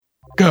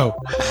Go.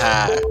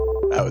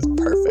 That was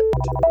perfect.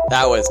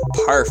 That was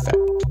perfect,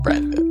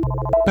 Brendan.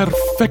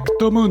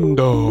 Perfecto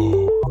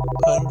mundo.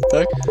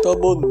 Perfecto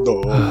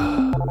mundo.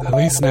 At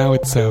least now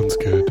it sounds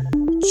good.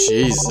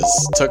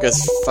 Jesus, took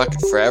us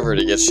fucking forever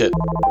to get shit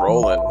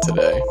rolling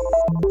today.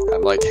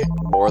 I'm like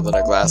more than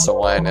a glass of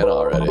wine in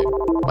already.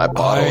 My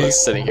bottle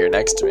is sitting here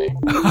next to me.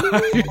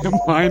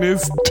 Mine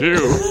is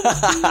too.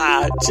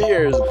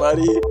 Cheers,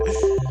 buddy.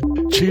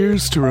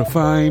 Cheers to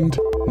refined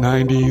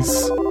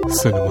 90s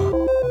cinema.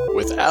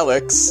 With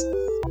Alex.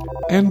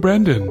 And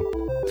Brendan.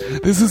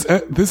 This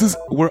is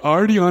we're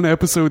already on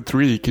episode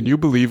 3. Can you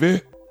believe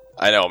it?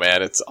 I know,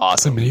 man. It's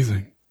awesome. It's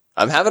amazing.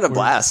 I'm having a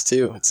blast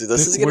too.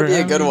 This is going to be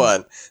a good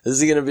one.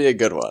 This is going to be a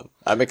good one.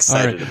 I'm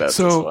excited about this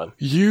one.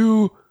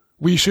 So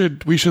we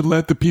should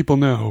let the people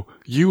know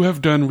you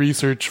have done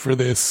research for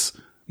this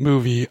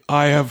movie.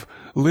 I have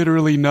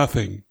literally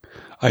nothing.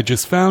 I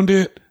just found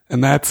it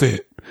and that's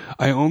it.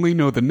 I only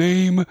know the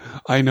name.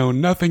 I know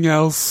nothing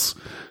else.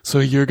 So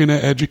you're going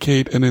to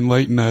educate and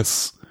enlighten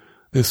us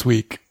this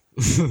week.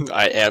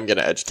 I am going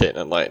to educate and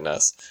enlighten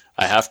us.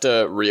 I have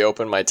to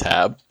reopen my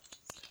tab.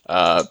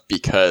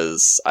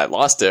 Because I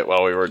lost it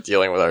while we were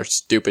dealing with our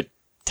stupid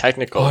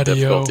technical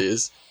audio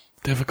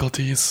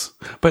difficulties.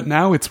 But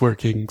now it's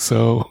working,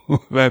 so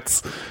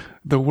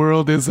the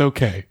world is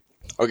okay.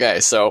 Okay,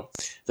 so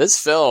this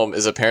film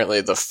is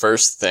apparently the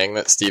first thing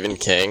that Stephen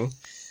King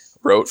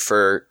wrote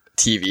for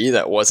TV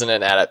that wasn't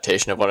an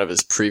adaptation of one of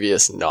his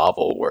previous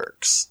novel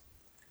works.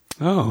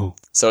 Oh.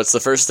 So it's the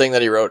first thing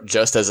that he wrote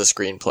just as a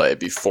screenplay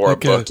before a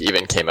book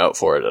even came out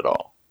for it at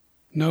all.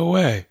 No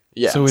way.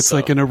 Yeah, so it's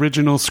like an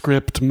original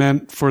script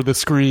meant for the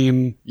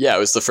screen. Yeah, it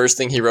was the first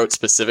thing he wrote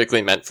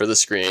specifically meant for the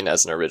screen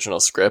as an original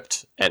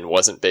script and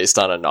wasn't based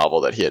on a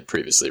novel that he had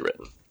previously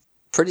written.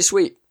 Pretty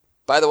sweet.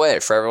 By the way,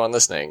 for everyone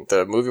listening,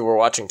 the movie we're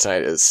watching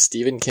tonight is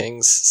Stephen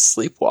King's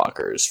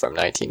Sleepwalkers from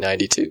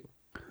 1992.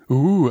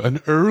 Ooh,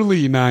 an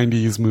early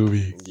 90s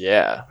movie.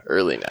 Yeah,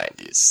 early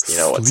 90s. You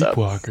know what's up.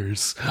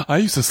 Sleepwalkers. I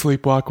used to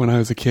sleepwalk when I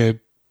was a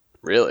kid.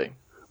 Really?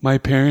 My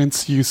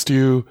parents used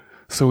to,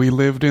 so we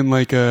lived in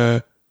like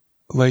a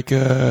I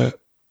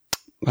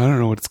don't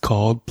know what it's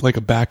called, like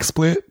a back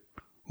split.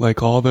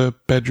 Like all the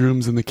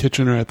bedrooms and the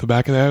kitchen are at the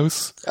back of the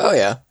house. Oh,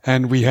 yeah.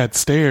 And we had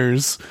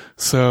stairs.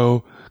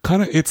 So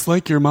kind of, it's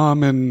like your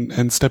mom and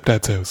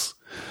stepdad's house.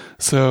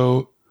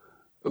 So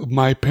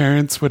my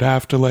parents would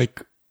have to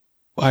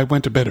I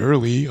went to bed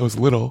early. I was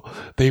little.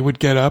 They would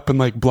get up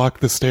and block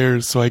the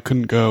stairs so I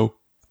couldn't go.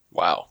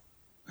 Wow.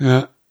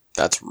 Yeah.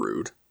 That's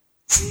rude.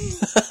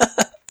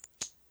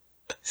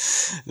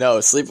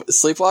 No,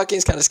 sleepwalking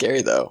is kind of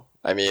scary though.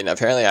 I mean,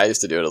 apparently I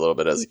used to do it a little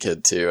bit as a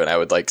kid too, and I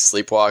would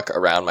sleepwalk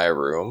around my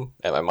room,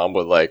 and my mom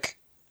would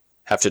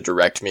have to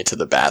direct me to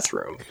the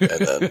bathroom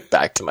and then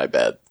back to my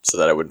bed so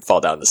that I wouldn't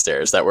fall down the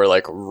stairs that were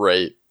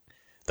right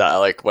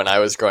that when I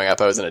was growing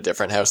up, I was in a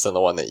different house than the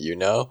one that you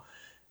know.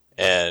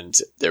 And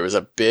there was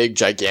a big,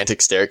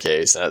 gigantic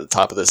staircase, and at the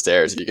top of the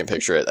stairs, if you can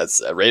picture it,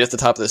 that's right at the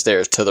top of the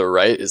stairs. To the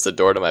right is the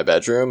door to my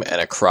bedroom,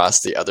 and across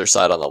the other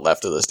side on the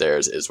left of the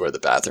stairs is where the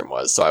bathroom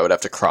was. So I would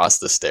have to cross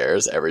the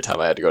stairs every time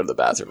I had to go to the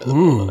bathroom in the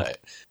middle of the night.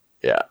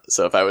 Yeah,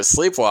 so if I was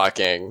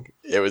sleepwalking,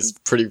 it was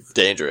pretty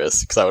dangerous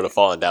because I would have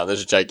fallen down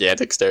this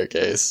gigantic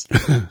staircase.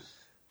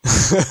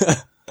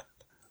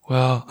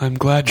 Well, I'm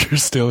glad you're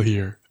still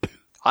here.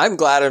 I'm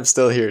glad I'm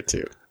still here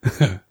too.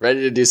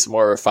 Ready to do some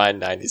more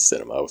refined 90s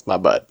cinema with my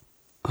bud.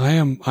 I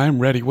am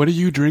ready. What are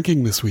you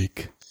drinking this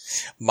week?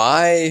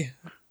 My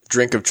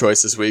drink of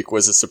choice this week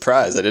was a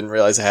surprise. I didn't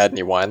realize I had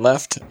any wine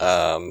left,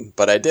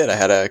 but I did. I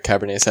had a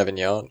Cabernet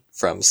Sauvignon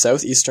from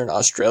southeastern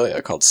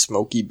Australia called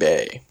Smoky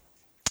Bay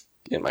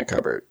in my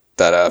cupboard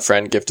that a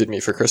friend gifted me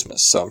for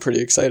Christmas, so I'm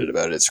pretty excited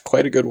about it. It's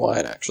quite a good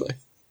wine, actually.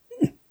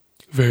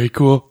 Very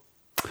cool.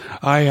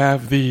 I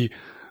have the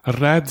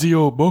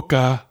Radzio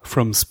Boca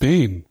from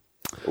Spain.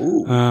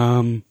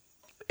 Ooh.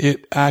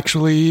 It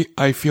actually,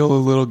 I feel a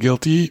little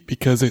guilty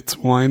because it's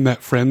wine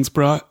that friends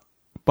bought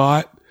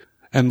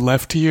and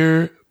left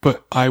here,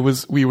 but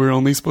we were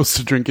only supposed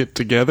to drink it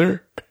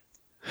together.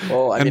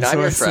 Well, I mean, I'm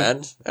your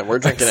friend, and we're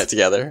drinking it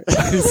together.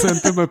 I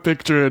sent them a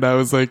picture, and I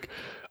was like,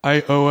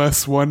 I owe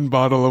us one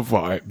bottle of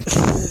wine.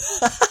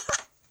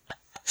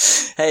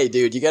 Hey,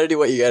 dude, you gotta do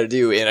what you gotta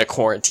do in a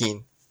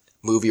quarantine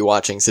movie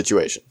watching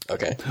situation,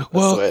 okay?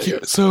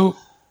 So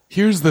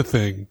here's the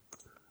thing.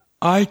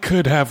 I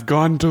could have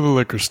gone to the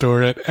liquor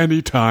store at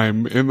any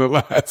time in the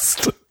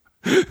last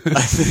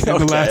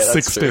last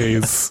 6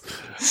 days.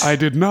 I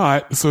did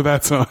not, so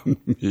that's on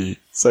me.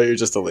 So you're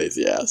just a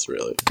lazy ass,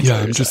 really.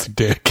 Yeah, I'm just a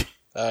dick.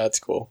 That's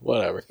cool.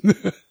 Whatever.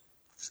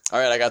 All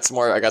right, I got some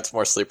more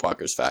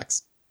Sleepwalkers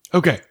facts.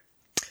 Okay.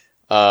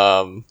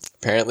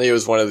 Apparently it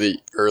was one of the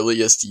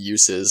earliest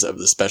uses of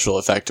the special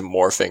effect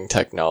morphing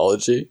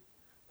technology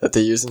that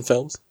they use in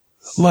films.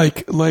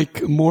 Like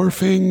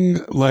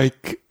morphing,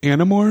 like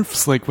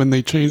Animorphs, like when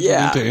they change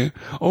them into...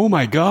 Oh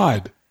my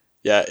god.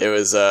 Yeah, it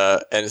was,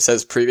 and it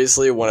says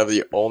previously one of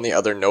the only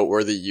other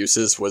noteworthy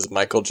uses was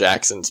Michael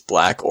Jackson's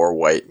Black or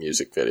White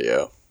music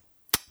video.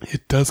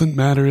 It doesn't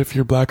matter if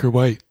you're black or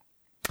white.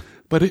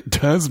 But it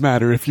does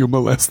matter if you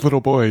molest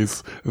little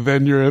boys.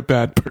 Then you're a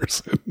bad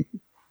person.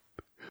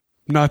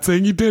 Not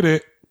saying you did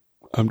it.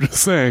 I'm just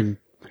saying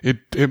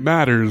it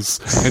matters,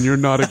 and you're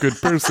not a good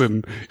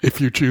person if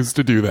you choose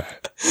to do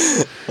that.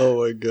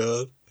 Oh my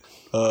god.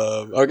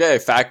 Okay,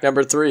 fact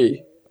number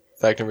three.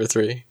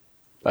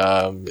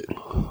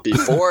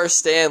 Before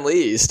Stan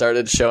Lee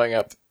started showing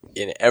up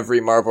in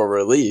every Marvel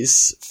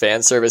release,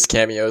 fan service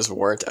cameos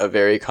weren't a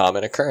very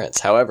common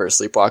occurrence. However,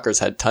 Sleepwalkers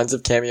had tons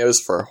of cameos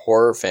for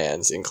horror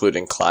fans,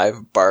 including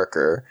Clive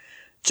Barker,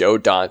 Joe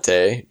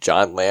Dante,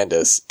 John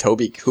Landis,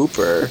 Toby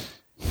Cooper,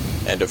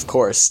 and of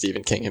course,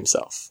 Stephen King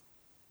himself.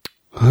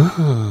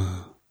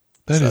 That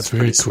is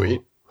very cool.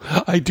 Sweet.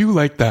 I do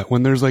like that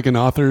when there's like an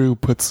author who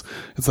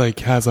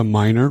has a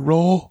minor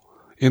role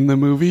in the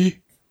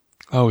movie.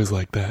 I always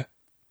like that.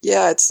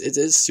 Yeah, it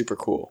is super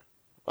cool.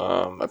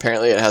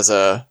 Apparently it has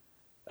an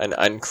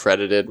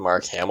uncredited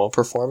Mark Hamill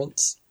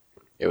performance.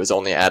 It was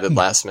only added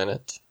last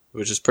minute,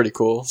 which is pretty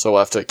cool. So we'll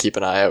have to keep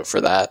an eye out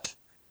for that.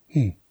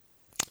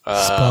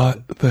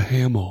 Spot the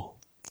Hamill.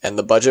 And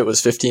the budget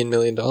was $15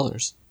 million.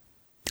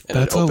 And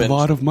that's a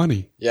lot of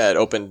money. Yeah, it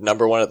opened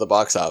number 1 at the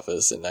box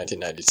office in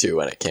 1992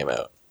 when it came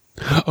out.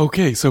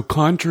 Okay, so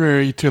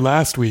contrary to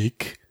last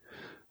week,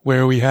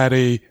 where we had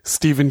a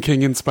Stephen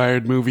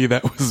King-inspired movie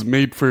that was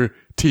made for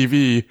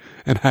TV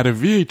and had a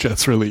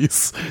VHS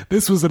release,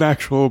 this was an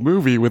actual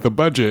movie with a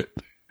budget.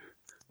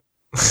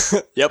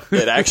 Yep,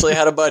 it actually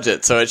had a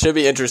budget, so it should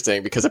be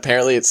interesting because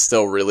apparently it's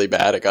still really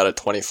bad. It got a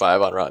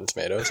 25 on Rotten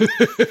Tomatoes.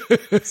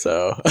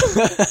 So,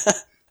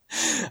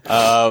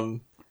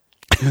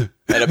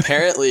 and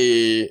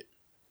apparently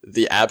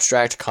the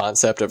abstract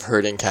concept of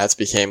herding cats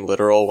became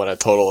literal when a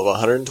total of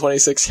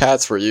 126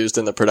 cats were used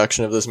in the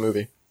production of this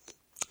movie.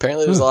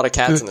 Apparently there's a lot of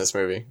cats in this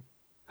movie.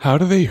 How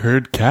do they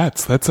herd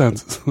cats? That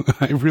sounds...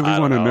 I really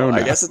want to know now.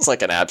 I guess it's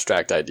like an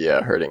abstract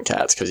idea, herding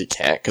cats, because you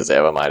can't, because they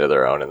have a mind of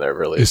their own and they're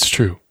really... It's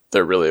true.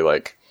 They're really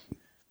like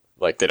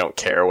they don't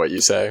care what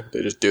you say.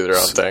 They just do their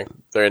own thing.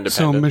 They're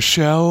independent. So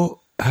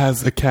Michelle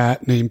has a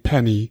cat named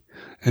Penny,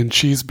 and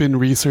she's been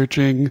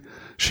researching.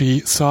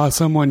 She saw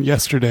someone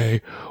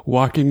yesterday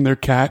walking their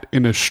cat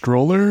in a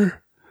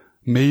stroller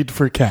made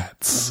for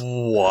cats.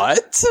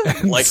 What?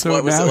 Like, so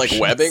what was it, like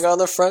webbing on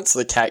the front so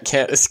the cat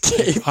can't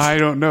escape? I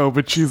don't know,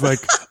 but she's like,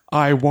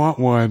 I want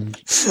one.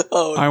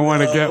 I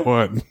want to get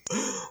one.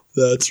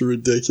 That's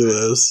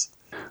ridiculous.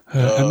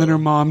 And then her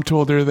mom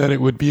told her that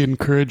it would be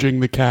encouraging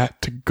the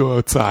cat to go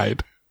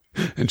outside.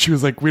 And she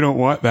was like, we don't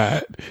want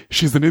that.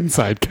 She's an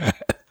inside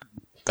cat.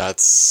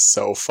 That's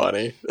so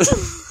funny.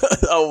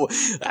 Oh,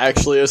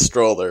 actually a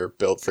stroller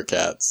built for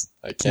cats.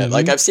 I can't.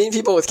 Like, I've seen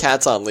people with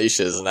cats on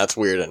leashes, and that's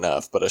weird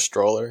enough. But a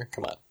stroller?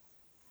 Come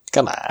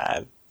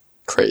on.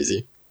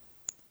 Crazy.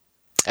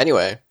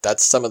 Anyway,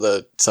 that's some of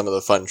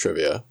the fun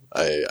trivia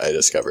I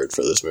discovered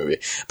for this movie.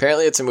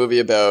 Apparently it's a movie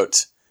about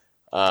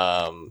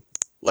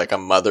like a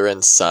mother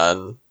and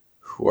son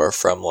who are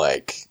from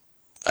like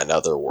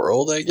another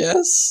world, I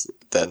guess.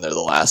 Then they're the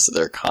last of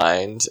their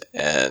kind,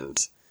 and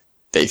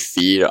they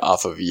feed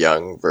off of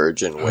young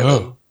virgin women.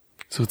 Oh,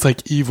 so it's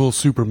like evil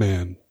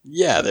Superman.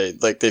 Yeah,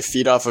 they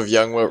feed off of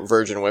young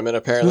virgin women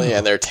apparently,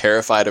 and they're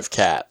terrified of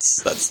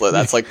cats. That's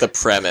like the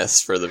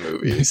premise for the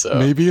movie. So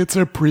maybe it's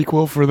a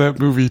prequel for that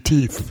movie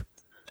Teeth.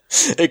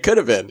 It could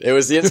have been. It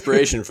was the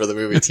inspiration for the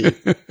movie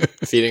Teeth,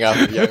 feeding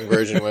off of young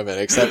virgin women.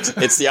 Except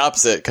it's the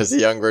opposite because the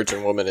young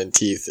virgin woman in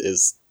Teeth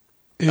is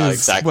not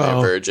exactly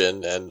a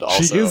virgin, and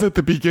also she is at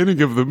the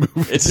beginning of the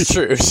movie. It's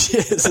true, she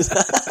is.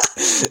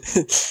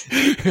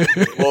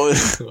 Well,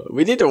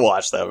 we need to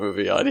watch that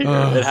movie on here.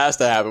 It has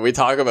to happen. We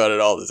talk about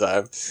it all the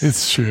time.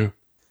 It's true.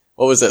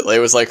 What was it? It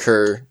was like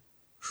her.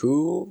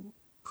 Who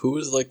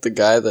was like the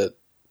guy that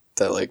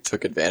like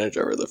took advantage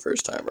of her the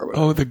first time or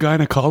whatever? Oh, the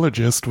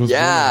gynecologist was.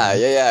 Yeah.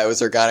 It was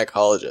her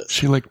gynecologist.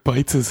 She like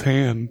bites his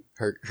hand.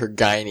 Her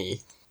gynae.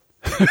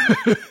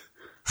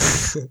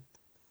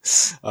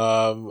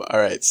 All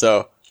right.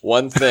 So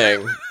one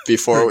thing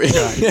before we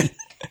start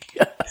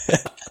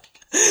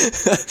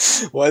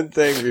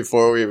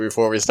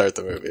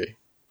the movie.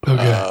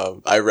 Okay.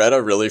 I read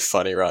a really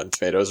funny Rotten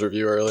Tomatoes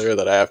review earlier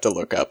that I have to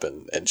look up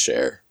and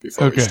share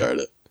before we start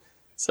it.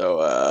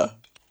 So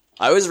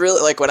I was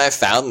really like, when I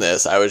found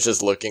this, I was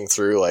just looking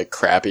through like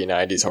crappy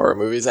 90s horror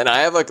movies, and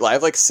I have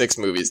like 6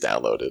 movies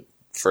downloaded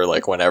for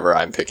like whenever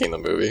I'm picking the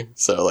movie.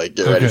 So like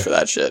get ready for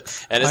that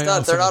shit. And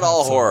they're not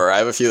all horror. I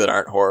have a few that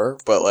aren't horror,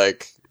 but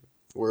like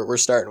we're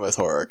starting with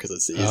horror because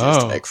it's the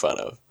easiest to make fun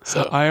of.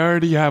 So I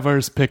already have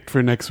ours picked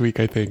for next week,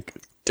 I think.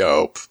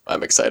 Dope.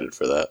 I'm excited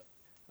for that.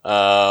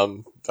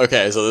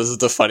 Okay, so this is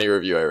the funny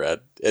review I read.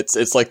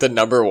 It's like the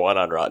number 1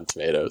 on Rotten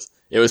Tomatoes.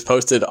 It was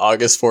posted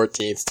August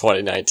 14th,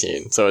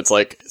 2019. So it's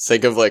like,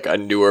 think of like a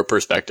newer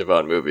perspective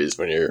on movies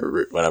when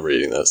I'm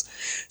reading this.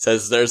 It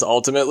says there's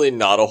ultimately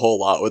not a whole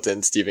lot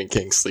within Stephen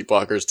King's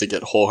Sleepwalkers to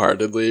get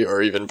wholeheartedly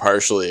or even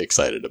partially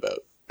excited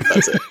about.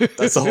 That's it.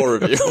 That's the whole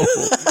review.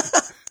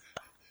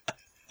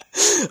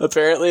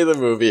 Apparently the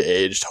movie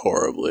aged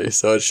horribly,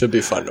 so it should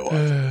be fun to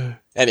watch.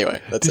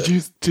 Anyway, that's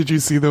it. Did you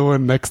see the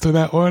one next to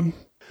that one?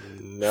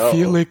 No.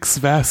 Felix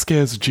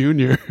Vasquez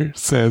Jr.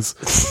 says,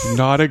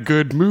 not a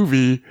good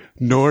movie,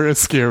 nor a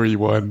scary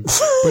one,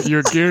 but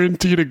you're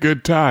guaranteed a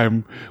good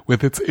time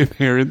with its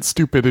inherent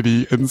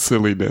stupidity and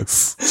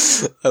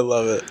silliness. I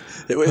love it.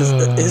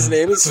 His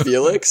name is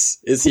Felix?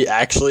 Is he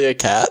actually a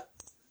cat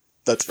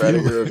that's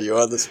writing a review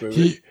on this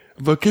movie?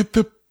 Look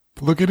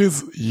at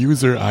his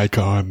user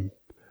icon.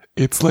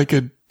 It's like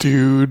a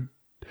dude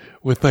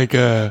with like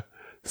a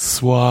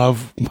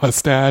suave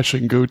mustache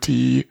and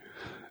goatee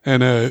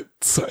and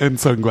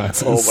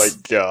sunglasses. Oh my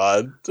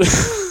god.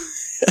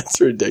 That's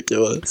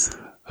ridiculous.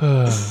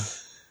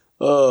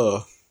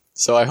 Oh.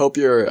 So I hope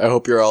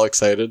you're all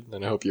excited,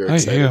 and I hope you're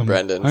excited,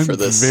 Brendan, for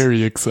this. I'm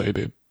very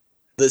excited.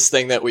 This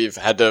thing that we've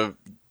had to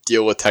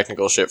deal with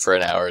technical shit for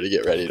an hour to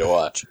get ready to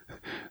watch.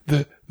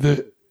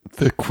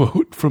 The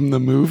quote from the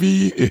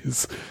movie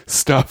is,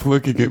 "Stop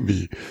looking at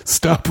me.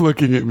 Stop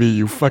looking at me,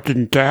 you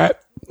fucking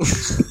cat."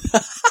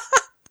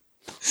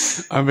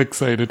 I'm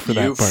excited for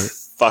that part.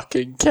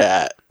 Fucking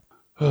cat.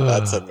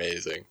 That's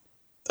amazing.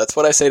 That's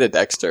what I say to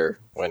Dexter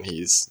when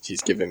he's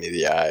giving me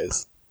the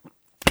eyes.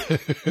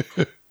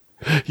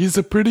 He's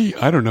a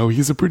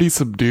pretty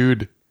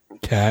subdued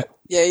cat.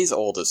 Yeah, he's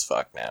old as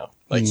fuck now.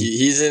 Like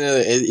he's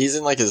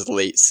in like his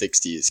late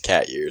 60s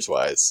cat years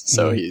wise.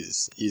 So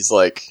he's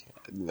like,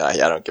 nah, I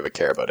don't give a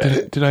care about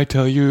it. Did I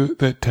tell you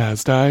that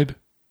Taz died?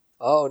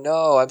 Oh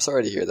no, I'm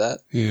sorry to hear that.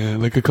 Yeah,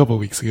 like a couple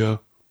weeks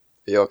ago.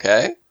 Are you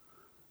okay?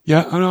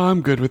 Yeah, no,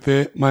 I'm good with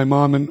it. My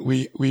mom and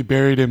we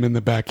buried him in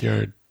the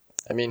backyard.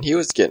 I mean, he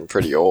was getting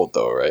pretty old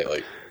though, right?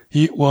 Like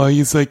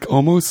he's like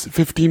almost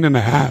 15 and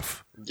a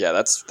half. Yeah,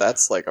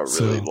 that's like a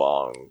really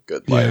long,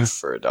 good life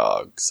for a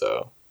dog.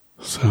 So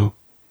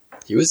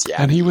he was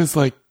and he was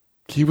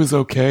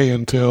okay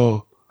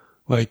until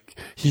like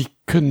he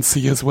couldn't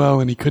see as well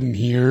and he couldn't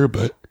hear,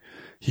 but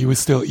he was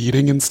still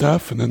eating and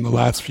stuff. And then the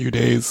last few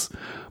days,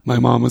 my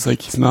mom was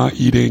like, he's not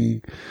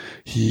eating.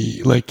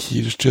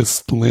 He's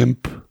just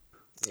limp.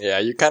 Yeah,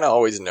 you kind of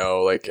always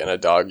know, like, and a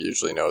dog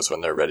usually knows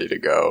when they're ready to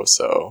go,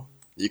 so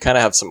you kind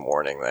of have some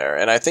warning there.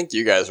 And I think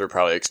you guys were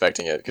probably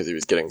expecting it because he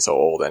was getting so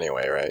old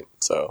anyway, right?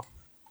 So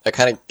that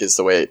kind of is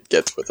the way it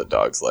gets with a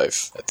dog's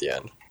life at the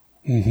end.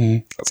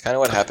 Mm-hmm. That's kind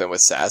of what happened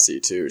with Sassy,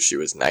 too. She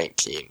was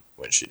 19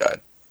 when she died.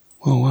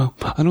 Oh, wow.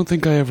 I don't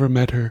think I ever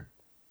met her.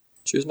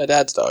 She was my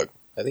dad's dog.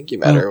 I think you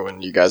met her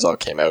when you guys all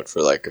came out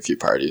for, like, a few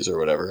parties or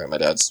whatever at my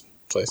dad's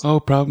place. Oh,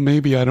 probably.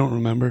 Maybe. I don't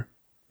remember.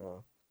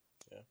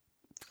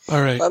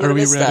 All right, are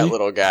we ready? That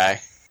little guy,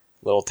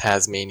 little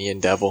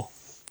Tasmanian devil.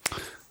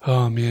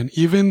 Oh man,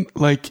 even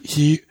like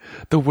the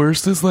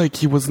worst is like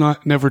he was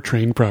never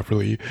trained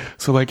properly.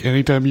 So like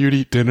anytime you'd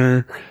eat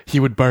dinner, he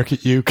would bark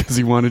at you because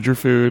he wanted your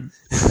food,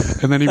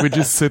 and then he would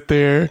just sit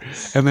there,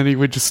 and then he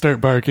would just start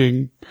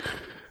barking.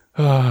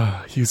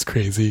 He was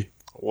crazy.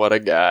 What a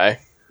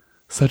guy!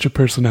 Such a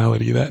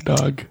personality, that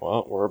dog.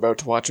 Well, we're about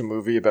to watch a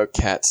movie about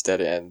cats,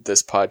 and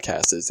this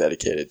podcast is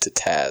dedicated to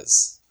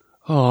Taz.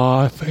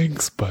 Aw,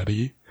 thanks,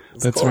 buddy.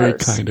 That's very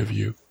kind of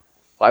you.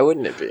 Why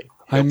wouldn't it be?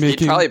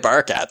 He'd probably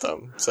bark at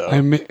them. So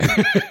I'm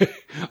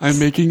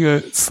making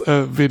a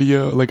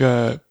video, like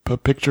a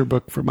picture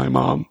book for my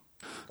mom.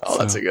 Oh,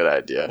 that's a good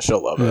idea.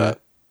 She'll love that.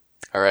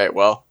 All right.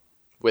 Well,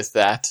 with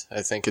that,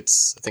 I think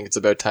it's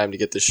about time to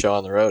get this show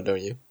on the road,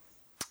 don't you?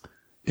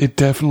 It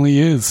definitely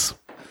is.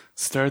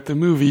 Start the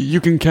movie.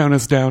 You can count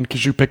us down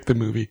because you picked the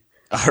movie.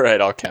 All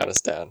right, I'll count us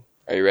down.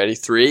 Are you ready?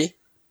 3,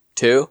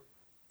 2,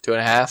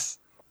 2.5,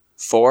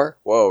 4.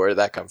 Whoa, where did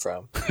that come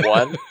from?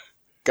 1,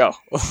 go.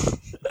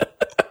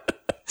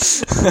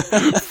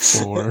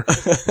 4.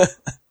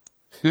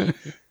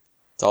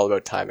 It's all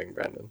about timing,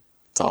 Brendan.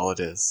 That's all it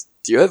is.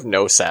 Do you have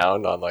no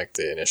sound on like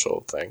the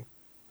initial thing?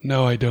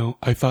 No, I don't.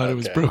 I thought it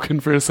was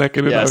broken for a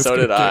second. And yeah, so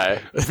did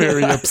I.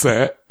 Very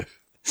upset.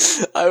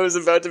 I was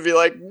about to be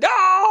like,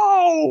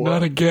 no!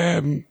 Not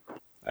again.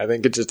 I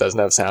think it just doesn't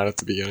have sound at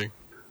the beginning.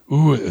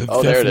 Ooh,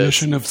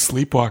 definition of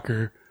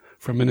sleepwalker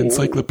from an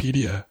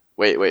encyclopedia.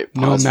 Wait.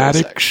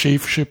 Nomadic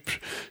shape-shifting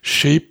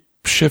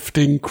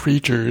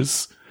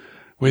creatures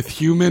with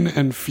human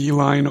and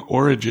feline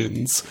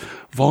origins,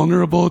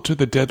 vulnerable to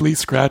the deadly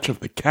scratch of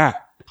the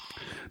cat.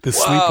 The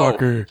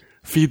sleepwalker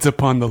feeds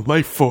upon the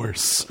life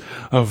force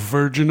of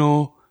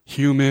virginal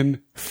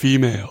human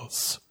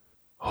females.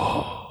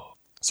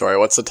 Sorry,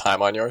 what's the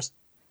time on yours?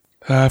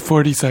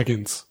 40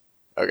 seconds.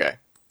 Okay.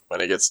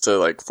 When it gets to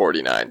like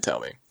 49, tell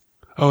me.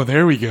 Oh,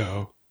 there we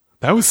go.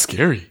 That was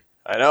scary.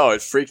 I know,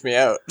 it freaked me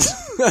out.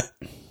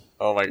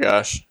 Oh my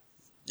gosh.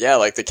 Yeah,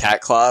 like the cat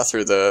claw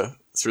through the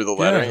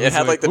lettering. It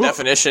had like the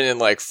definition in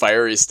like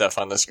fiery stuff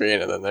on the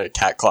screen, and then the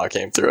cat claw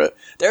came through it.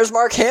 There's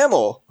Mark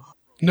Hamill.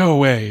 No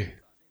way.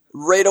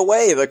 Right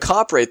away, the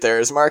cop right there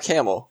is Mark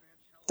Hamill.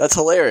 That's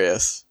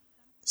hilarious.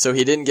 So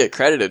he didn't get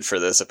credited for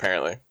this,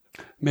 apparently.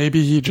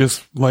 Maybe he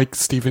just liked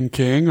Stephen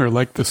King or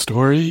liked the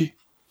story.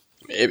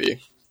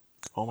 Maybe.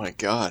 Oh my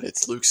god,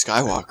 it's Luke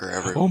Skywalker,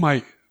 everyone. Oh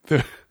my,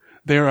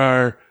 there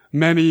are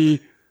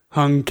many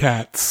hung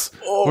cats.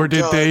 Or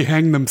did they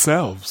hang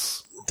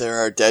themselves? There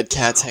are dead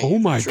cats hanging. Oh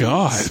my from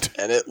trees, god.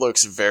 and it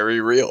looks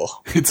very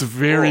real. It's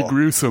very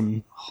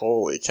gruesome.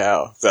 Holy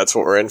cow. That's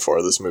what we're in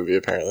for, this movie,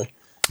 apparently.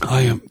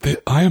 I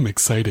am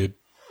excited.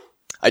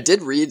 I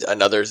did read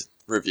another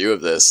review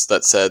of this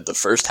that said the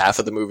first half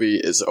of the movie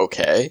is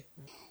okay.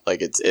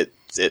 Like,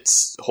 it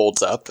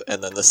holds up,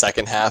 and then the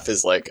second half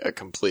is like a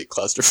complete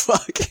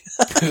clusterfuck.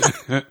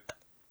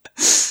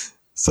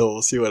 So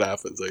we'll see what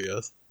happens, I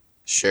guess.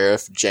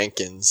 Sheriff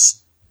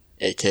Jenkins,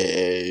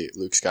 a.k.a.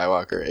 Luke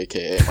Skywalker,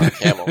 a.k.a. Mark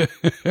Hamill.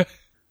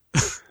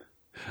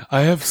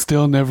 I have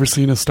still never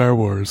seen a Star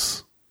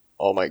Wars.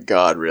 Oh my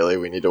god, really?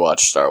 We need to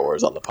watch Star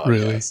Wars on the podcast.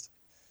 Really?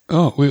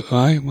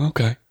 Oh,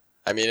 okay.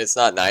 I mean, it's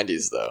not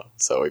 90s, though,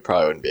 so we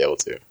probably wouldn't be able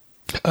to.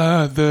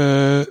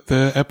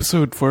 The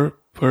episode for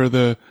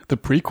the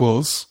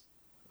prequels.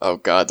 Oh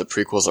god, the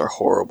prequels are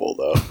horrible,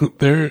 though.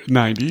 They're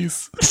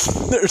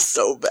 90s. They're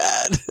so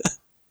bad.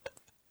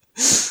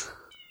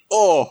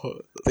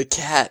 Oh, the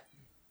cat.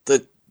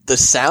 The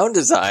sound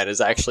design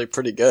is actually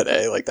pretty good,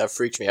 eh? Like, that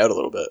freaked me out a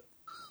little bit.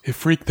 It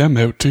freaked them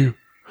out, too.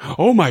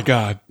 Oh my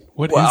god.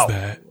 What Wow. is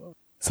that?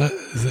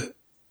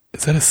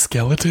 Is that a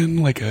skeleton?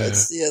 Like a...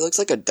 It looks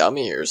like a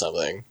dummy or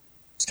something.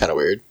 It's kind of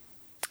weird.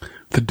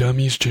 The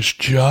dummy's just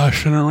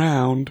joshing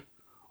around.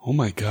 Oh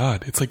my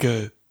god. It's like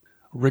a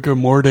rigor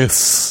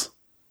mortis.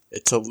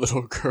 It's a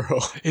little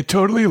girl. It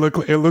totally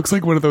looks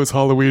like one of those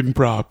Halloween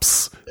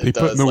props they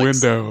put in the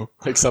window.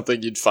 Like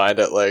something you'd find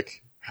at,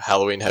 like,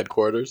 Halloween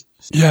headquarters.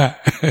 Yeah.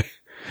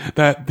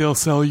 That they'll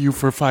sell you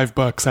for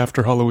 $5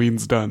 after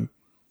Halloween's done.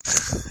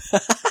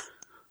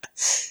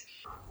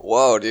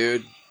 Whoa,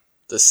 dude.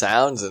 The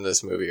sounds in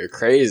this movie are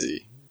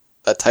crazy.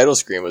 That title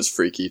screen was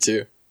freaky,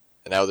 too.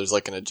 And now there's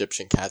like an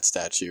Egyptian cat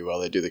statue while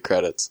they do the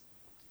credits.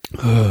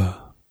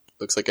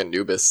 Looks like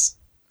Anubis.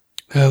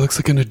 Yeah, it looks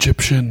like an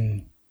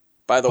Egyptian.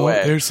 By the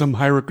way, there's some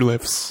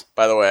hieroglyphs.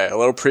 By the way, a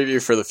little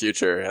preview for the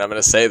future, and I'm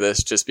going to say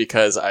this just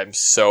because I'm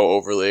so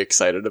overly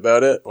excited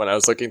about it. When I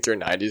was looking through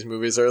 90s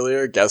movies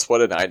earlier, guess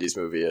what a 90s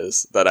movie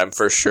is that I'm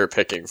for sure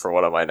picking for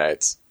one of my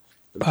nights?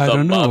 I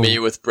don't know. The Mummy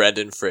with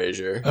Brendan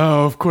Fraser.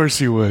 Oh, of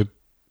course you would.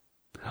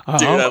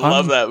 Dude, I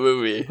love that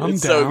movie.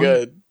 It's so down.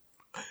 good.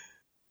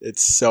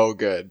 It's so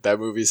good. That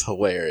movie's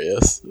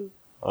hilarious.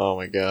 Oh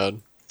my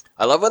god.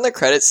 I love when the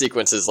credit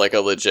sequence is like a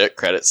legit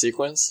credit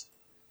sequence.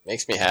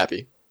 Makes me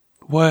happy.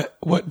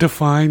 What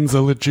defines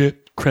a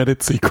legit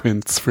credit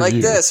sequence for like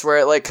you? Like this, where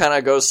it like kind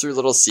of goes through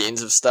little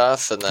scenes of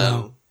stuff and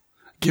then...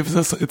 gives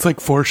us... It's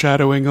like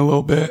foreshadowing a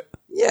little bit.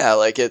 Yeah,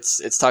 like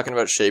it's talking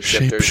about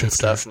shapeshifters and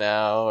stuff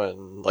now,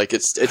 and like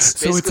it's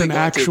so it's an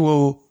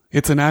actual...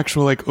 It's an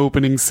actual, like,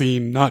 opening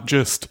scene, not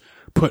just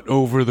put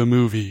over the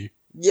movie.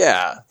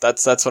 Yeah,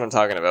 that's what I'm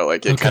talking about.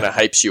 Like, it kind of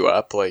hypes you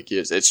up. Like,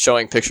 it's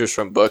showing pictures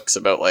from books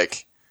about,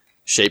 like,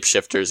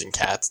 shapeshifters and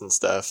cats and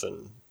stuff,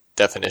 and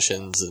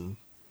definitions, and...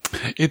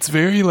 It's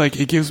very, like,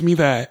 it gives me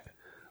that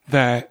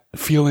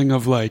feeling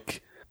of,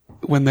 like,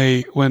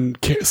 when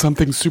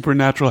something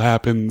supernatural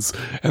happens,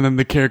 and then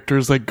the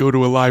characters, like, go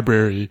to a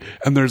library,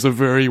 and there's a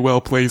very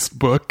well-placed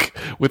book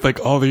with, like,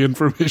 all the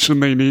information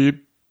they need.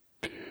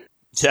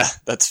 Yeah,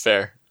 that's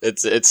fair.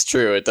 It's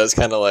true. It does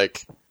kind of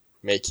like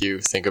make you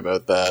think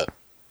about that.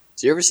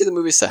 Do you ever see the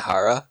movie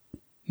Sahara?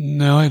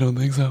 No, I don't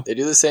think so. They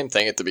do the same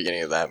thing at the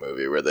beginning of that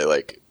movie where they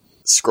like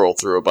scroll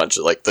through a bunch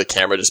of like the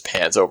camera just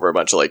pans over a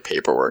bunch of like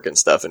paperwork and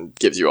stuff and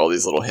gives you all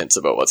these little hints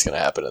about what's going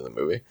to happen in the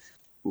movie.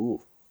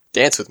 Ooh,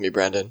 dance with me,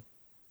 Brendan.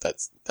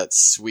 That's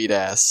sweet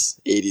ass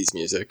 80s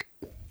music.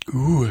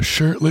 Ooh, a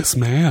shirtless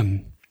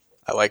man.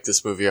 I like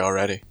this movie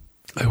already.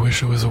 I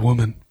wish it was a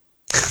woman.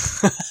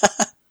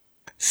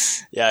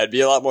 Yeah, it'd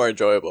be a lot more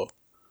enjoyable.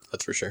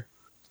 That's for sure.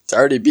 It's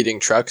already beating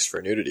trucks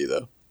for nudity,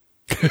 though.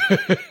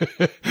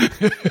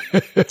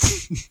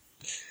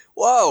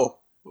 Whoa!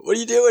 What are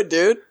you doing,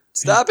 dude?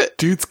 Stop it!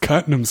 Dude's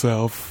cutting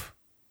himself.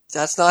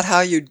 That's not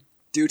how you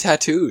do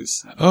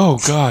tattoos. Oh,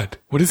 God.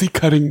 What is he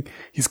cutting?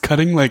 He's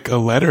cutting, like, a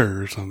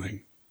letter or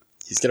something.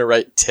 He's gonna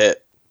write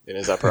tit in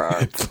his upper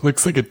arm. It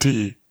looks like a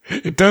T.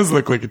 It does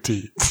look like a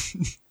T.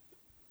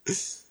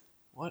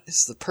 What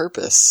is the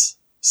purpose,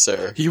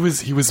 sir? He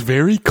was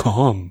very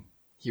calm.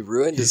 He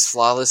ruined his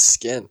flawless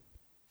skin.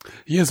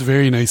 He has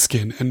very nice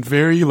skin and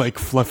very, like,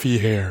 fluffy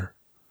hair.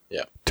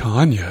 Yeah.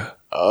 Tanya.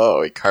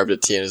 Oh, he carved a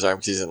T in his arm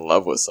because he's in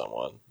love with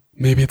someone.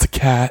 Maybe it's a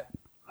cat.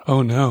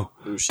 Oh, no.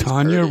 Ooh,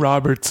 Tanya pretty.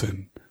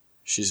 Robertson.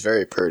 She's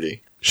very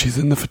pretty. She's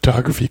in the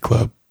photography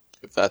club.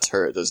 If that's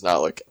her, it does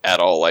not look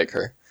at all like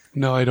her.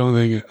 No, I don't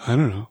think... I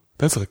don't know.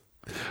 That's like...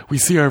 We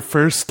see our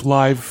first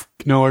live...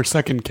 No, our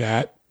second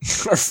cat.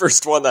 Our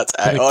first one that's...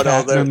 Oh,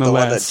 no, they're the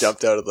one that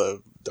jumped out of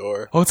the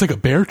door. Oh, it's like a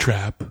bear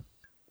trap.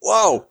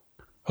 Whoa!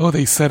 Oh,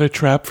 they set a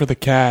trap for the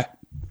cat.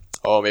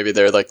 Oh, maybe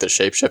they're like the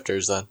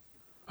shapeshifters then.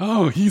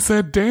 Oh, he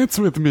said dance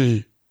with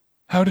me.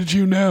 How did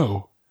you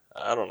know?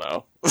 I don't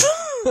know.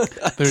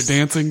 They're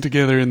dancing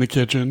together in the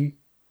kitchen.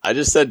 I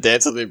just said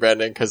dance with me,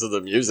 Brendan, because of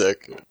the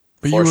music.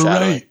 But you were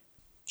right.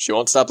 She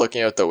won't stop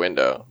looking out the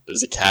window.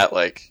 There's a cat,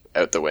 like,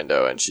 out the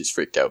window, and she's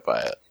freaked out by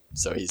it.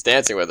 So he's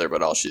dancing with her,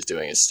 but all she's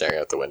doing is staring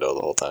out the window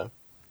the whole time.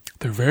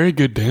 They're very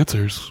good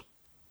dancers.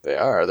 They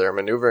are. They're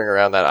maneuvering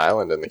around that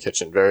island in the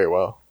kitchen very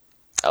well.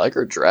 I like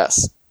her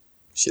dress.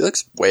 She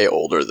looks way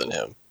older than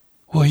him.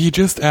 Well, he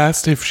just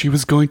asked if she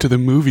was going to the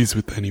movies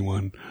with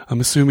anyone. I'm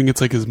assuming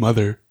it's like his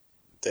mother.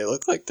 They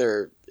look like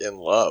they're in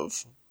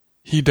love.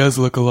 He does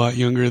look a lot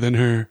younger than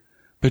her,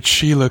 but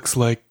she looks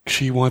like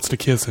she wants to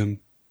kiss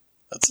him.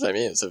 That's what I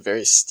mean. It's a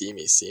very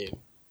steamy scene.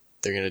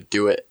 They're going to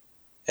do it.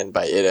 And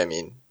by it, I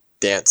mean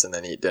dance and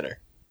then eat dinner.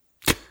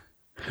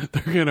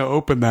 They're going to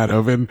open that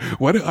oven.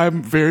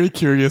 I'm very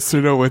curious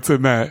to know what's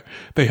in that.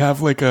 They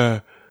have like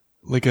a,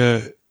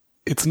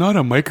 it's not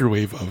a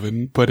microwave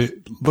oven, but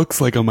it looks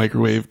like a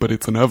microwave, but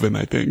it's an oven,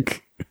 I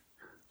think.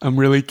 I'm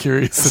really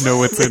curious to know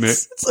what's in it.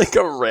 It's like a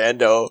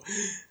rando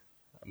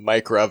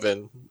micro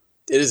oven.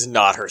 It is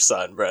not her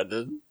son,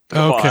 Brendan.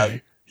 Come okay.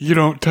 on. You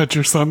don't touch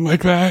your son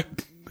like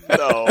that?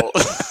 No.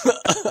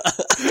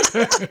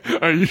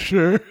 Are you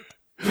sure?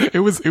 It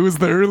was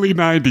the early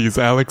 90s,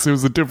 Alex. It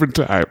was a different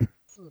time.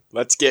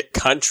 Let's get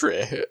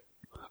country.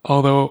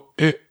 Although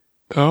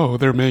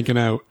they're making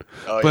out.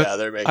 Oh, but yeah,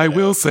 they're making I out.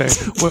 will say,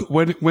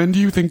 when do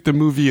you think the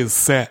movie is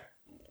set?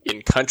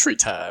 In country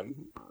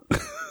time.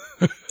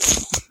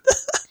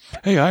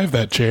 Hey, I have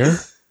that chair.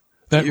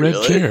 That red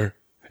really? chair.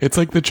 It's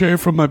like the chair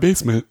from my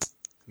basement.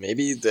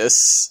 Maybe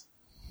this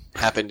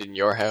happened in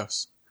your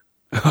house.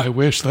 I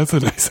wish. That's a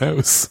nice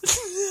house.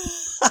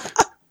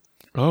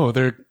 Oh,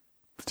 they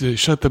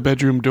shut the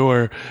bedroom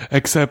door,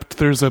 except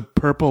there's a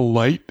purple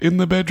light in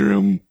the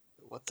bedroom.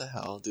 What the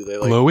hell? Do they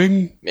like...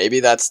 Glowing?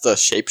 Maybe that's the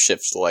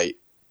shapeshift light.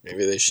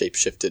 Maybe they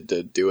shapeshifted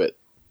to do it.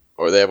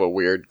 Or they have a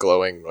weird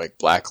glowing like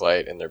black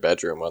light in their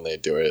bedroom when they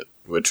do it,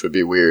 which would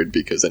be weird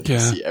because then you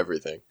see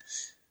everything.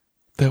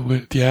 That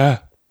would, yeah.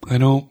 I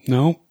don't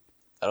know.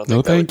 I don't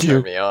think that would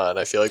turn me on.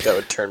 I feel like that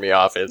would turn me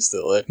off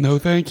instantly. No,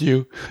 thank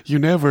you. You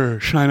never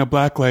shine a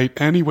black light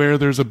anywhere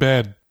there's a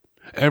bed.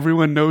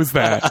 Everyone knows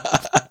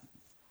that.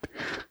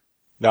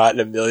 Not in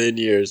a million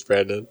years,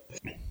 Brandon.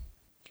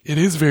 It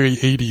is very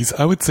 80s.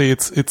 I would say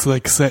it's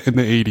like set in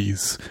the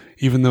 80s,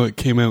 even though it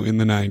came out in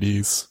the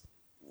 90s.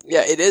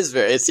 Yeah, it is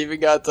very. It's even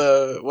got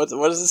the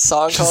what is this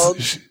song called?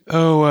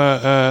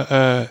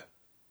 The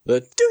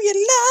Do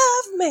You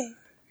Love Me?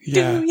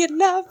 Yeah. Do you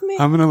love me?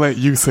 I'm gonna let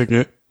you sing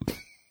it.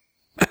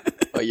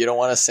 Oh, you don't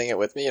want to sing it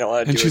with me? You don't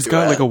want to And do she's a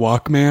got duet? like a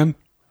Walkman.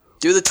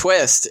 Do the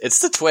twist. It's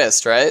the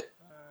twist, right?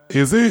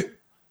 Is it?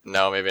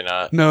 No, maybe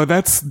not. No,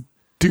 that's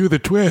Do the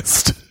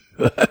Twist.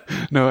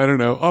 No, I don't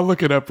know. I'll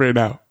look it up right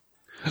now.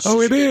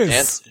 Oh, it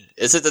is.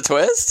 Is it the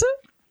twist?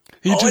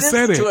 He just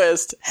said the it.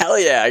 Twist. Hell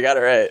yeah, I got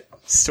it right.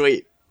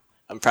 Sweet.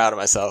 I'm proud of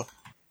myself.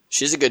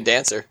 She's a good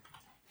dancer.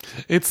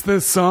 It's the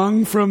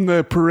song from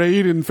the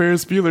parade in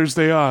Ferris Bueller's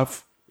Day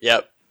Off.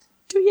 Yep.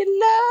 Do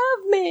you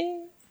love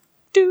me?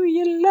 Do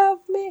you love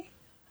me?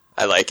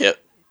 I like it.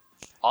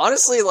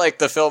 Honestly, like,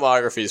 the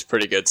filmography is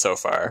pretty good so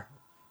far.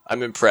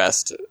 I'm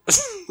impressed.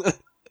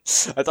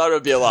 I thought it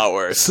would be a lot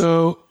worse.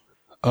 So,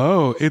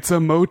 it's a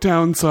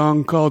Motown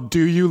song called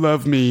Do You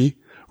Love Me,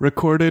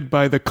 recorded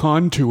by the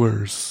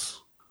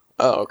Contours.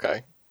 Oh,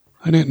 okay.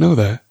 I didn't know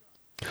that.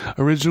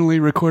 Originally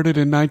recorded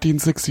in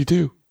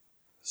 1962.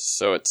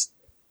 So it's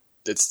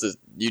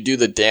you do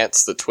the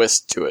dance, the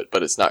twist to it,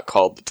 but it's not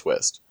called the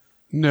twist.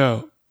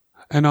 No.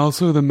 And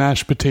also the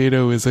mashed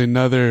potato is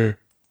another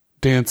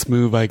dance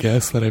move, I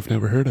guess, that I've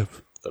never heard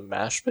of. The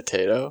mashed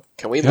potato?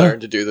 Can we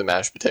learn to do the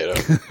mashed potato?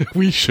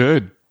 We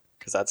should.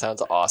 Because that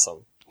sounds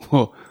awesome.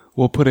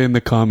 We'll put it in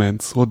the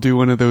comments. We'll do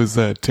one of those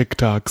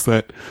TikToks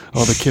that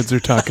all the kids are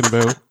talking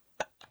about.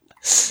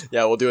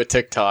 Yeah, we'll do a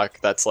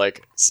TikTok that's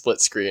like split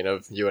screen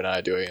of you and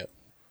I doing it.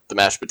 The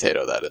mashed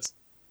potato, that is.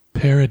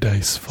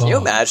 Paradise Falls. Can you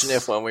imagine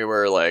if when we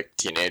were like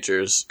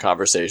teenagers,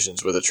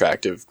 conversations with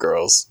attractive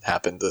girls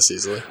happened this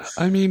easily?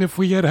 I mean, if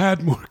we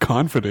had more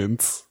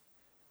confidence.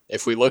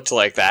 If we looked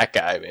like that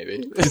guy,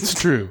 maybe. It's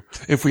true.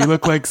 If we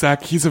look like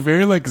Zach, he's a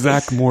very like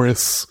Zach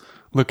Morris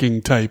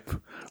looking type.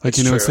 Like,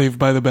 It's true. Saved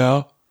by the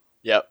Bell.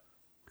 Yep.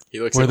 He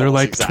looks where they're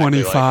like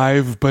exactly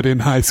 25, but in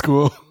high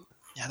school.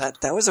 Yeah,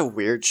 that was a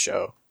weird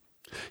show.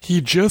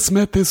 He just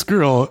met this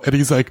girl, and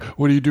he's like,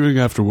 what are you doing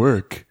after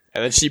work?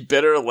 And then she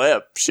bit her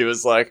lip. She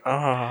was like, oh,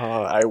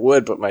 I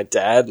would, but my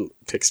dad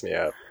picks me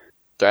up.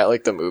 They're at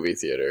like the movie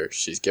theater.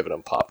 She's giving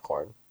him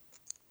popcorn.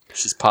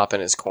 She's popping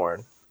his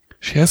corn.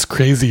 She has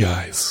crazy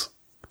eyes.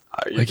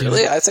 Are you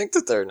really? I think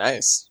that they're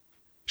nice.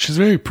 She's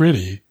very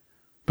pretty,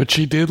 but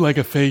she did like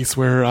a face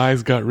where her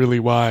eyes got really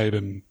wide,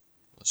 and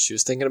she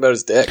was thinking about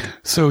his dick.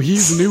 So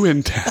he's new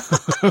in town.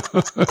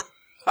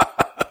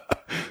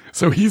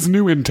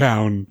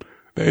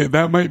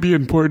 That might be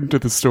important to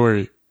the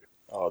story.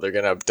 Oh, they're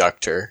going to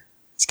abduct her.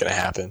 It's going to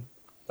happen.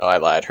 Oh, I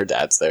lied. Her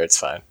dad's there. It's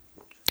fine.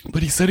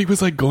 But he said he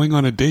was like going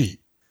on a date.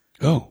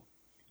 Oh.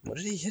 What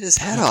did he hit his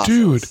head off?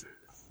 Dude.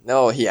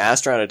 No, he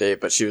asked her on a date,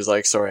 but she was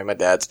like, sorry, my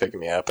dad's picking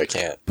me up. I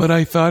can't. But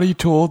I thought he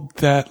told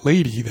that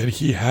lady that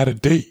he had a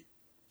date.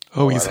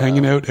 Oh, he's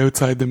hanging out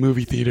outside the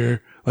movie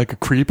theater like a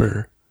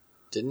creeper.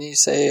 Didn't he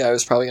say I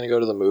was probably going to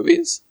go to the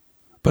movies?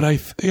 But I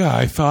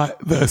thought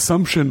the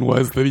assumption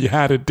was that he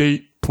had a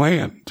date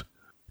planned.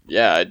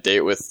 Yeah, a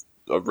date with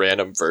a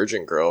random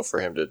virgin girl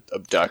for him to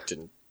abduct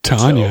and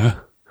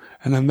Tanya.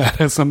 And then that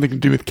has something to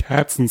do with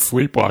cats and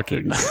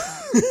sleepwalking.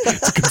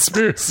 It's a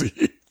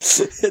conspiracy.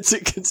 It's a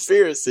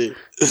conspiracy.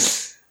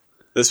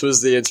 This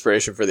was the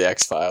inspiration for the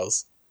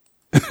X-Files.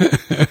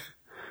 The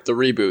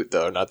reboot,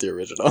 though, not the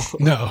original.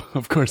 No,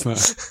 of course not.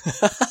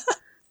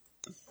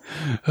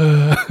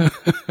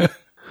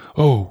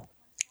 Oh.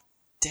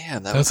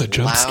 Damn, that was was a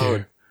jump loud.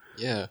 scare.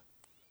 Yeah.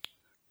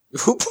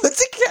 Who put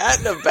the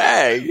cat in a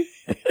bag?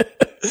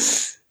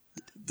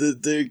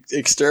 The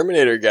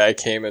exterminator guy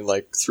came and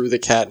like threw the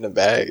cat in a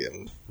bag,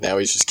 and now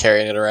he's just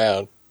carrying it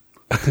around.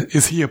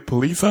 Is he a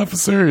police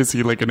officer? Is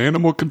he like an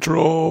animal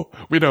control?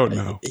 We don't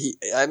know.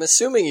 I'm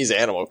assuming he's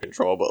animal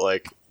control, but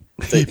like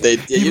they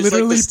He use like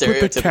literally the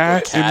put the stereotypical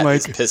cat in, like,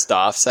 is pissed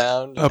off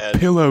sound. A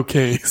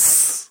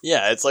pillowcase.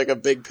 Yeah, it's like a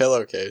big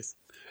pillowcase.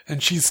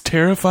 And she's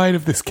terrified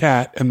of this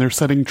cat, and they're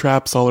setting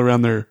traps all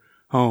around their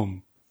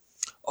home.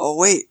 Oh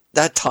wait,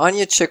 that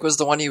Tanya chick was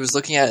the one he was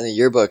looking at in the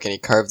yearbook, and he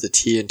carved the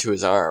T into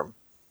his arm.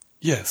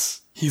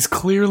 Yes, he's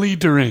clearly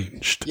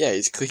deranged. Yeah,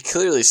 he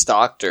clearly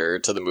stalked her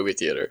to the movie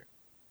theater.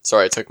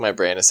 Sorry, it took my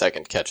brain a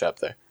second to catch up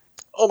there.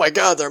 Oh my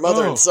god, they're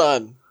mother and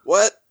son.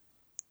 What?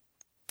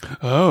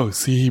 Oh,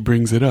 see, he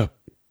brings it up.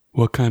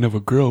 What kind of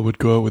a girl would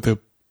go out with a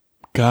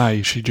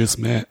guy she just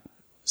met?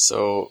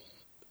 So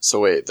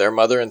wait, they're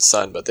mother and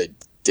son, but they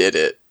did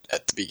it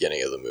at the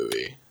beginning of the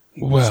movie.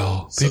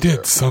 Well, they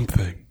did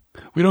something.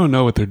 We don't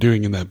know what they're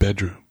doing in that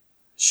bedroom.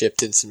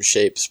 Shipped in some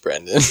shapes,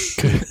 Brendan.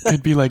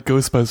 It'd be like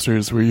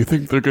Ghostbusters, where you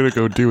think they're going to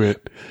go do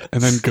it,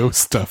 and then ghost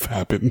stuff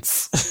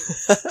happens.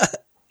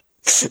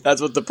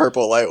 That's what the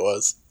purple light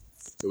was.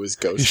 It was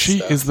ghost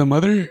stuff. Is the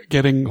mother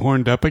getting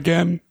horned up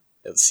again?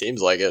 It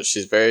seems like it.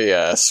 She's very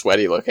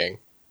sweaty looking.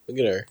 Look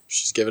at her.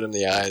 She's giving him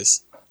the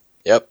eyes.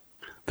 Yep.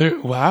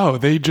 Wow,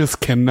 they just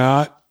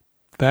cannot.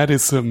 That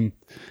is some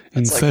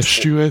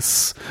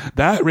incestuous.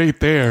 That right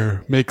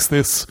there makes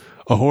this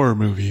a horror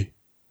movie.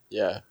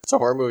 Yeah, it's a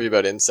horror movie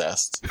about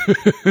incest.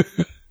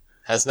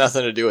 Has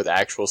nothing to do with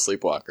actual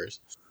sleepwalkers.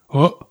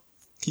 Oh,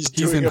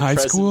 he's in high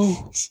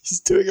school? He's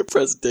doing a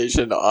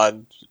presentation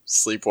on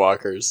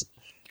sleepwalkers.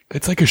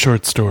 It's like a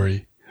short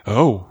story.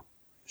 Oh.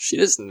 She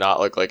does not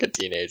look like a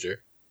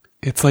teenager.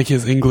 It's like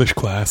his English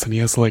class, and he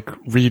has to like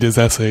read his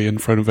essay in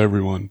front of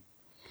everyone.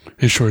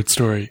 His short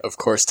story. Of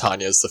course,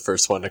 Tanya's the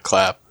first one to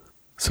clap.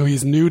 So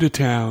he's new to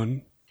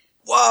town.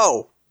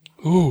 Whoa!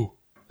 Ooh,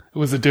 it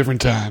was a different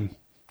time.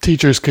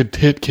 Teachers could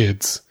hit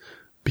kids.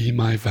 Be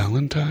my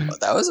Valentine. Oh,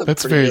 that was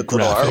That's pretty very good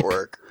little graphic,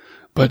 artwork.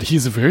 But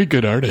he's a very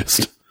good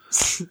artist.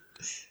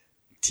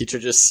 Teacher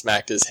just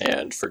smacked his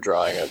hand for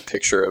drawing a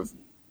picture of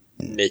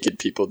naked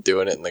people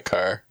doing it in the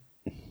car.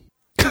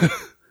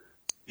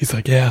 He's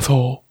like,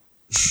 asshole.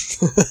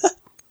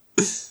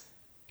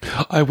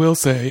 I will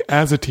say,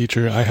 as a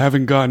teacher, I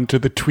haven't gotten to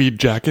the tweed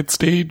jacket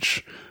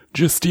stage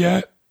just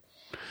yet.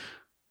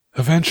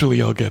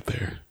 Eventually I'll get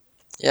there.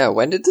 Yeah,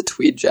 when did the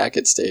tweed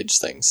jacket stage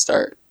thing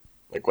start?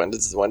 Like, when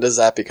does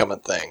that become a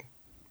thing?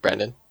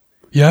 Brendan?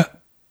 Yeah.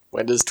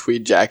 When does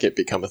tweed jacket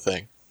become a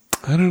thing?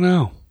 I don't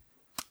know.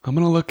 I'm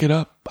going to look it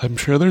up. I'm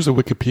sure there's a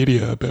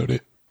Wikipedia about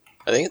it.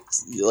 I think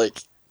it's,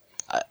 like...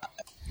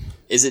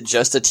 is it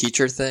just a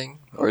teacher thing?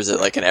 Or is it,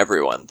 like, an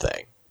everyone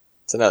thing?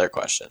 It's another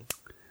question.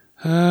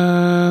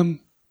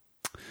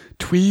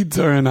 Tweeds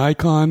are an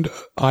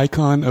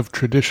icon of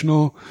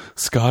traditional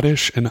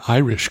Scottish and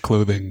Irish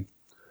clothing.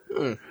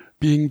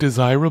 Being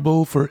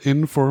desirable for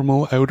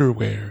informal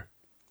outerwear.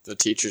 The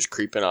teacher's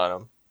creeping on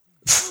him.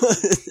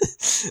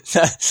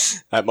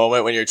 that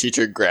moment when your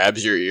teacher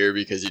grabs your ear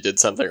because you did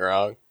something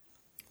wrong.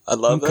 I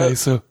love that. Okay,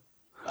 so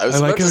I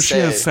like how she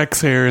has sex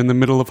hair in the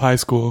middle of high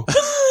school.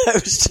 I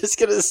was just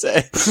gonna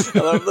say, I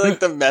love like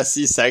the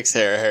messy sex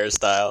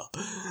hairstyle.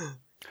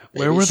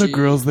 Where were the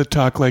girls that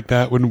talk like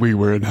that when we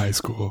were in high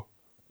school?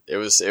 It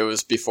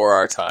was before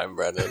our time,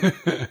 Brendan.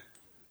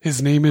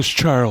 His name is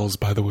Charles,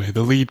 by the way,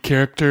 the lead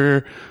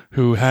character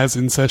who has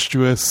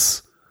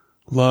incestuous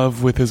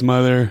love with his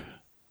mother.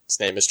 His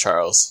name is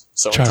Charles.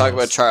 So when we talk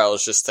about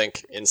Charles, just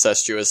think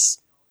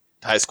incestuous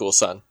high school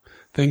son.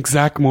 Think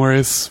Zach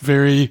Morris,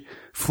 very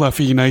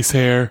fluffy, nice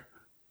hair.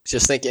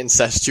 Just think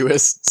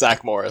incestuous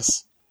Zach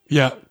Morris.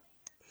 Yeah.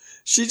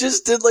 She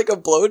just did like a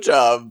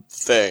blowjob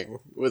thing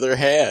with her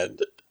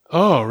hand.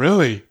 Oh,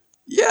 really?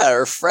 Yeah,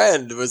 her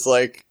friend was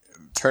like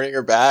turning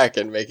her back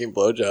and making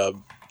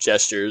blowjob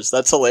gestures.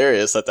 That's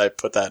hilarious that they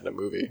put that in a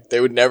movie. They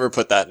would never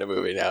put that in a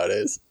movie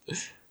nowadays.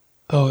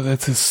 Oh,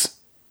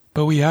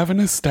 but we haven't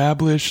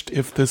established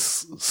if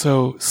this...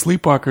 So,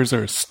 Sleepwalkers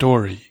are a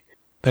story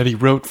that he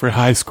wrote for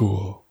high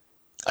school.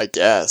 I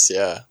guess,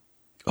 yeah.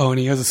 Oh, and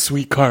he has a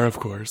sweet car, of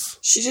course.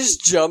 She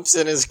just jumps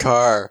in his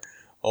car.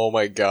 Oh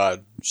my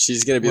god.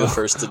 She's gonna be the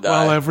first to die.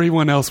 While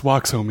everyone else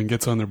walks home and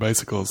gets on their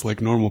bicycles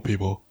like normal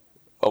people.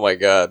 Oh my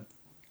god.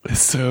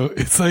 So,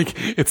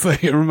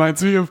 it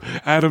reminds me of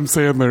Adam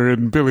Sandler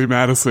and Billy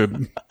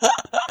Madison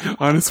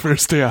on his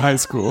first day of high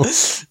school.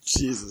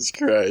 Jesus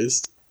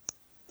Christ.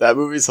 That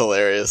movie's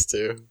hilarious,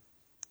 too.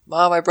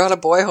 Mom, I brought a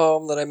boy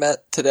home that I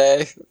met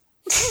today.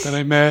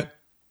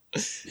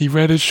 He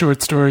read his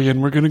short story,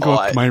 and we're going to go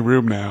up to my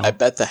room now. I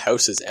bet the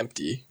house is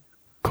empty.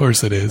 Of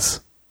course it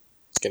is.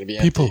 It's going to be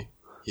People- empty.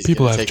 He's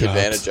people going to have take jobs.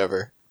 advantage of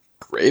her.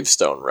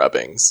 Gravestone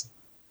rubbings.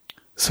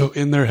 So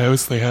in their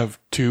house, they have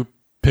 2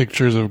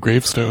 pictures of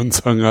gravestones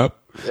hung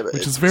up, Yeah, but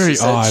which is very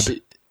odd.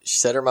 She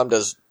said her mom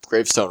does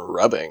gravestone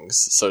rubbings,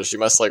 so she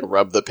must like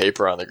rub the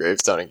paper on the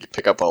gravestone and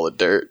pick up all the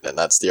dirt, and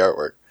that's the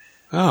artwork.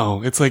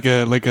 Oh, it's like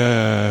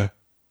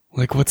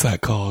what's that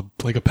called?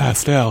 Like a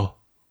pastel,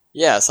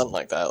 Yeah, something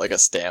like that, like a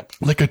stamp.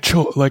 like a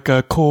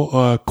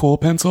coal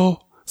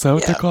pencil. Is that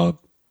what Yeah. they're called?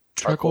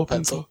 Charcoal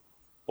pencil.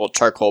 Well,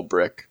 charcoal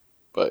brick,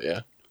 but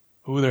yeah,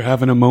 Oh, they're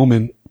having a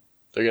moment.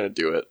 they're gonna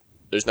do it.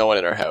 There's no one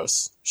in her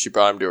house. She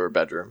brought him to her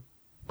bedroom.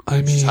 I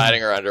She's mean,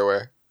 hiding her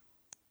underwear.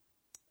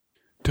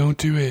 don't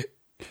do it.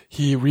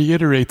 He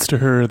reiterates to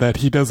her that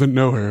he doesn't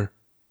know her.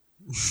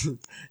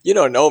 You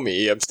don't know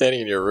me. I'm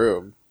standing in your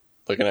room,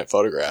 looking at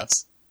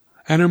photographs.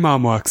 And her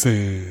mom walks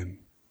in.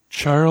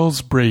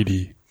 Charles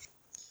Brady.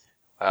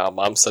 Wow,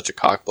 mom's such a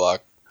cockblock.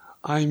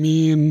 I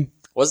mean,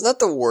 Wasn't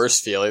that the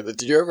worst feeling?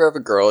 Did you ever have a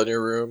girl in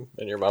your room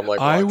and your mom like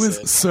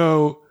walks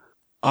in?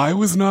 I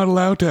was not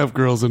allowed to have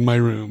girls in my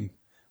room.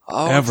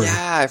 Oh ever.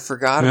 yeah, I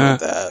forgot Yeah. about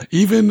that.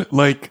 Even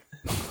like,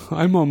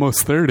 I'm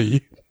almost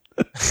 30.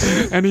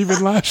 And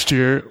even last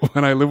year,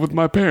 when I lived with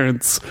my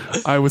parents,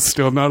 I was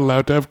still not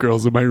allowed to have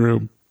girls in my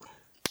room.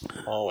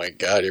 Oh my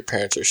god, your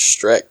parents are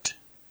strict.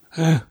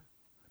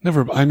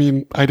 Never, I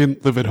mean, I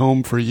didn't live at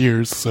home for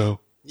years, so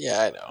Yeah,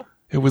 I know.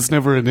 it was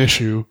never an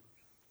issue.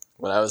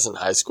 When I was in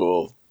high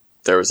school,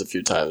 there was a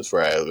few times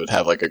where I would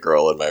have like a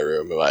girl in my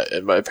room,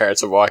 and my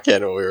parents would walk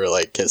in and we were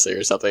like kissing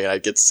or something, and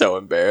I'd get so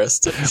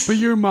embarrassed. But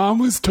your mom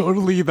was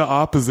totally the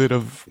opposite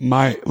of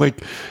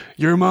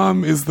your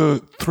mom is the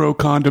throw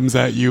condoms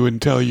at you and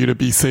tell you to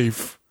be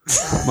safe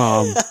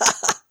mom.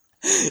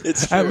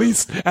 It's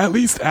true. At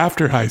least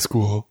after high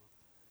school.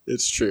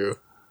 It's true.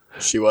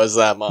 She was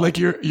that mom. Like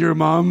your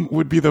mom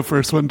would be the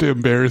first one to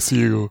embarrass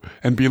you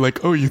and be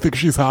like, "Oh, you think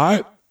she's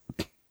hot?"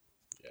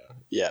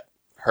 Yeah.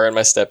 Her and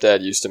my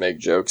stepdad used to make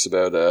jokes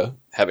about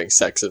having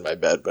sex in my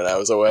bed when I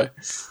was away.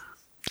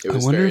 It I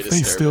was wonder very if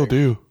they still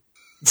do.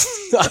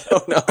 I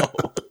don't know.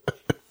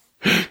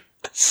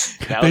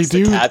 Now They it's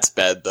do. the cat's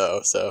bed,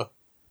 though, so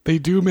They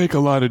do make a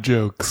lot of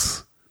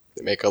jokes.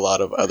 they make a lot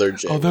of other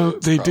jokes. Although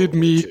they did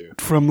meet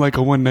from like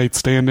a one night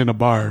stand in a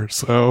bar,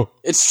 so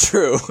It's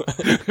true.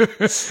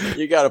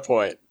 You got a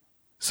point.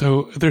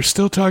 so they're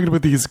still talking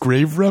about these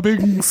grave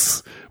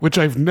rubbings, which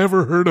I've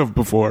never heard of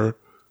before.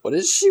 What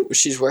is she?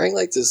 She's wearing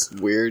like this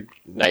weird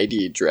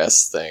nighty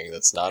dress thing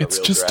that's not It's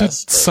a real just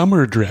dress. a but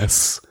summer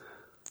dress.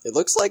 it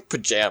looks like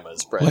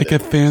pajamas, Brendan. Like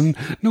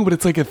but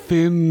it's like a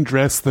thin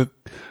dress that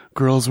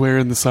girls wear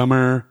in the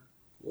summer.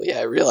 Well, yeah,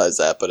 I realize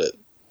that, but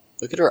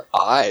look at her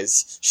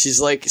eyes. She's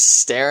like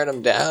staring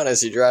him down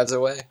as he drives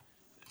away.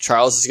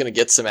 Charles is gonna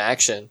get some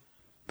action.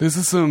 This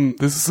is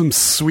some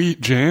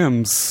sweet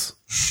jams.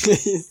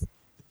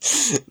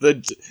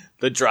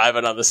 The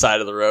driving on the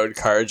side of the road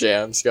car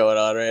jams going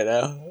on right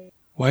now.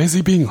 Why is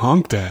he being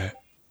honked at?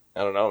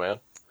 I don't know, man.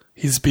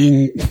 He's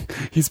being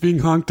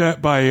honked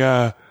at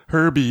by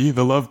Herbie,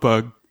 the love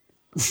bug.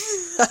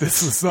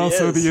 This was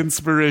also is. the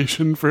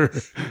inspiration for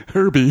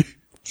Herbie.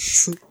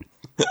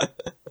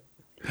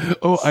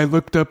 Oh, I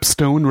looked up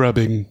stone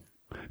rubbing.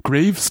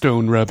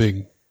 Gravestone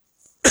rubbing.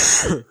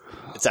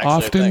 It's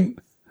actually a thing.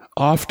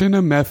 Often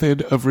a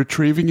method of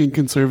retrieving and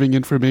conserving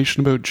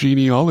information about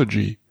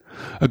genealogy.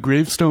 A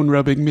gravestone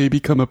rubbing may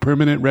become a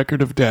permanent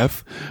record of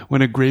death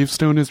when a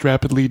gravestone is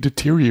rapidly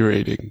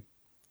deteriorating.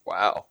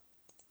 Wow.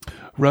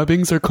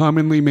 Rubbings are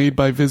commonly made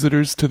by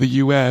visitors to the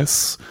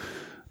U.S.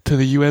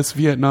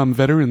 Vietnam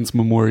Veterans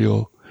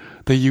Memorial.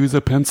 They use a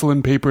pencil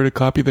and paper to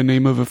copy the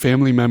name of a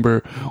family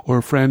member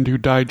or friend who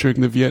died during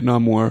the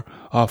Vietnam War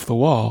off the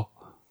wall.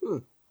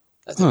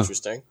 That's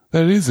interesting.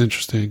 That is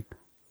interesting.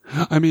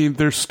 I mean,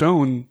 they're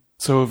stone,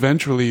 so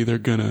eventually they're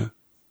gonna...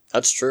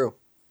 That's true.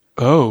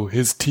 Oh,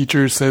 his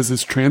teacher says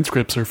his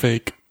transcripts are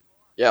fake.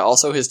 Yeah,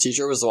 also his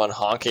teacher was the one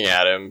honking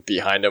at him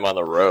behind him on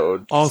the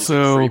road.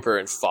 Also, He's a creeper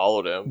and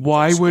followed him.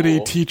 Why from would a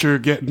school. teacher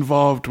get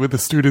involved with a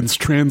student's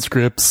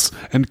transcripts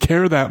and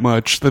care that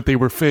much that they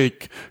were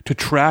fake to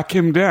track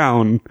him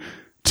down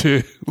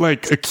to,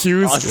 like,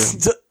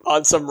 accuse him?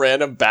 on some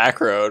random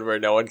back road where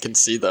no one can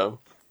see them?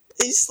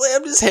 He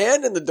slammed his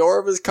hand in the door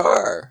of his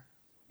car.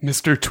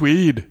 Mr.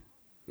 Tweed.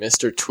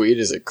 Mr. Tweed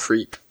is a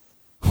creep.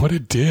 What a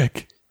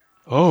dick.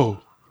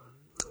 Oh.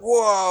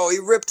 Whoa, he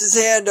ripped his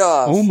hand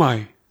off. Oh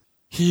my.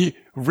 He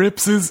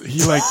cuts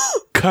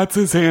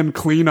his hand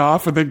clean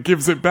off and then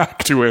gives it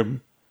back to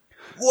him.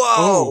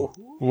 Whoa.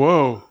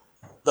 Whoa.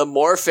 The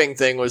morphing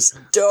thing was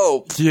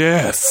dope.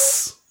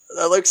 Yes.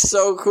 That looks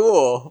so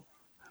cool.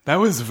 That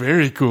was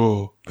very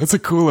cool. That's a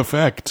cool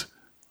effect.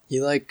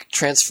 He like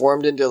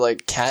transformed into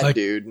like cat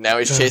dude. Now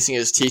he's chasing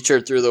his teacher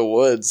through the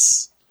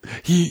woods.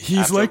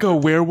 He's like a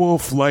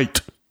werewolf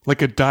light.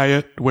 Like a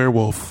diet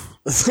werewolf.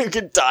 Like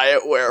a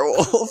diet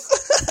werewolf.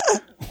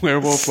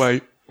 Werewolf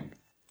light.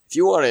 If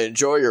you want to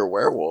enjoy your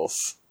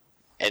werewolf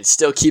and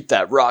still keep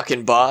that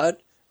rockin' bod,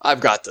 I've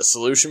got the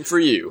solution for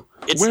you.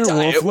 It's Werewolf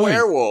Diet Light.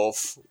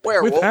 Werewolf.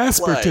 Werewolf With Light.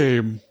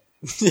 aspartame.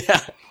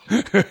 Yeah.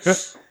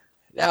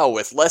 Now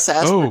with less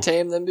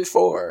aspartame than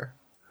before.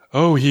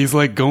 Oh, he's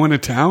like going to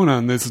town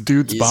on this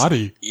dude's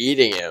body.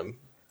 Eating him.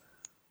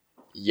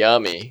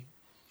 Yummy.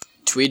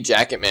 Tweed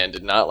Jacket Man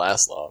did not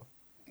last long.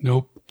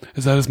 Nope.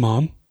 Is that his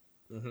mom?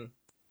 Mm-hmm.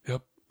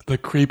 Yep. The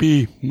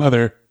creepy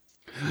mother.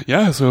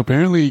 Yeah, so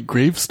apparently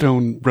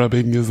gravestone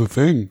rubbing is a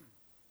thing.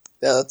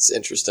 Yeah, that's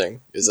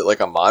interesting. Is it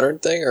like a modern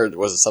thing, or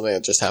was it something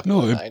that just happened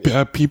in the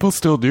 90s? People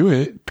still do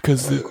it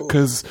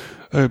because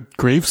a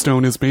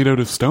gravestone is made out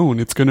of stone.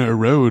 It's going to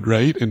erode,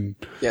 right? And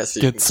so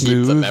you get can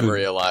smooth. Keep the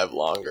memory alive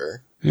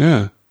longer.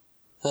 Yeah.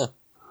 Huh.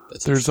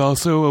 There's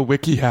also a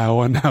WikiHow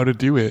on how to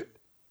do it.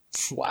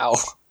 Wow.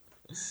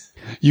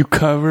 You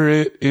cover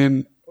it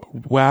in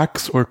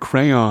wax or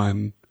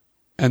crayon,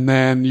 and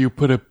then you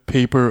put a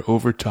paper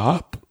over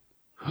top.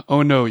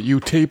 Oh no, you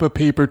tape a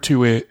paper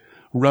to it,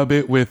 rub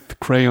it with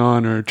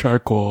crayon or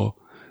charcoal,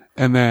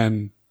 and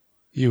then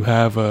you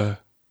have a...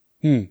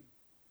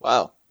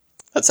 Wow.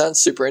 That sounds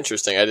super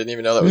interesting. I didn't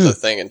even know that was a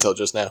thing until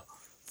just now.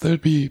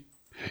 It'd be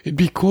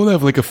cool to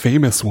have like a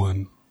famous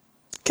one.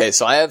 Okay,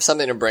 so I have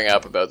something to bring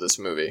up about this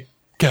movie.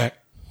 Okay.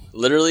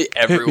 Literally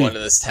everyone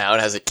in this town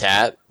has a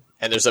cat,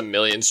 and there's a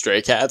million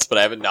stray cats, but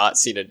I have not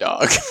seen a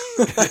dog.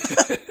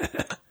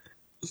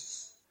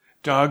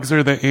 Dogs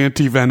are the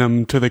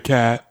anti-venom to the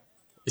cat.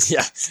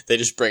 Yeah, they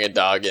just bring a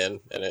dog in,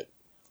 and it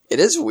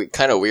is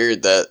kind of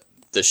weird that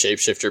the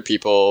shapeshifter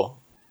people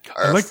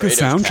are I like the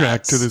afraid of soundtrack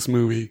cats. to this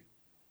movie.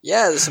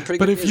 Yeah, there's some pretty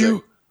good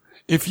music.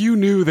 If you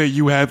knew that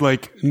you had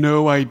like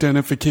no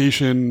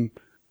identification,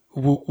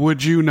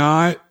 would you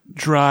not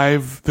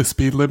drive the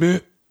speed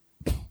limit?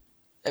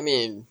 I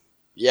mean,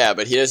 yeah,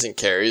 but he doesn't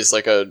care. He's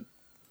like a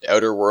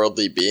outer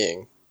worldly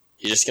being.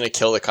 He's just gonna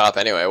kill the cop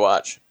anyway.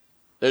 Watch.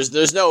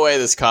 There's no way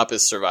this cop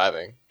is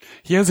surviving.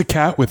 He has a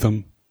cat with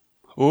him.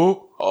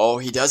 Oh,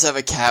 he does have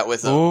a cat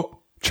with him. Oh,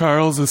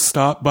 Charles is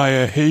stopped by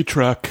a hay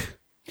truck.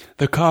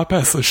 The cop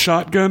has a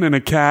shotgun and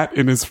a cat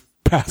in his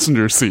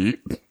passenger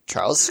seat.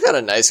 Charles has got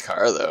a nice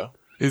car, though.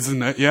 Isn't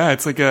that? Yeah,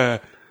 it's like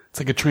a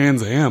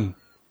Trans Am.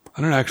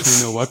 I don't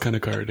actually know what kind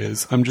of car it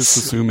is. I'm just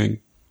assuming.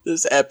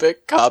 This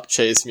epic cop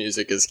chase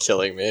music is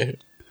killing me.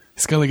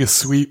 He's got like a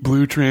sweet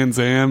blue Trans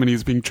Am and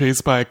he's being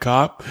chased by a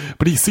cop,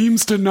 but he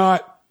seems to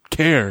not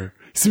care.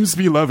 He seems to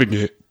be loving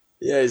it.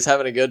 Yeah, he's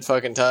having a good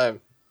fucking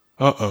time.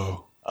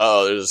 Uh-oh.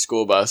 Oh, there's a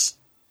school bus.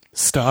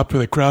 Stopped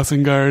with a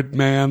crossing guard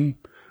man.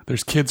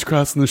 There's kids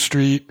crossing the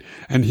street,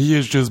 and he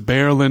is just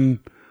barreling.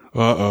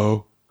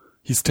 Uh-oh.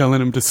 He's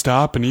telling him to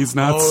stop, and he's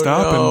not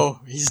stopping. No,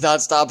 he's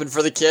not stopping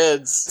for the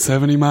kids.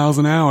 70 miles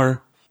an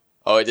hour.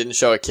 Oh, it didn't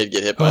show a kid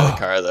get hit by the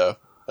car, though.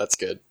 That's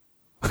good.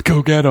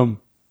 Go get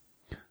him.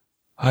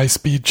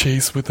 High-speed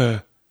chase with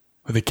a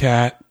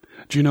cat.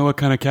 Do you know what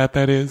kind of cat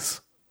that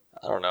is?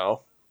 I don't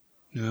know.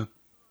 Yeah.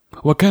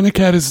 What kind of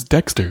cat is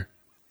Dexter?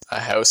 A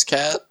house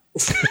cat?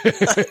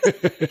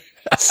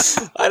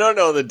 I don't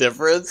know the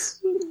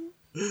difference.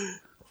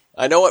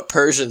 I know what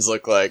Persians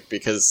look like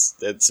because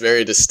it's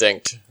very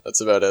distinct.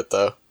 That's about it,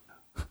 though.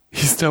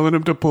 He's telling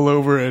him to pull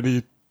over and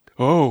he...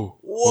 Oh.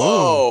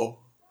 Whoa!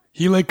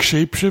 He like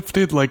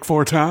shapeshifted like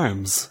 4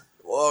 times.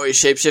 Whoa, he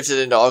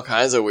shapeshifted into all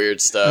kinds of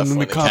weird stuff. And then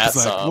when the cop's cat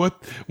saw like, him.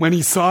 what? When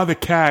he saw the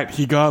cat,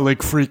 he got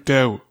like freaked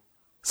out.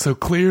 So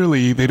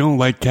clearly they don't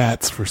like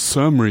cats for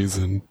some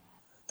reason.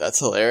 That's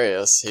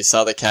hilarious. He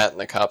saw the cat in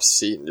the cop's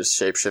seat and just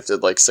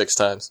shapeshifted like 6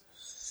 times.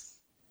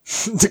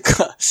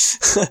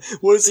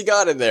 What has he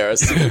got in there? A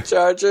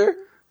supercharger?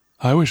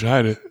 I wish I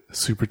had a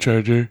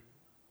supercharger.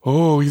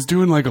 Oh, he's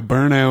doing like a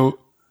burnout,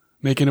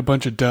 making a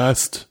bunch of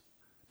dust.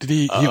 Did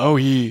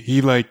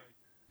he like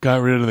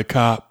got rid of the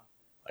cop.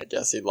 I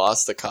guess he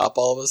lost the cop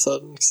all of a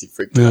sudden because he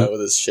freaked out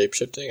with his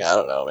shapeshifting. I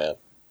don't know, man.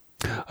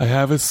 I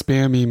have a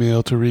spam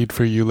email to read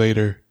for you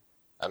later.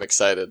 I'm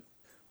excited.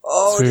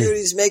 Oh, dude,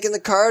 he's making the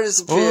car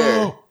disappear.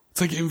 Oh,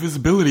 it's like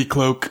invisibility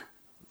cloak.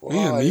 Whoa,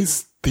 man,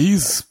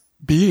 these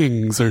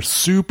beings are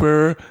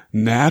super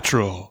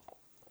natural.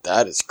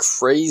 That is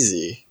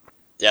crazy.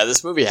 Yeah,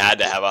 this movie had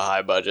to have a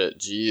high budget.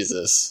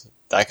 Jesus.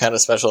 That kind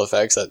of special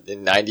effects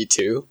in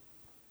 92?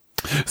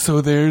 So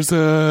there's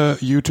a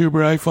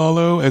YouTuber I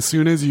follow. As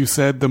soon as you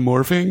said the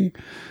morphing,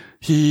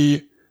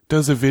 he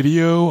does a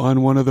video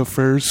on one of the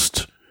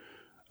first,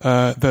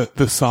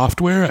 the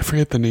software. I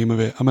forget the name of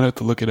it. I'm going to have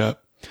to look it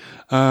up.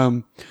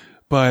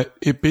 But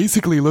it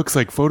basically looks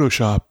like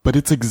Photoshop, but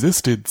it's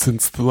existed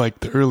since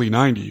the early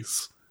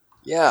 90s.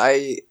 Yeah,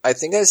 I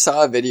think I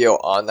saw a video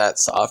on that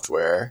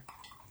software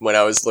when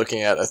I was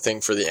looking at a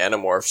thing for the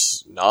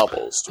Animorphs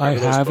novels. Do you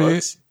remember those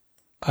books?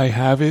 I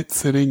have it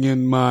sitting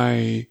in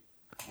my,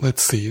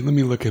 let's see, let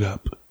me look it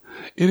up.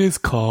 It is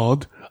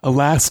called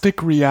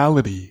Elastic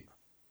Reality.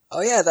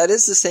 Oh yeah, that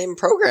is the same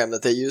program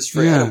that they used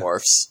for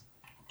Animorphs.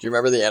 Do you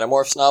remember the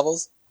Animorphs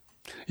novels?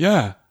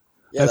 Yeah.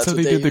 That's how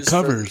they did the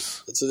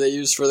covers. That's what they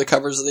used for the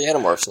covers of the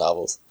Animorphs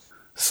novels.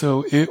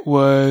 So it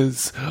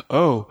was,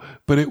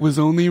 but it was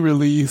only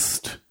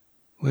released,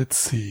 let's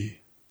see.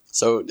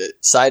 So,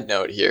 side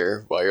note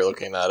here, while you're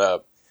looking that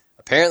up,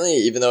 apparently,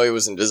 even though he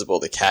was invisible,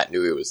 the cat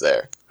knew he was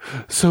there.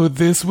 So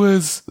this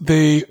was,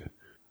 they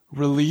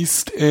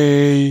released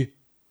in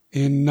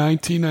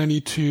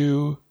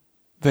 1992,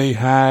 they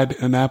had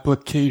an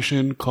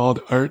application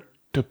called Art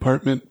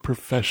Department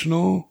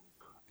Professional,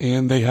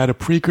 and they had a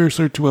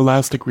precursor to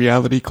Elastic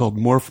Reality called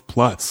Morph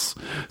Plus.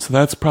 So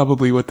that's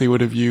probably what they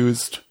would have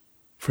used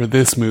for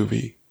this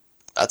movie.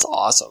 That's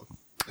awesome.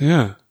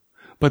 Yeah.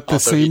 But the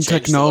Also, same he changed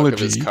technology. the look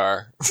of his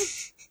car.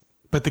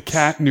 But the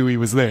cat knew he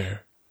was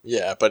there.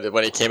 Yeah, but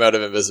when he came out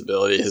of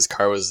invisibility, his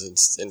car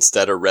was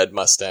instead a red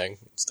Mustang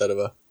instead of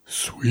a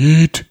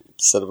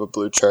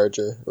blue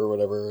Charger or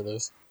whatever it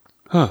is.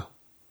 Huh.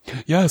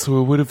 Yeah,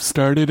 so it would have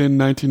started in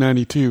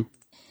 1992.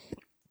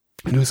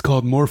 And it was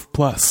called Morph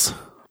Plus.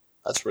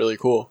 That's really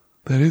cool.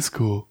 That is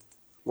cool.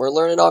 We're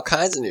learning all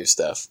kinds of new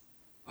stuff.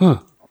 Huh.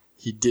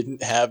 He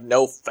didn't have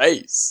no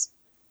face.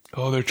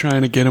 Oh, they're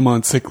trying to get him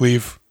on sick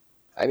leave.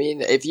 I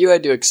mean, if you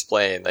had to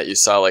explain that you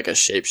saw like a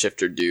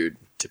shapeshifter dude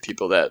to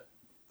people that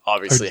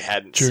obviously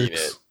hadn't seen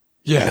it.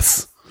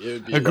 Yes. It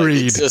would be Agreed.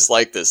 Like, it's just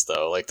like this,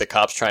 though. Like, the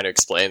cop's trying to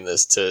explain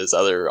this to his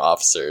other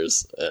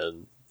officers,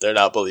 and they're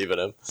not believing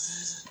him.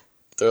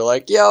 They're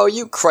like, yo,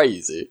 you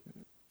crazy.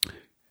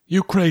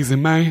 You crazy,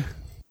 man.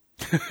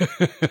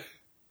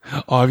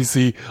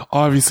 Obviously,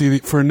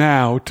 for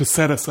now, to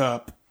set us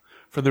up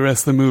for the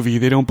rest of the movie,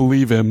 they don't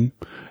believe him,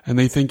 and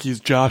they think he's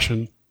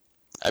joshing.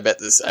 I bet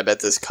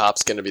this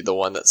cop's gonna be the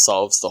one that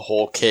solves the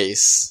whole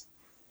case.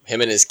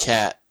 Him and his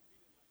cat.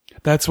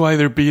 That's why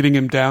they're beating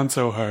him down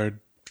so hard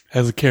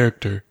as a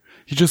character.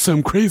 He's just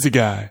some crazy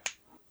guy.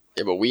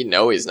 Yeah, but we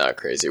know he's not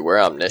crazy.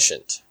 We're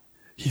omniscient.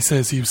 He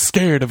says he was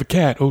scared of a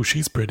cat. Oh,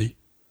 she's pretty.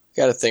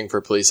 You got a thing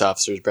for police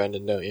officers,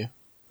 Brendan, don't you?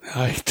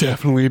 I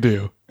definitely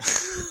do.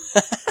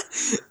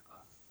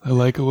 I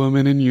like a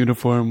woman in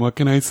uniform. What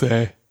can I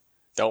say?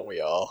 Don't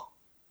we all?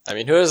 I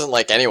mean, who doesn't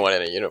like anyone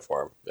in a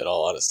uniform, in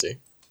all honesty?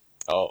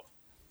 Oh,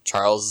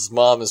 Charles's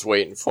mom is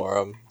waiting for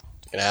him.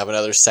 Gonna have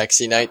another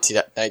sexy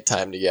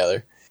nighttime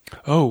together.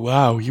 Oh,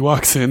 wow. He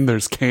walks in,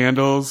 there's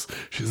candles.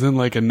 She's in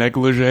like a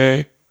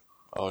negligee.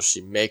 Oh,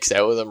 she makes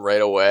out with him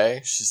right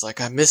away. She's like,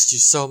 I missed you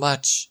so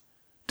much.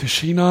 Does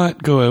she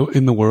not go out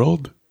in the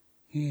world?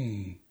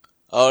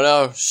 Oh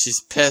no,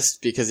 she's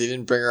pissed because he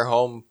didn't bring her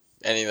home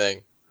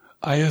anything.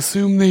 I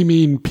assume they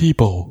mean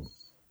people.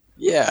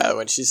 Yeah,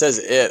 when she says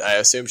it, I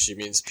assume she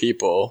means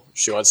people.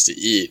 She wants to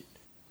eat.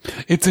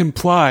 It's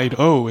implied,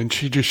 and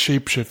she just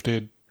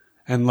shapeshifted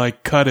and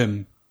like cut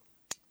him.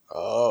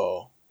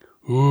 Oh.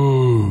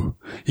 Ooh,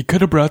 he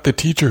could have brought the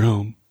teacher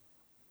home.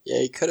 Yeah,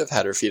 he could have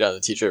had her feed on the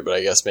teacher, but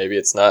I guess maybe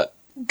it's not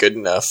good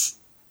enough.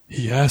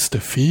 He has to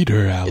feed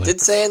her, Alex. It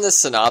did say in the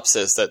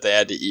synopsis that they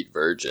had to eat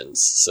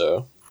virgins,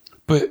 so...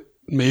 But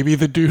maybe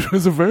the dude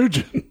was a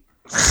virgin.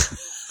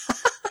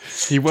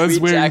 He was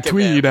Tweed wearing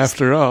tweed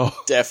after all.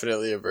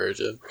 Definitely a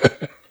virgin.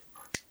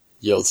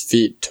 You'll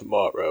feed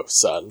tomorrow,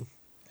 son.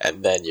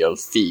 And then you'll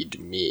feed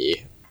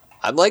me.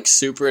 I'm like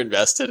super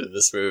invested in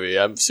this movie.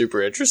 I'm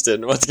super interested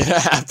in what's gonna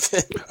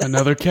happen.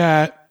 Another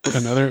cat.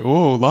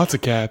 Lots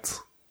of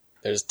cats.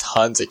 There's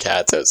tons of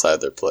cats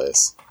outside their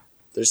place.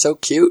 They're so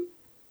cute.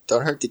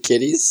 Don't hurt the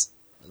kitties.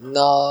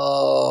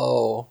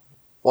 No.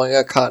 One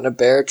got caught in a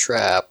bear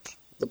trap.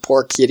 The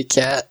poor kitty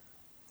cat.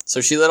 So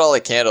she lit all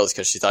the candles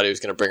because she thought he was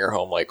going to bring her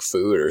home like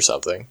food or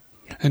something.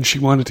 And she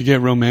wanted to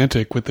get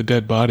romantic with the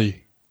dead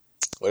body.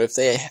 What if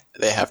they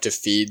have to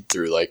feed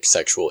through like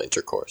sexual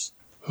intercourse?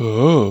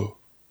 Oh.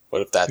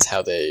 What if that's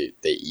how they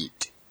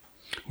eat?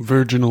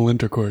 Virginal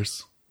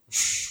intercourse.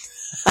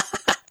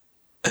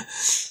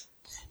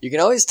 You can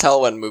always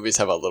tell when movies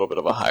have a little bit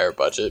of a higher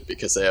budget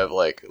because they have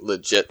like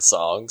legit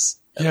songs.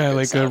 Yeah,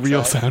 like a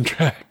real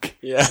soundtrack.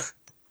 Yeah.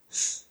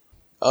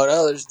 Oh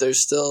no,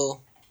 there's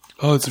still...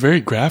 Oh, it's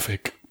very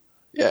graphic.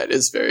 Yeah, it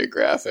is very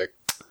graphic.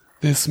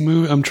 This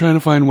movie, I'm trying to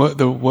find what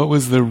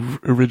was the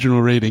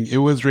original rating. It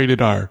was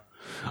rated R.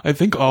 I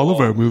think all of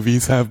our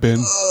movies have been.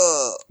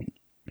 Ugh,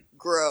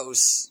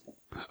 gross.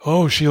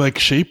 Oh, she like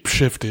shape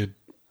shifted.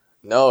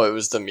 No, it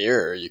was the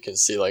mirror. You can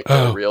see like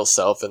their real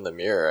self in the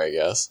mirror, I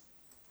guess.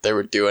 They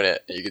were doing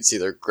it. You could see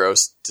their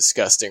gross,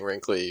 disgusting,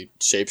 wrinkly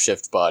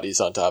shapeshift bodies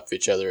on top of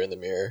each other in the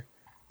mirror.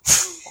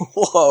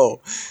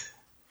 Whoa.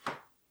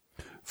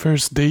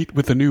 First date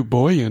with a new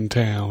boy in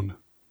town.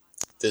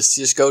 This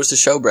just goes to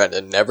show,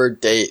 Brendan, never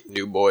date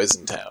new boys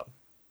in town.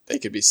 They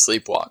could be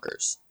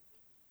sleepwalkers.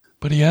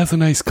 But he has a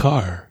nice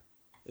car.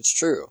 It's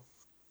true.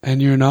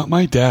 And you're not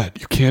my dad.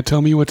 You can't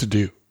tell me what to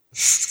do.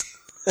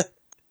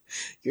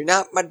 You're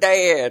not my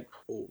dad.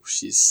 Oh,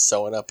 she's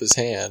sewing up his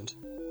hand.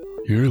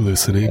 You're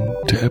listening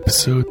to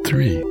episode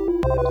 3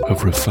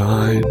 of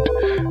Refined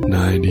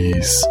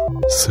 90s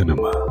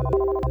Cinema.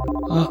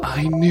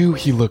 I knew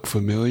he looked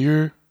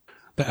familiar.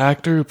 The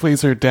actor who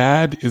plays her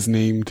dad is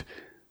named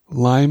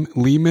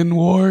Lehman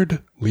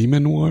Ward.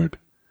 Lehman Ward?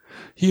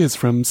 He is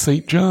from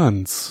St.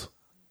 John's,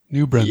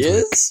 New Brunswick. He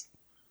is?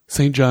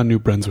 St. John, New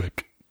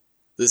Brunswick.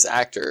 This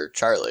actor,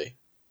 Charlie.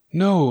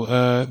 No,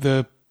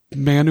 the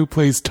man who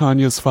plays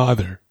Tanya's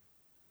father.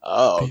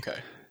 Oh, okay.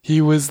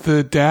 He was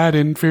the dad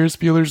in Ferris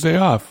Bueller's Day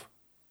Off.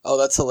 Oh,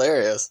 that's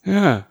hilarious.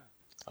 Yeah.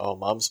 Oh,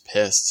 Mom's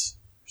pissed.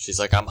 She's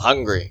like, I'm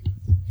hungry.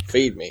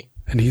 Feed me.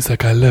 And he's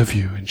like, I love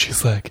you. And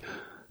she's like,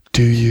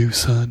 do you,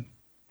 son?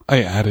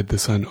 I added the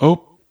son.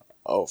 Oh,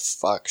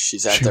 fuck.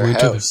 She's at their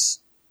house.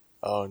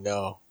 Oh,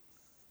 no.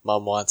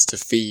 Mom wants to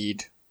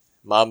feed.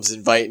 Mom's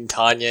inviting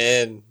Tanya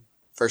in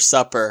for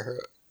supper.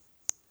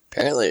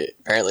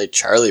 Apparently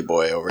Charlie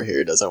boy over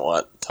here doesn't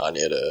want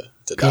Tanya to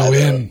die. Go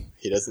in.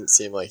 He doesn't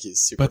seem like he's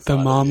super But the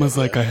fond mom of was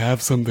like, I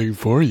have something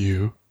for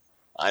you.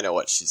 I know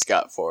what she's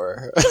got for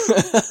her.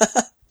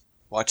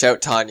 Watch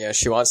out, Tanya.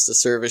 She wants to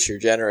service your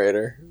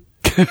generator.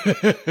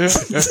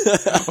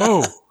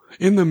 Oh,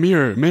 in the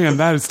mirror. Man,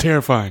 that is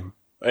terrifying.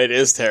 It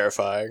is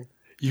terrifying.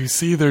 You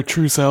see their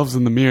true selves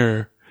in the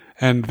mirror,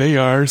 and they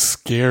are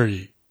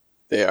scary.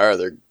 They are.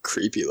 They're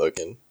creepy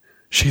looking.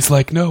 She's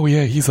like, no,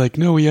 yeah. He's like,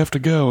 no, we have to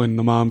go. And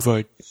the mom's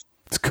like,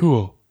 it's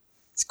cool.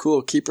 It's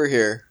cool. Keep her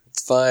here.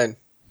 It's fine.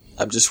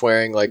 I'm just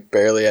wearing, like,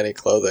 barely any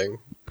clothing.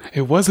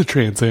 It was a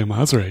Trans Am. I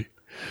was right.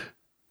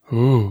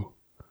 Ooh.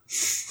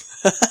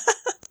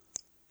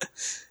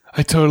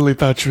 I totally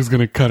thought she was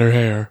going to cut her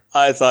hair.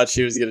 I thought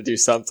she was going to do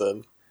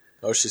something.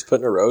 Oh, she's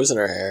putting a rose in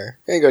her hair.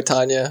 Here you go,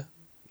 Tanya.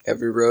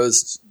 Every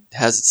rose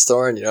has its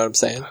thorn, you know what I'm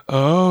saying?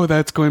 Oh,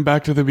 that's going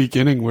back to the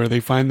beginning where they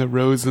find the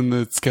rose in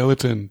the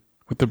skeleton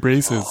with the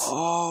braces.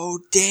 Oh,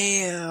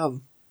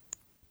 damn.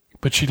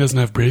 But she doesn't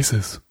have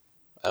braces.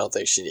 I don't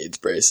think she needs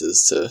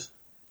braces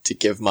to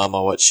give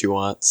Mama what she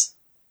wants.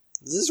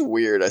 This is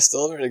weird. I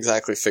still haven't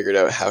exactly figured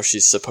out how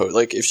she's supposed...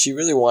 Like, if she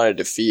really wanted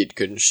to feed,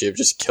 couldn't she have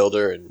just killed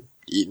her and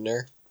eaten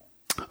her?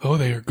 Oh,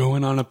 they are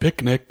going on a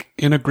picnic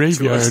in a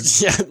graveyard.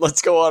 Yeah,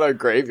 let's go on a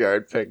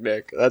graveyard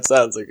picnic. That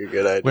sounds like a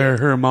good idea. Where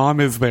her mom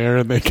is there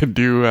and they can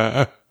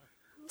do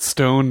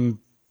stone...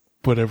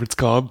 whatever it's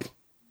called.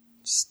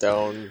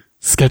 Stone...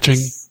 Sketching.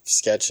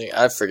 Sketching.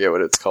 I forget what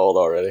it's called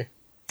already.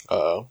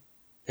 Uh-oh.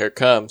 Here it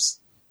comes.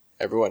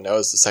 Everyone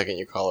knows the second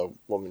you call a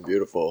woman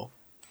beautiful,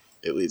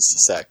 it leads to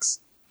sex.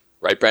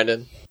 Right,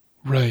 Brendan?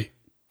 Right.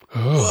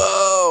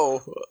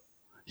 Oh. Whoa!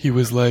 He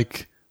was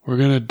like, we're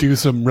going to do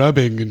some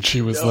rubbing, and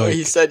she was like...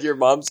 he said your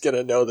mom's going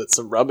to know that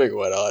some rubbing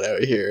went on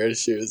out here, and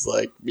she was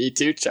like, me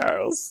too,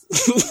 Charles.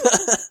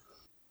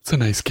 It's a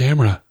nice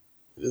camera.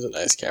 It is a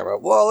nice camera.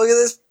 Whoa, look at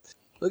this.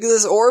 Look at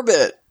this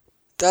orbit.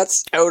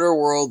 That's outer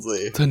worldly.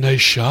 It's a nice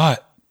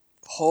shot.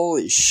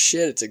 Holy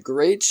shit, it's a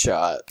great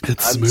shot.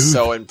 It's I'm smooth.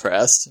 so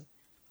impressed.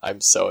 I'm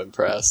so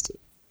impressed.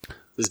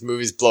 This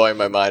movie's blowing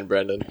my mind,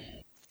 Brendan.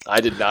 I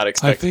did not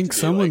expect I think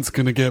someone's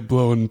going to get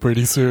blown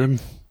pretty soon.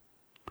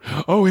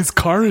 Oh, his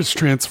car is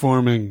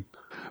transforming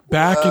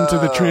back into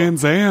the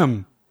Trans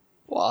Am.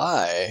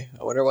 Why?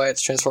 I wonder why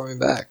it's transforming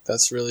back.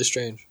 That's really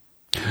strange.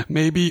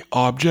 Maybe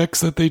objects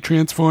that they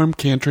transform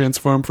can't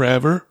transform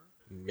forever.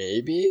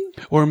 Maybe?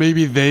 Or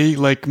maybe they,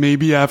 like,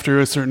 maybe after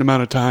a certain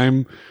amount of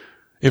time,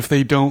 if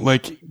they don't,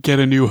 like, get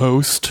a new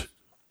host.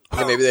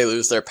 Yeah, maybe they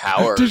lose their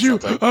power Did you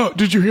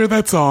hear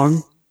that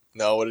song?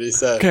 No, what did he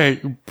say? Okay,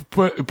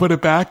 put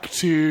it back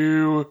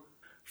to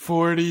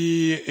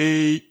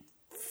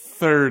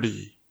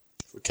 48:30.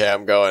 Okay,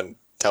 I'm going.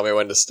 Tell me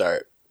when to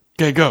start.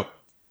 Okay, go.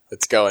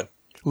 It's going.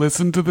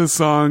 Listen to the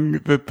song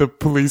that the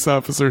police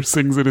officer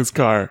sings in his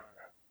car.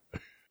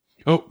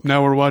 Oh,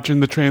 now we're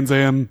watching the Trans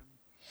Am.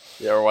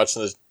 Yeah, we're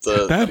watching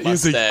the That the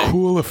is a Mustang.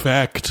 cool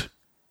effect.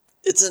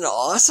 It's an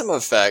awesome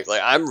effect.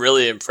 Like, I'm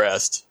really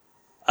impressed.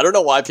 I don't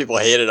know why people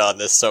hated on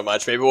this so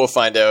much. Maybe we'll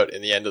find out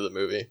in the end of the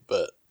movie,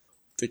 but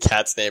the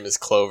cat's name is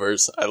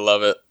Clovers. I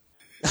love it.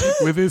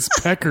 With his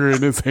pecker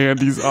in his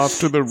hand, he's off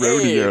to the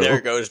rodeo. Hey,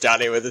 there goes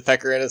Johnny with his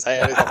pecker in his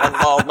hand. He's a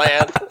bald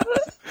man.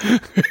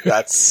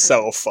 That's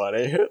so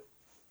funny.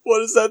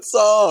 What is that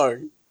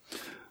song?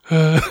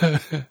 I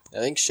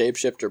think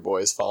Shapeshifter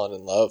Boy's fallen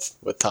in love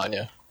with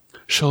Tanya.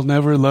 She'll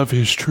never love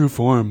his true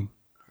form.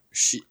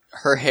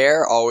 Her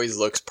hair always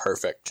looks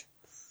perfect.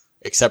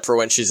 Except for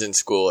when she's in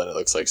school and it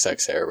looks like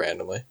sex hair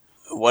randomly.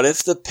 What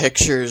if the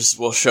pictures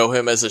will show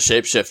him as a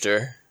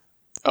shapeshifter?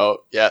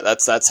 Oh, yeah,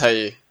 that's how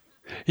you...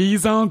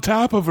 He's on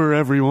top of her,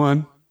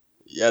 everyone.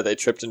 Yeah, they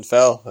tripped and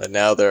fell, and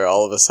now they're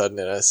all of a sudden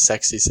in a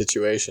sexy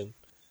situation.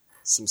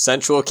 Some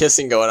sensual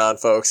kissing going on,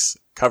 folks.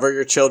 Cover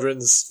your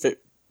children's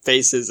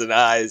faces and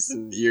eyes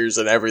and ears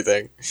and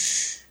everything.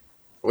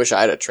 I wish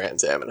I had a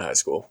Trans Am in high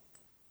school.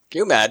 Can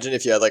you imagine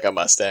if you had, like, a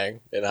Mustang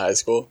in high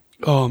school?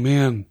 Oh,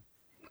 man.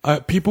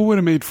 People would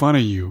have made fun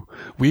of you.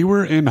 We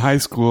were in high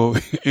school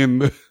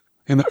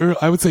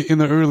I would say in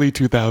the early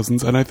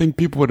 2000s, and I think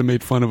people would have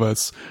made fun of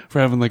us for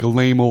having like a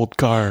lame old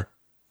car.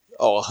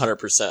 Oh,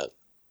 100%.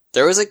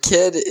 There was a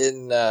kid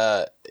in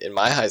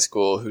my high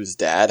school whose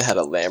dad had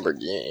a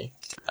Lamborghini.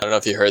 I don't know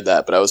if you heard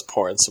that, but I was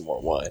pouring some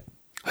more wine.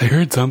 I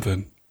heard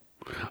something.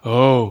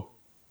 Oh.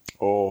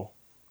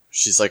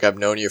 She's like, I've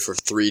known you for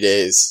 3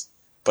 days,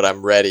 but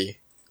I'm ready.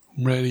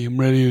 I'm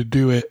ready to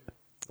do it.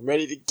 I'm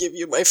ready to give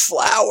you my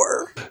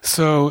flower.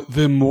 So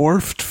the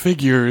morphed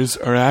figures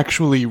are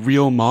actually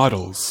real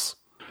models.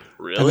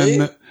 Really?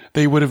 And then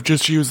they would have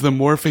just used the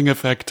morphing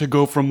effect to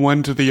go from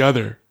one to the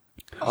other.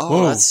 Oh,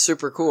 whoa. That's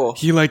super cool.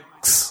 He like...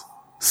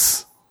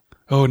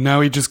 Oh,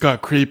 now he just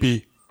got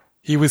creepy.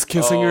 He was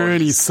kissing her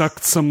and he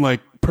sucked some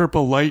like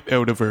purple light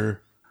out of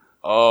her.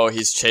 Oh,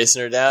 he's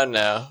chasing her down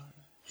now.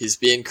 He's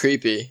being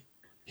creepy.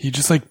 He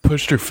just like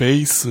pushed her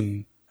face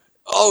and...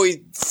 Oh,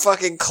 he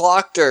fucking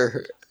clocked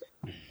her.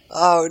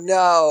 Oh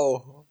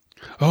no.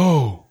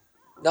 Oh.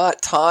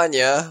 Not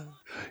Tanya.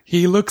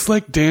 He looks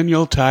like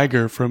Daniel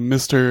Tiger from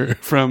Mr.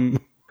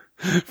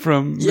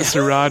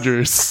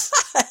 Rogers.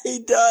 He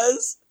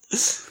does.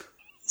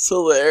 It's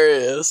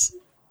hilarious.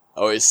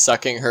 Oh, he's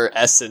sucking her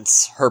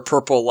essence, her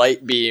purple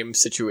light beam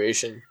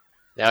situation.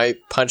 Now he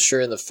punched her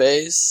in the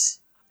face.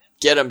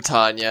 Get him,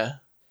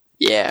 Tanya.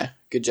 Yeah,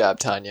 good job,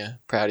 Tanya.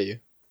 Proud of you.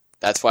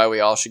 That's why we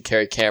all should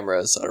carry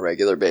cameras on a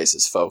regular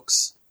basis,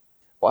 folks.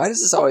 Why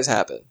does this always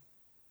happen?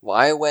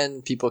 Why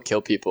when people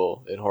kill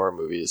people in horror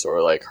movies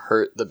or, like,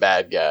 hurt the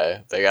bad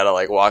guy, they gotta,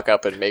 like, walk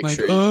up and make like,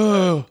 sure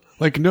oh,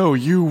 like, no,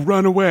 you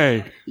run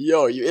away.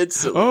 Yo, you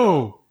instantly...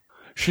 Oh,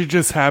 she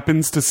just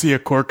happens to see a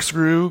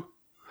corkscrew.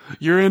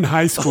 You're in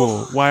high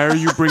school. Why are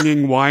you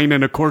bringing wine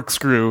and a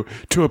corkscrew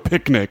to a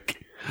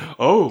picnic?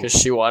 Oh. Because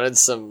she wanted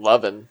some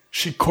lovin'.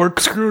 She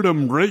corkscrewed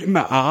him right in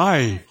the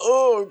eye.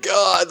 Oh,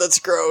 God, that's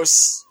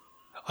gross.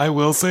 I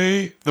will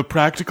say, the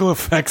practical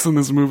effects in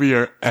this movie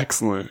are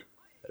excellent.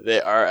 They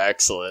are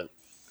excellent.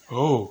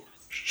 Oh,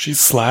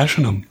 she's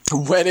slashing him.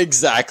 When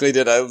exactly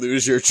did I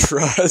lose your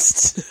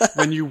trust?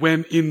 When you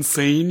went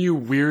insane, you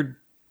weird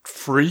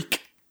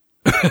freak.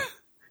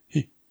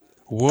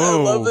 Whoa.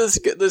 I love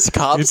this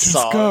cop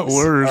songs got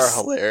worse.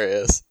 Are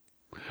hilarious.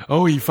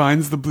 Oh, he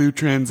finds the blue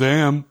Trans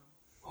Am.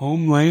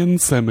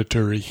 Homeland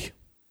Cemetery.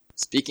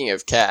 Speaking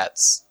of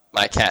cats,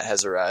 my cat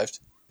has arrived.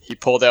 He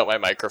pulled out my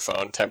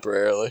microphone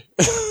temporarily.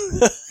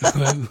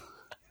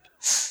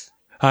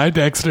 Hi,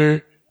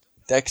 Dexter.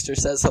 Dexter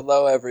says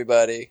hello,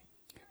 everybody.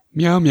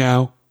 Meow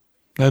meow.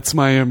 That's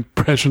my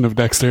impression of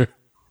Dexter.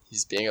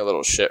 He's being a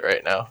little shit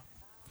right now.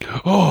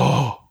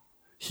 Oh,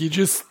 he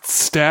just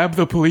stabbed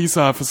the police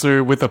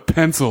officer with a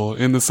pencil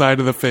in the side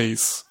of the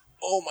face.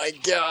 Oh my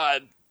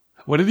god.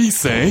 What did he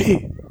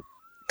say?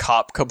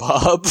 Cop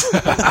kebab.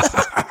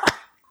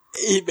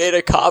 He made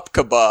a cop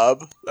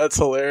kebab. That's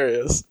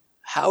hilarious.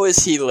 How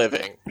is he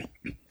living?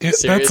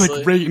 That's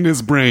like right in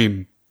his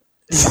brain.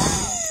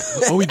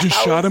 Oh, he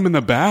just shot him in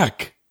the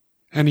back.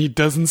 And he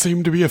doesn't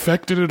seem to be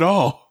affected at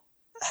all.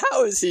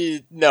 How is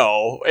he?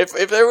 No.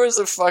 If there was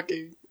a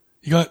fucking...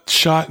 He got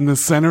shot in the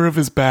center of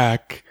his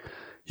back.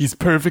 He's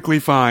perfectly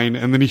fine,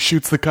 and then he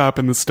shoots the cop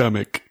in the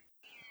stomach.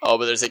 Oh,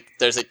 but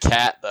there's a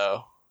cat,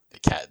 though.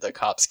 The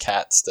cop's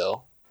cat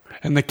still.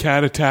 And the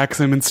cat attacks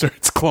him and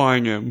starts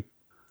clawing him.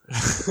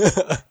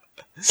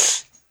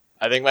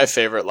 I think my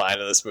favorite line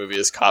of this movie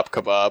is cop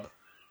kebab.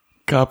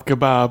 Cop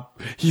kebab.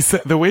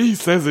 The way he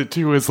says it,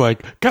 too, is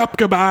like, cop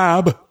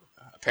kebab!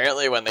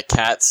 Apparently when the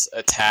cats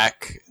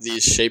attack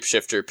these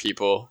shapeshifter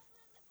people,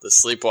 the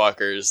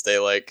sleepwalkers, they,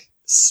 like,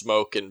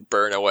 smoke and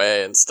burn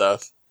away and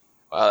stuff.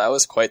 Wow, that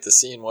was quite the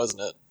scene,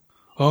 wasn't it?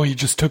 Oh, he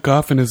just took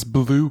off in his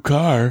blue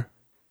car.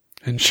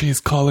 And she's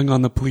calling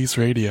on the police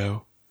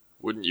radio.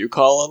 Wouldn't you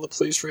call on the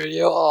police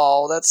radio?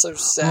 Oh, that's so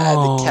sad.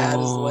 Aww. The cat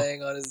is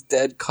laying on his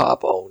dead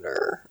cop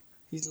owner.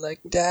 He's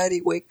like,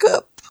 Daddy, wake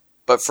up.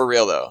 But for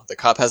real, though, the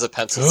cop has a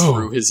pencil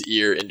through his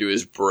ear into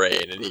his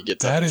brain, and he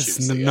gets up and shoots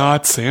the guy. That is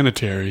not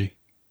sanitary.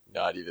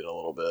 Not even a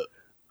little bit.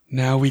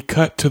 Now we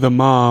cut to the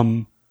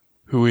mom,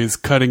 who is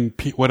cutting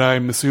what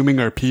I'm assuming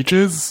are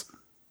peaches.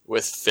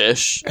 With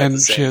fish at the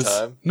same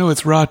time? No,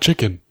 it's raw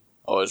chicken.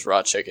 Oh, it's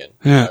raw chicken.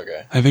 Yeah,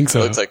 okay. I think so.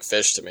 It looks like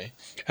fish to me.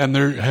 And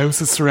their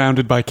house is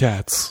surrounded by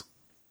cats.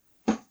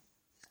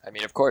 I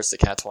mean, of course, the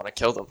cats want to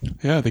kill them.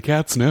 Yeah, the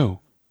cats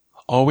know.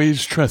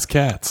 Always trust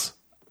cats.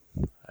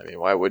 I mean,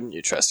 why wouldn't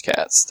you trust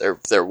cats?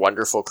 They're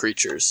wonderful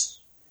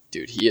creatures.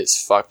 Dude, he is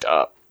fucked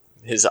up.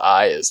 His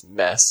eye is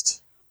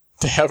messed.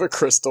 They have a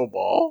crystal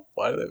ball?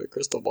 Why do they have a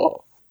crystal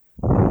ball?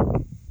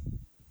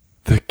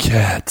 The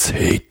cats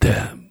hate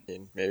them.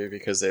 Maybe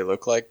because they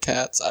look like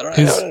cats? I don't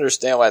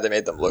understand why they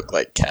made them look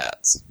like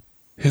cats.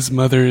 His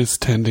mother is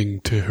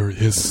tending to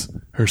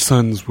her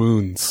son's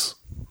wounds.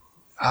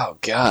 Oh,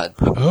 God.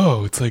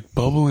 Oh, it's like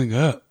bubbling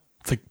up.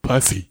 It's like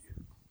pussy.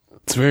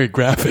 It's very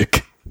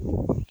graphic.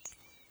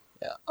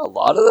 Yeah, a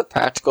lot of the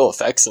practical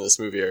effects in this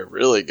movie are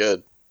really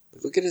good.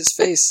 Look at his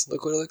face.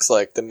 Look what it looks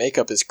like. The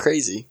makeup is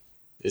crazy.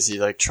 Is he,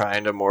 like,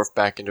 trying to morph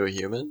back into a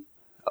human?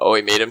 Oh,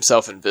 he made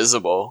himself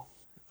invisible.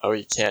 Oh,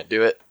 he can't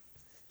do it.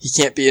 He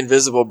can't be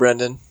invisible,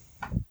 Brendan.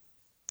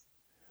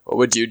 What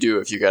would you do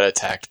if you got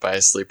attacked by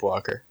a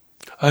sleepwalker?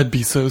 I'd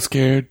be so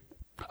scared.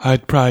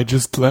 I'd probably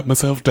just let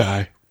myself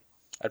die.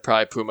 I'd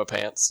probably poo my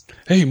pants.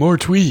 Hey, more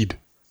tweed.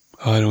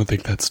 Oh, I don't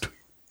think that's tweed.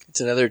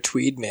 It's another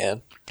tweed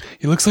man.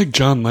 He looks like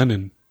John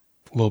Lennon.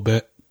 A little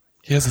bit.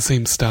 He has the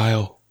same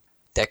style.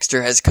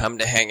 Dexter has come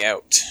to hang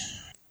out.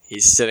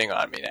 He's sitting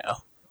on me now.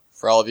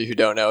 For all of you who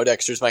don't know,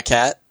 Dexter's my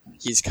cat.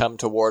 He's come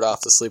to ward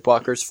off the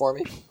sleepwalkers for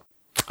me.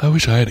 I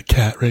wish I had a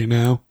cat right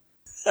now.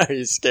 Are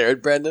you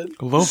scared, Brendan?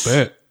 A little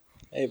bit.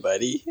 Hey,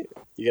 buddy.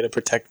 You gonna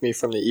protect me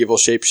from the evil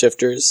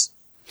shapeshifters?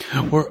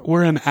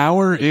 We're an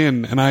hour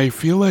in, and I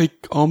feel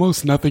like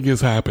almost nothing has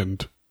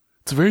happened.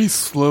 It's a very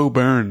slow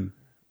burn.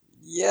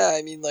 Yeah,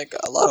 I mean, like,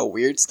 a lot of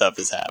weird stuff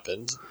has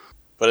happened.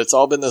 But it's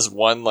all been this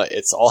one, like,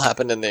 it's all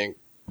happened in the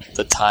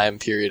the time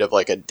period of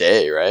like a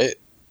day, right?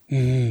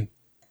 Mm.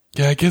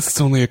 Yeah, I guess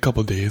it's only a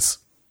couple days.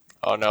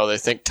 Oh no, they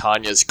think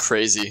Tanya's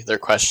crazy. They're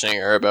questioning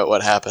her about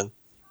what happened.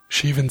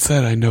 She even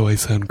said, I know I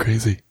sound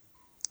crazy.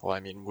 Well, I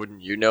mean,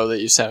 wouldn't you know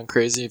that you sound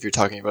crazy if you're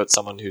talking about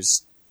someone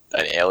who's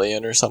an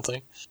alien or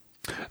something?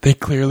 They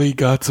clearly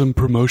got some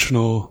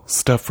promotional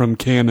stuff from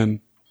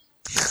Canon.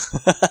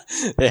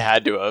 They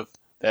had to have.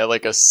 They had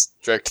like a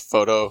strict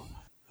photo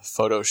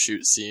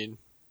shoot scene.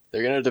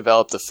 They're going to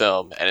develop the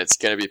film, and it's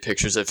going to be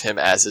pictures of him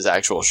as his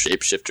actual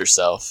shapeshifter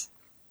self.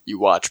 You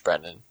watch,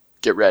 Brendan.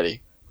 Get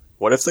ready.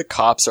 What if the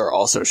cops are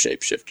also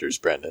shapeshifters,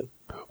 Brendan?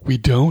 We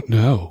don't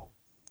know.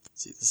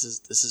 See,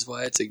 this is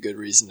why it's a good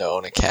reason to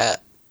own a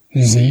cat.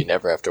 Mm-hmm. So you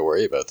never have to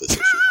worry about this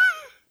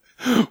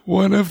issue.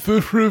 One of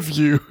the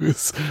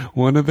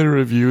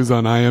reviews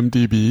on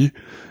IMDb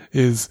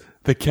is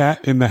the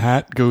cat in the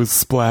hat goes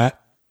splat.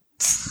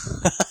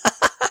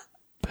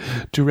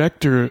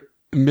 Director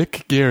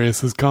Mick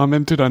Garris has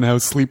commented on how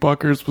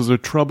Sleepwalkers was a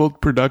troubled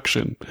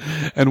production,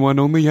 and one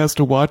only has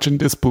to watch in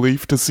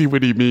disbelief to see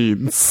what he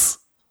means.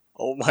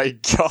 Oh my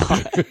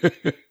god.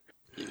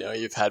 You know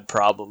you've had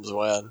problems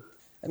when.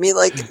 I mean,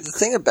 like, the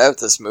thing about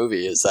this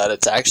movie is that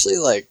it's actually,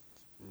 like,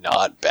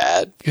 not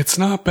bad. It's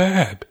not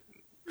bad.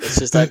 It's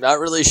just I'm not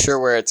really sure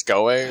where it's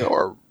going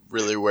or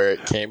really where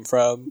it came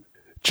from.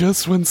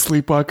 Just when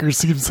Sleepwalker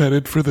seems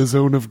headed for the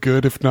zone of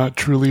good, if not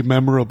truly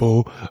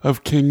memorable,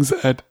 of King's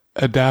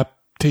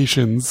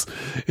adaptations,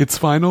 its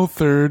final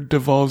third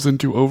devolves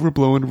into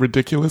overblown,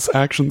 ridiculous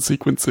action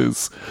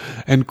sequences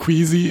and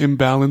queasy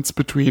imbalance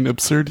between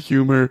absurd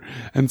humor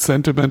and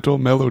sentimental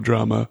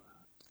melodrama.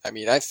 I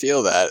mean, I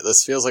feel that.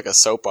 This feels like a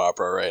soap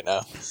opera right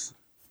now.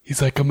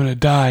 He's like, I'm gonna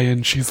die,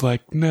 and she's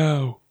like,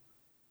 no.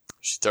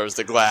 She throws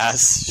the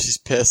glass. She's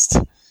pissed.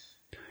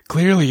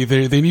 Clearly,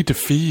 they need to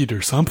feed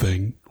or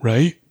something,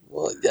 right?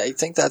 Well, I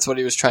think that's what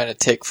he was trying to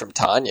take from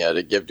Tanya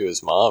to give to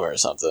his mom or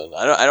something.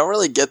 I don't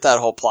really get that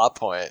whole plot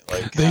point.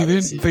 Like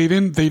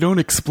they don't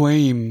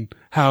explain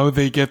how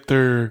they get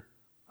their.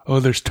 Oh,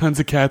 there's tons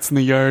of cats in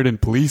the yard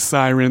and police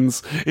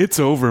sirens. It's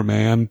over,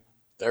 man.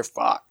 They're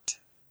fucked.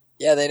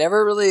 Yeah, they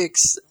never really.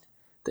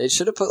 They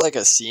should have put like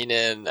a scene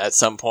in at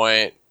some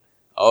point.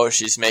 Oh,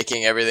 she's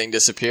making everything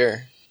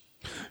disappear.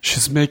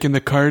 She's making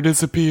the car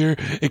disappear.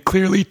 It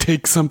clearly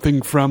takes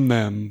something from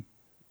them.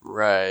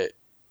 Right.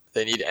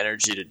 They need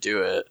energy to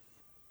do it.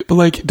 But,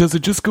 like, does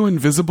it just go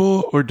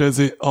invisible, or does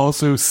it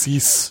also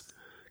cease?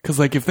 Because,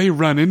 like, if they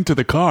run into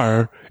the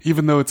car,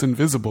 even though it's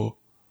invisible.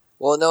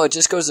 Well, no, it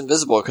just goes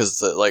invisible because,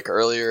 like,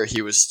 earlier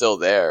he was still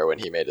there when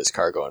he made his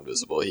car go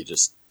invisible.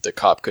 The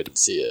cop couldn't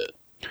see it.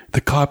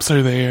 The cops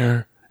are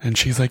there, and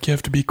she's like, you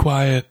have to be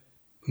quiet.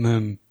 And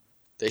then...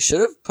 They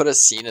should have put a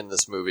scene in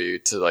this movie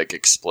to, like,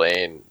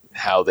 explain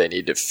how they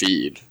need to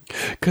feed.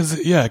 Because,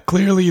 yeah,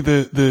 clearly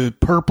the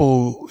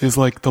purple is,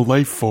 like, the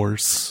life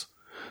force.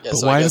 Yeah,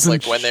 so I guess,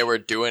 like, when they were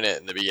doing it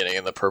in the beginning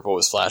and the purple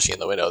was flashing in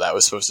the window, that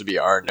was supposed to be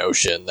our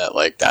notion that,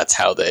 like, that's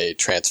how they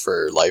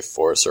transfer life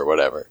force or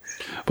whatever.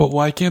 But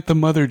why can't the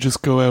mother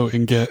just go out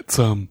and get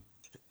some?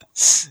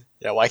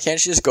 Yeah, why can't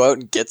she just go out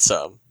and get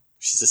some?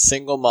 She's a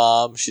single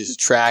mom. She's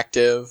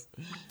attractive.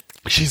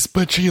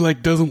 But she,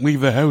 like, doesn't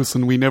leave the house,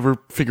 and we never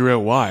figure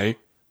out why.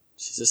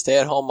 She's a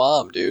stay-at-home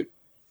mom, dude.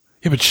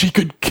 Yeah, but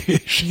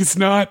she's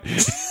not,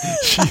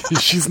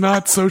 she's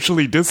not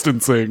socially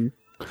distancing.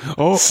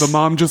 Oh, the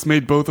mom just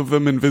made both of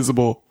them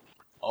invisible.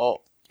 Oh.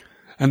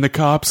 And the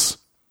cops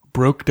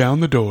broke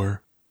down the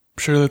door.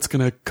 I'm sure that's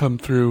gonna come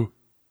through.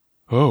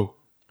 Oh,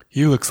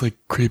 he looks like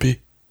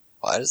creepy.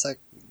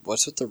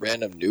 What's with the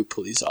random new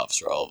police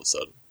officer all of a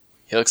sudden?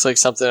 He looks like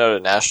something out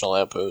of National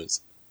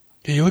Lampoons.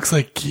 Yeah, he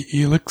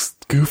looks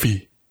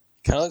goofy.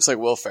 Kind of looks like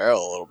Will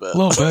Ferrell a little bit. A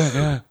little bit,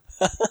 yeah.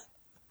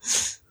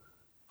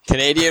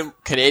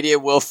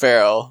 Canadian Will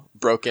Ferrell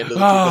broke into the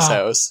people's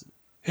house.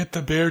 Hit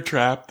the bear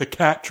trap, the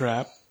cat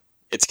trap.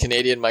 It's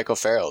Canadian Michael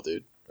Ferrell,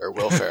 dude. Or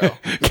Will Ferrell.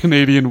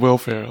 Canadian Will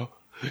Ferrell.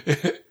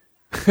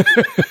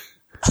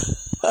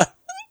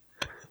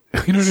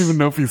 We don't even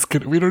know if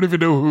we don't even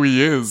know who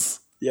he is.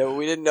 Yeah, but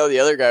we didn't know the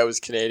other guy was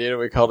Canadian, and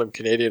we called him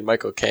Canadian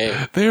Michael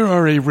Caine. There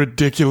are a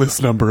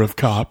ridiculous number of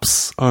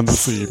cops on the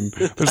scene.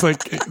 There's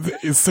like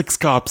 6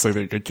 cops, I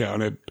think I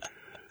counted.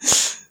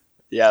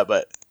 Yeah,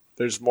 but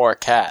there's more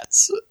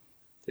cats.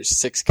 There's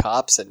 6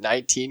 cops and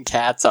 19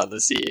 cats on the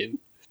scene.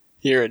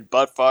 Here in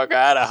buttfuck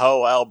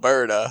Idaho,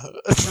 Alberta.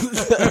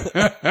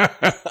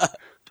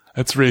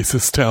 That's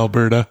racist to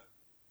Alberta.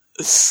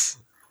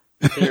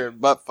 Here in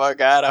buttfuck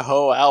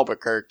Idaho,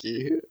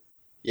 Albuquerque.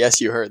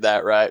 Yes, you heard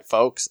that right,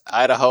 folks.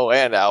 Idaho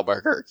and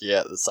Albuquerque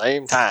at the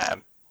same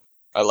time.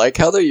 I like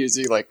how they're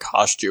using, like,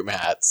 costume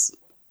hats.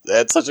 They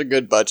had such a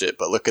good budget,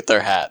 but look at their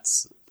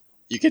hats.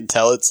 You can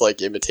tell it's,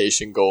 like,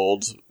 imitation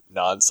gold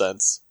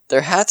nonsense.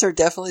 Their hats are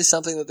definitely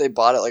something that they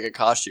bought at, like, a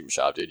costume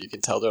shop, dude. You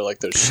can tell they're, like,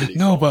 those shitty...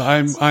 No, but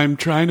I'm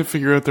trying to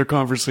figure out their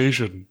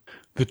conversation.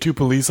 The 2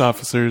 police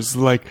officers,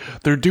 like,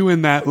 they're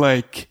doing that,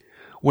 like,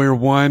 where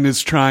one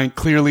is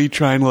clearly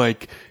trying to,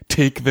 like,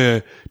 take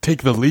the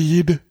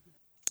lead.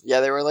 Yeah,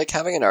 they were, like,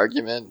 having an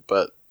argument,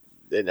 but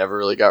it never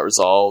really got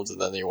resolved, and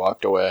then they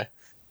walked away.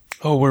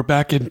 Oh, we're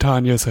back in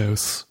Tanya's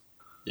house.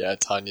 Yeah,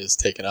 Tanya's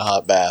taking a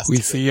hot bath. We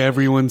see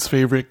everyone's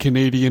favorite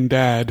Canadian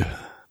dad.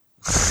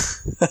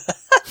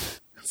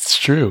 It's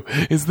true.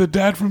 Is the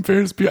dad from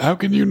Ferris Bueller? How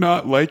can you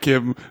not like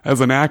him as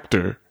an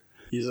actor?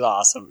 He's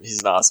awesome. He's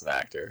an awesome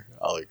actor.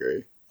 I'll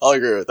agree. I'll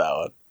agree with that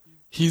one.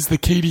 He's the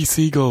Katie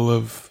Siegel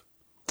of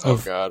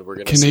God, we're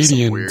gonna Canadians.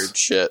 see some weird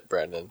shit,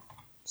 Brendan.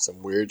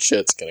 Some weird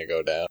shit's gonna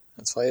go down.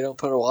 That's why you don't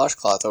put a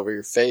washcloth over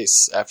your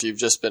face after you've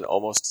just been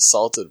almost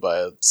assaulted by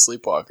a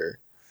sleepwalker.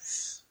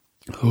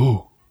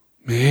 Oh,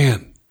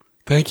 man.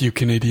 Thank you,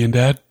 Canadian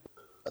dad.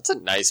 That's a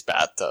nice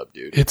bathtub,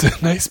 dude. It's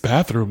a nice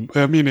bathroom.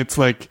 I mean, it's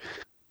like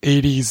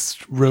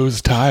 80s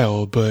rose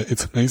tile, but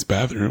it's a nice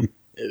bathroom.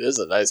 It is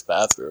a nice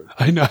bathroom.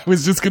 I know. I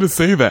was just going to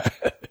say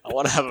that. I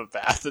want to have a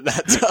bath in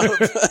that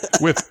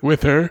tub.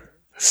 with her?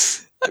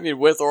 I mean,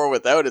 with or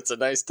without, it's a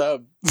nice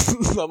tub.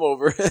 I'm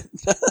over it.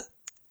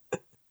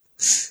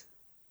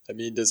 I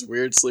mean, does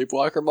weird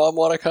sleepwalker mom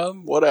want to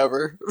come?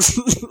 Whatever.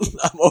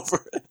 I'm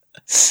over it.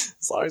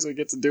 As long as we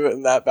get to do it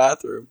in that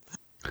bathroom.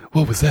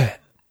 What was that?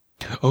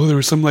 Oh, there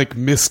was some like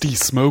misty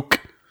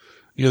smoke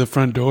near the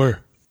front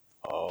door.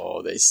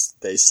 Oh,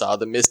 they saw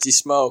the misty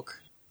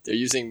smoke. They're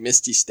using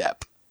Misty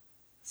Step.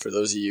 For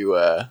those of you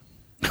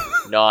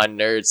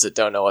non-nerds that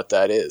don't know what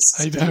that is.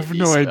 I have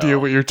no idea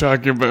what you're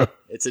talking about.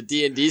 It's a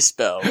D&D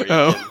spell. Where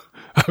you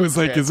I was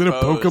like, is it a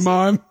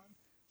Pokemon? You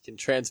can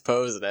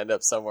transpose and end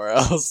up somewhere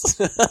else.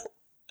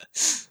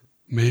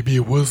 Maybe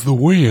it was the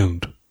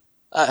wind.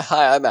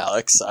 Hi, I'm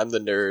Alex. I'm the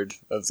nerd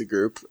of the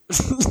group.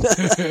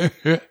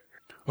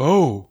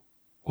 Oh,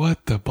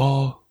 what the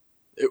ball?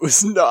 It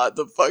was not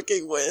the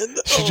fucking wind.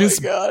 My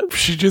God.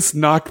 She just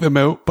knocked them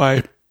out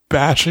by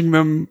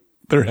bashing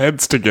their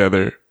heads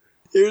together.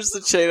 Here's the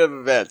chain of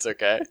events,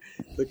 okay?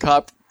 The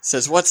cop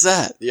says, "What's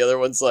that?" The other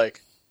one's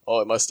like, "Oh,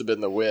 it must have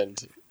been the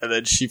wind." And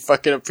then she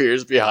fucking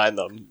appears behind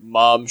them.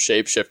 Mom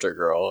shapeshifter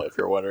girl, if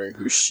you're wondering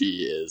who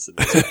she is in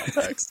this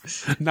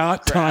context.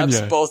 Not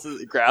Tanya.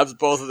 Grabs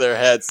both of their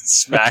heads,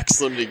 smacks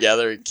them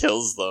together, and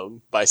kills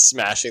them by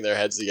smashing their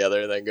heads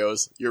together, and then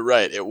goes, "You're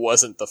right, it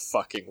wasn't the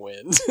fucking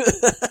wind."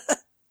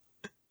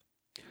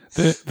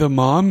 The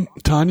mom,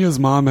 Tanya's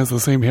mom, has the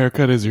same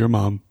haircut as your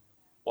mom.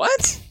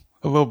 What?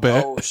 A little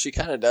bit. Oh, she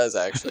kind of does,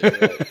 actually.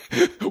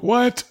 Right?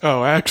 What?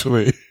 Oh,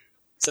 actually.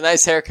 It's a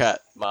nice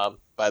haircut, Mom,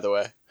 by the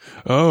way.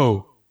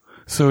 Oh.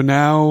 So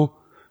now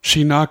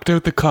she knocked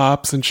out the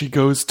cops and she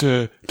goes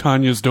to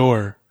Tanya's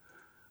door.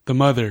 The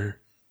mother.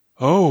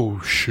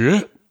 Oh,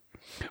 shit.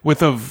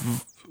 With a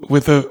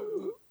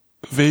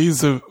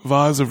vase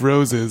of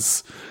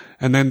roses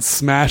and then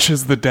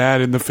smashes the dad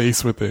in the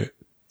face with it.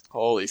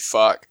 Holy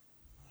fuck.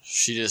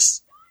 She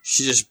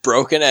just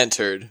broke and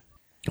entered.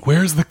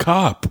 Where's the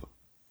cop?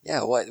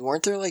 Yeah, what?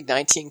 Weren't there like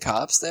 19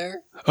 cops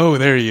there? Oh,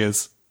 there he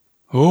is.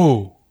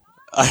 Oh.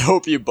 I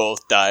hope you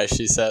both die,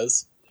 she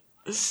says.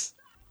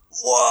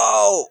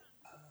 Whoa!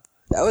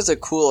 That was a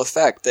cool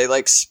effect. They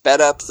like sped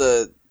up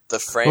the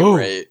frame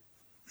rate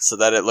so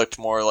that it looked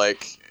more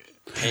like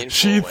painful.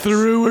 She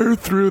threw her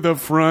through the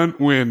front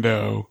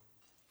window.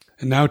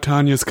 And now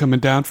Tanya's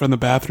coming down from the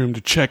bathroom to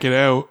check it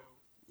out.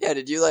 Yeah,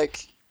 did you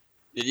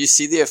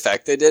see the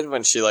effect they did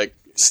when she like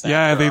snapped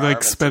Yeah, her they arm like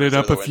and sped threw it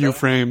up through a the few window?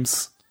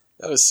 frames.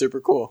 That was super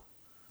cool.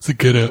 It's a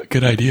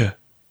good idea.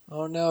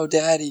 Oh no,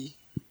 Daddy.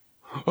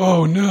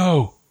 Oh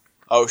no.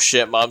 Oh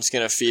shit, Mom's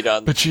gonna feed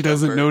on But she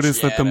doesn't notice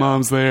that the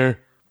mom's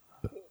there.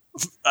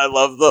 I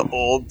love the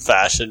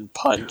old-fashioned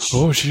punch.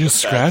 Oh, she just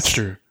scratched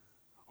her.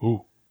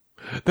 Ooh.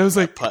 That was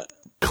like Punch.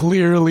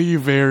 clearly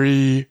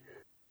very...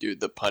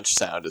 Dude, the punch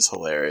sound is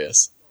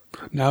hilarious.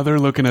 Now they're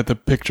looking at the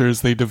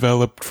pictures they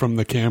developed from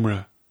the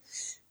camera.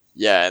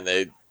 Yeah, and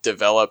they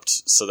developed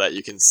so that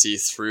you can see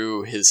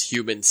through his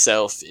human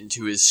self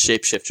into his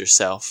shapeshifter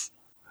self.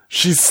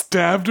 She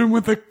stabbed him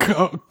with a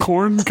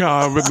corn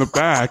cob in the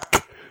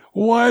back.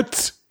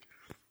 What?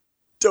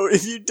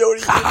 If you don't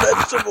eat your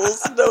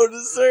vegetables, no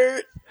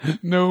dessert.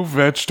 No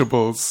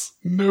vegetables.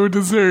 No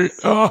dessert.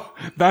 Oh,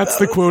 that's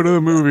the quote of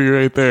the movie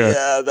right there.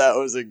 Yeah, that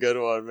was a good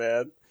one,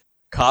 man.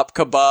 Cop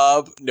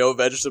kebab, no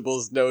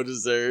vegetables, no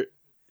dessert.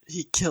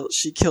 She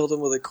killed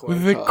him with a corn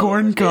cob. With a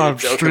corn cob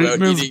straight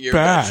in his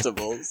back.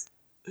 Vegetables.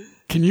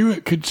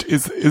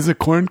 Is a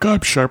corn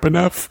cob sharp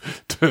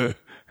enough to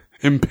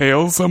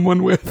impale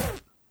someone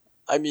with?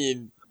 I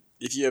mean,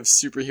 if you have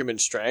superhuman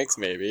strength,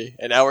 maybe.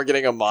 And now we're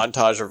getting a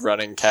montage of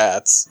running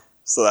cats,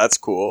 so that's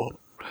cool.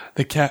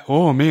 The cat.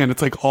 Oh man,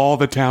 it's like all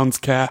the town's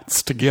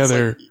cats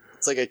together.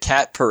 It's like a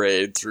cat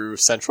parade through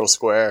Central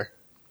Square.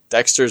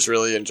 Dexter's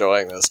really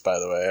enjoying this, by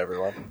the way,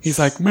 everyone. He's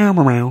like, meow,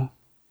 meow, meow.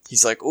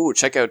 He's like, ooh,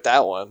 check out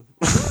that one.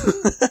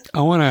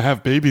 I want to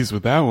have babies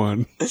with that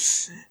one.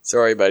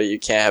 Sorry, buddy, you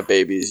can't have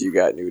babies. You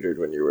got neutered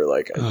when you were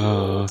like a year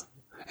old.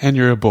 And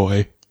you're a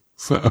boy,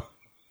 so.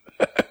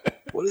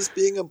 What does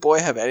being a boy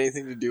have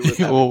anything to do with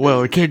that?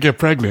 Well, he can't get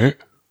pregnant.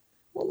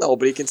 Well, no,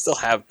 but he can still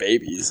have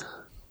babies.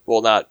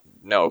 Well,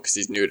 no, because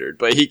he's neutered,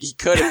 but he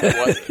could if he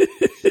wasn't.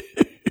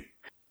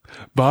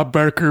 Bob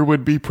Barker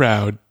would be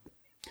proud.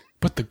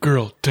 Put the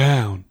girl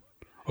down.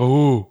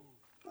 Oh.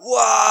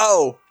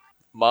 Whoa!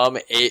 Mom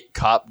ate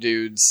cop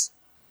dude's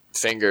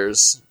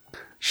fingers.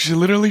 She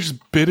literally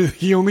just bit it.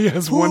 He only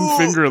has one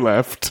finger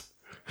left.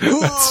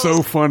 That's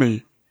so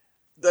funny.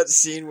 That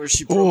scene where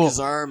she broke his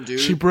arm, dude.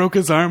 She broke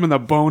his arm and the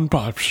bone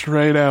popped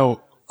straight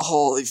out.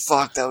 Holy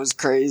fuck, that was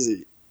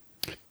crazy.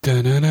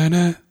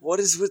 Da-na-na-na. What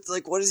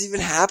is even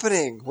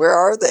happening? Where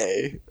are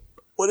they?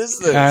 What is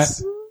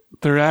this?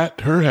 They're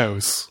at her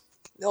house.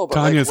 No, but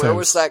Tanya's where house.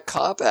 was that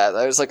cop at?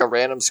 That was like a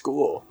random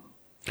school.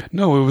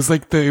 No, it was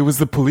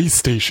the police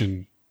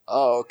station.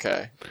 Oh,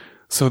 okay.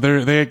 So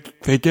they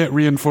get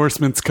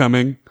reinforcements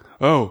coming.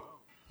 Oh.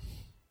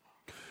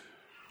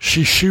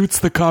 She shoots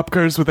the cop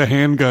cars with a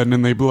handgun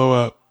and they blow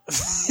up.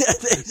 Yeah,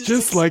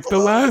 just like the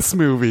last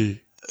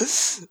movie.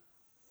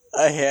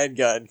 A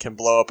handgun can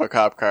blow up a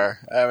cop car.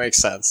 That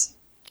makes sense.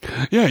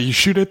 Yeah, you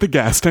shoot at the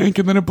gas tank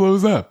and then it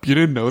blows up. You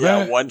didn't know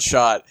that? Yeah, one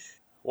shot.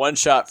 One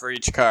shot for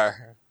each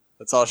car.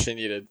 That's all she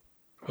needed.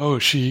 Oh,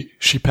 she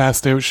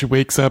passed out. She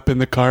wakes up in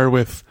the car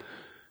with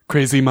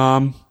crazy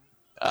mom.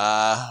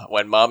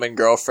 When mom and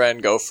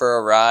girlfriend go for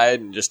a ride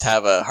and just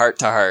have a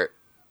heart-to-heart.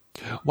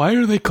 Why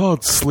are they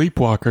called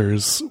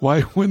sleepwalkers?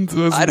 Why wasn't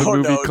the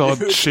movie called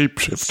dude.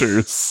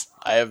 Shapeshifters?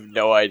 I have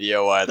no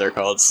idea why they're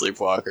called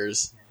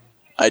sleepwalkers.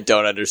 I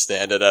don't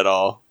understand it at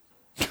all.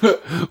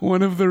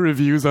 One of the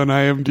reviews on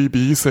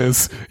IMDb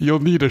says, you'll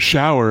need a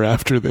shower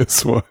after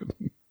this one.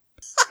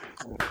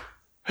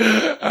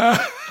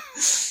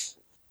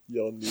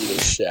 You'll need a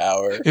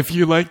shower. If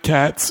you like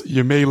cats,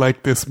 you may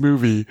like this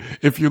movie.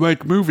 If you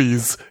like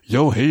movies,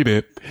 you'll hate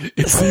it.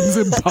 It seems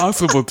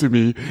impossible to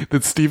me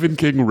that Stephen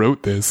King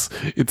wrote this.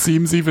 It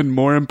seems even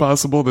more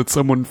impossible that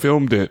someone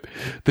filmed it.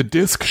 The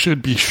disc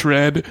should be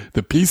shred,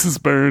 the pieces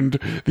burned,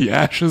 the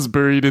ashes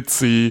buried at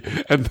sea,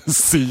 and the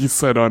sea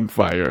set on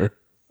fire.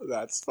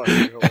 That's fucking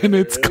hilarious. And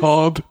it's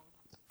called,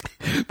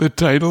 the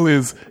title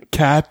is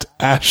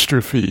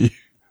Cat-astrophe.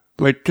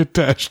 Like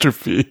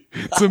catastrophe.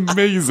 It's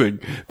amazing.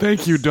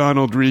 Thank you,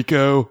 Donald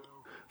Rico,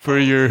 for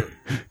your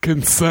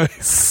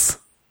concise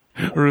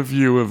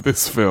review of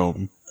this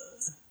film.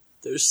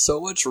 There's so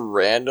much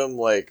random,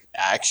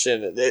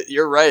 action.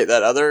 You're right.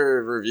 That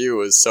other review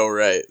was so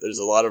right. There's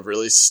a lot of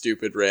really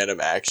stupid random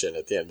action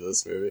at the end of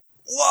this movie.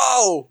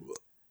 Whoa!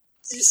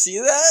 Did you see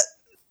that?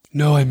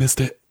 No, I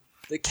missed it.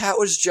 The cat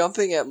was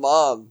jumping at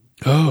mom.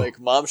 Oh.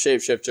 Mom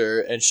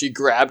shapeshifter, and she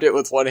grabbed it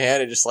with one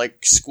hand and just,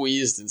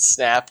 squeezed and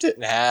snapped it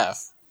in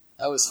half.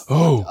 That was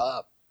fucked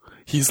up.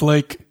 He's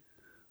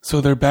so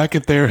they're back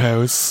at their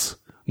house,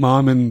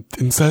 mom and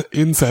the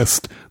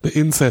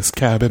incest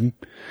cabin,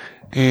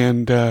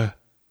 and,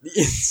 The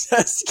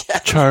incest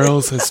cabin.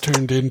 Charles has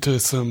turned into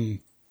some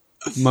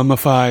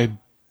mummified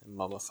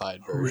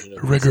version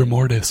of rigor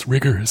mortis.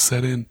 Rigor has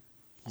set in.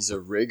 He's a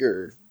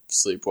rigor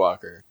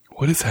sleepwalker.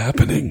 What is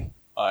happening?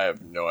 I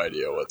have no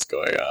idea what's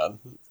going on.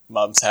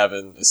 Mom's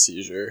having a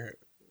seizure.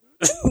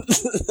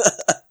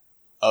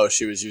 Oh,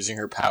 she was using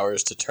her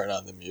powers to turn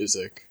on the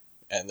music.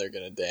 And they're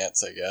gonna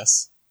dance, I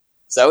guess.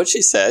 Is that what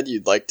she said?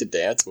 You'd like to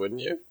dance,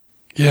 wouldn't you?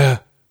 Yeah,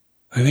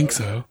 I think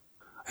so.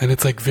 And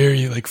it's very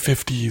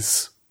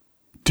 50s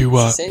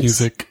doo-wop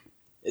music.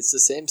 It's the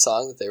same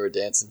song that they were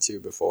dancing to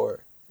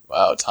before.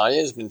 Wow,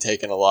 Tanya's been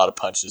taking a lot of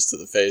punches to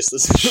the face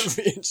this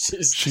movie. And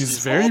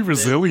she's very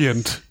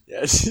resilient.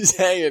 Yeah, she's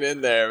hanging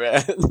in there,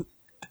 man.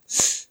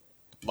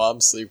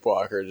 Mom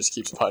sleepwalker just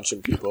keeps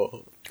punching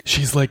people.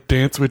 She's like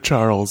Dance with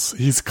Charles.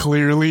 He's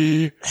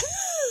clearly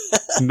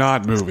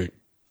not moving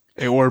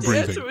or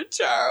breathing. Dance with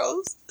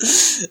Charles.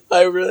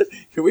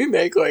 Can we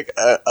make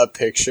a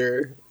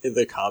picture in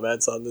the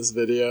comments on this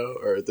video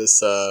or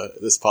this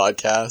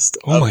podcast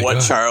of what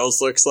God. Charles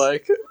looks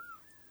like?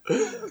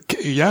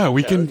 Yeah,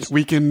 we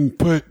can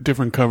put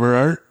different cover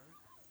art.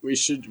 We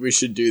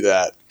should do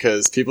that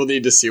because people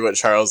need to see what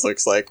Charles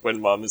looks like when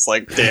Mom is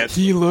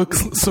dancing. He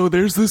looks so.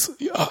 There's this.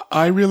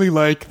 I really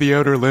like The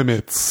Outer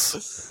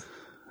Limits,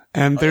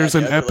 and there's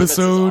an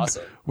episode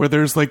where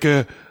there's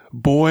a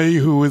boy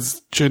who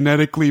is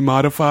genetically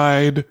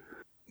modified,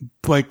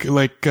 what do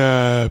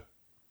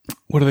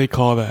they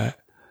call that?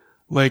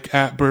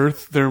 At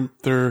birth,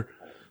 they're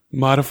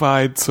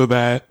modified so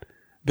that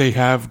they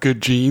have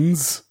good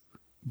genes.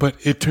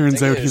 But it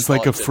turns out he's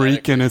a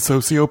freak and a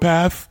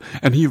sociopath,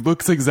 and he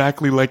looks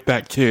exactly like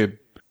that kid.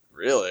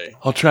 Really?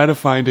 I'll try to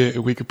find it,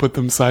 and we could put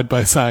them side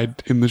by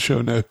side in the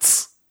show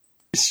notes.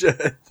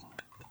 Should.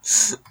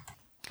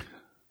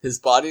 His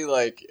body,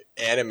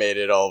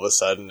 animated all of a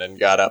sudden and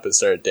got up and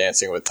started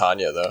dancing with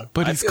Tanya, though.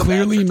 But he's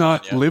clearly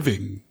not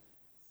living.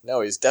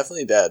 No, he's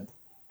definitely dead.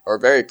 Or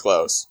very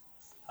close.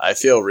 I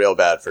feel real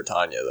bad for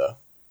Tanya, though.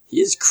 He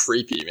is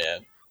creepy,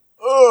 man.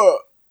 Ugh!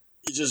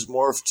 He just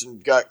morphed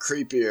and got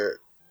creepier.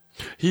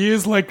 He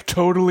is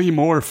totally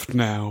morphed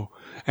now.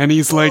 And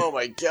he's oh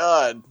my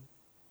God.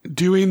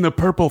 Doing the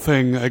purple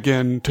thing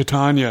again to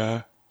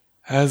Tanya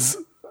as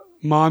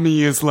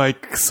mommy is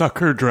suck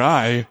her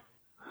dry.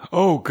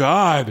 Oh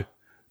God.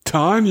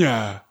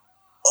 Tanya.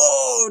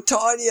 Oh,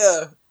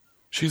 Tanya.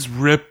 She's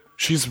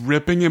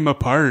ripping him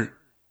apart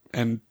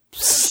and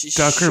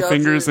stuck her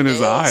fingers in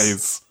his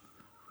eyes.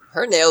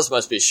 Her nails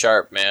must be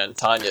sharp, man.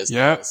 Tanya's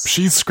Yeah, nails.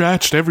 she's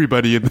scratched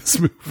everybody in this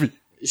movie.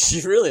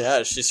 She really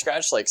has. She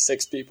scratched like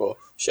 6 people.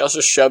 She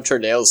also shoved her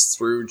nails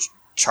through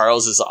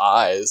Charles's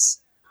eyes.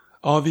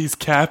 All these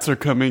cats are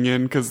coming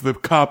in because the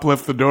cop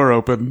left the door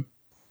open.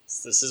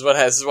 This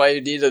is why you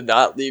need to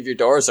not leave your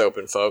doors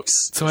open,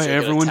 folks. That's why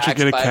everyone should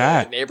get a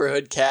cat.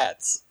 Neighborhood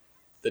cats.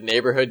 The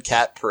neighborhood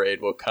cat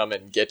parade will come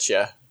and get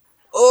you.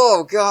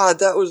 Oh God,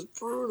 that was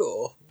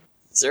brutal.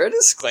 Is there a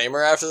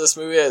disclaimer after this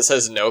movie that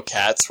says no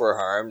cats were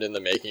harmed in the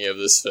making of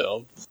this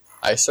film?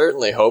 I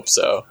certainly hope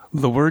so.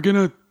 We're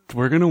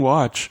gonna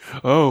watch.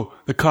 Oh,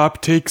 the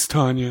cop takes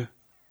Tanya.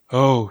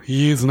 Oh,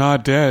 he is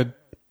not dead.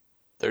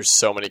 There's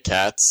so many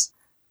cats.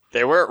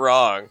 They weren't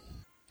wrong.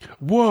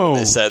 Whoa!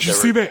 Did you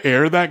see the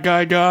air that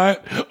guy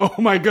got? Oh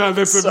my God,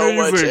 that's so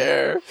amazing! Much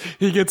air.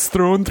 He gets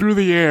thrown through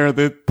the air.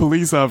 The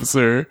police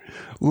officer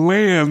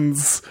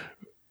lands.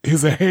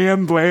 His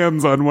hand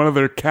lands on one of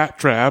their cat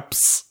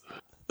traps.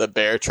 The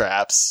bear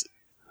traps.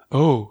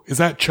 Oh, is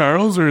that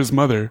Charles or his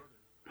mother?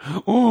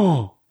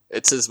 Oh.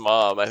 It's his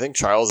mom. I think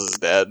Charles is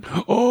dead.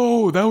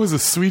 Oh, that was a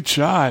sweet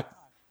shot.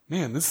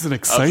 Man, this is an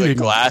exciting... Of the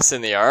glass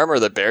in the arm or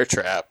the bear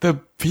trap? The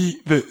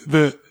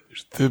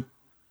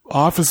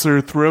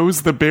officer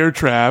throws the bear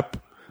trap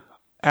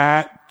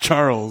at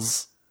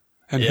Charles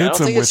and hits him with it. I don't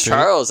think it's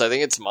Charles. I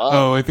think it's Mom.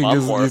 Oh, I think Mom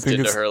it's... morphed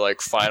into her,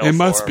 like, final It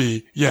must form.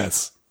 be,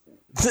 yes.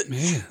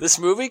 Man. This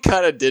movie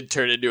kind of did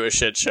turn into a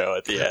shit show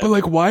at the end. But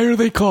like, why are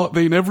they called?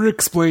 They never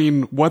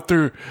explain what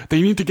they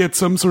need to get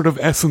some sort of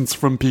essence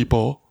from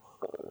people.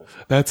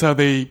 That's how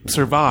they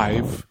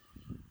survive.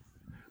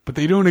 But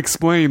they don't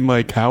explain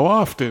like how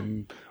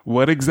often.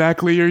 What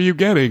exactly are you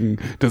getting?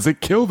 Does it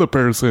kill the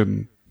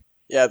person?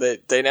 Yeah,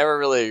 they never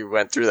really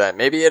went through that.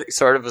 Maybe it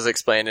sort of was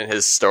explained in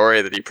his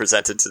story that he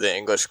presented to the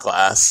English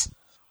class.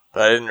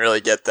 But I didn't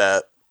really get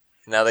that.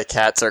 Now the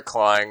cats are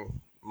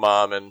clawing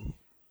Mom and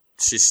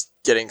she's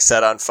getting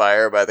set on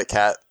fire by the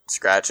cat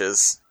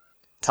scratches.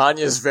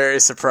 Tanya's very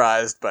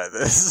surprised by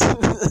this.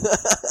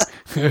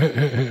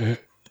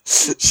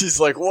 She's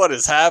like, what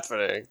is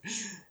happening?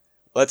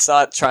 Let's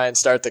not try and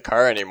start the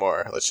car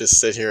anymore. Let's just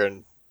sit here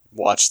and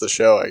watch the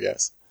show, I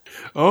guess.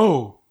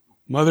 Oh,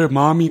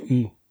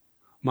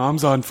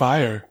 Mom's on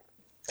fire.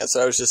 That's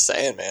what I was just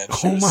saying, man.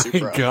 Oh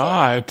my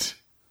God.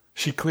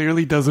 She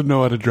clearly doesn't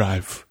know how to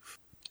drive.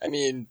 I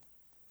mean,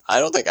 I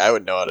don't think I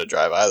would know how to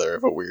drive either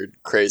if a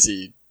weird,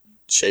 crazy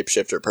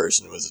shapeshifter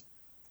person was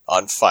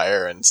on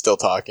fire and still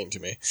talking to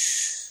me.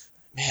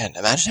 Man,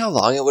 imagine how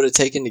long it would have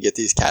taken to get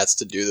these cats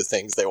to do the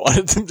things they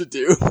wanted them to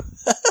do.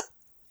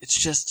 It's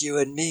just you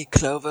and me,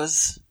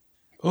 Clovis.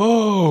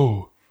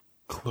 Oh,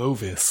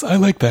 Clovis. I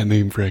like that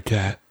name for a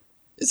cat.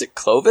 Is it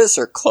Clovis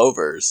or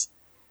Clovers?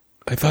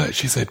 I thought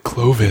she said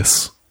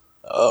Clovis.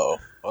 Oh,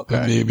 okay.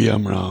 But maybe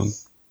I'm wrong.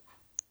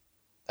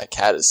 That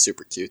cat is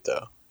super cute,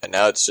 though. And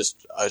now it's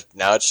just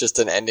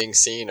an ending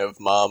scene of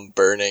Mom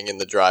burning in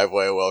the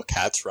driveway while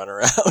cats run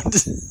around.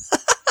 Is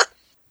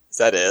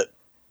that it?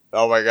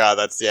 Oh my God,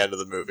 that's the end of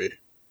the movie.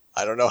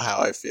 I don't know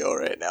how I feel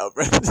right now,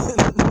 Brendan.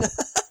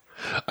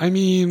 I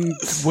mean,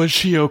 was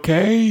she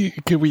okay?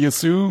 Can we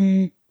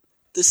assume?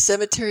 The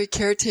cemetery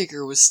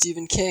caretaker was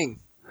Stephen King.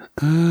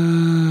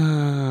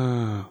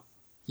 That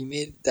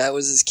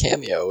was his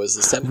cameo, was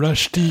the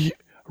cemetery.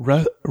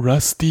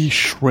 Rusty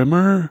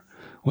Schwimmer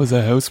was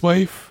a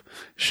housewife?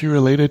 She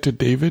related to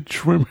David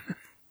Schwimmer?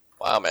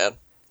 Wow, man.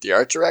 The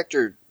art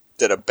director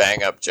did a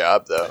bang-up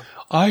job, though.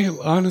 I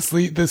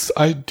honestly, the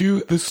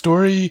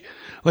story,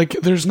 like,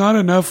 there's not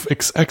enough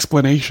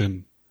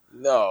explanation.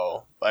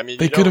 No. I mean,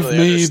 they you could don't have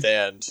really made,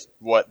 understand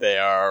what they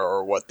are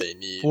or what they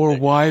need. Or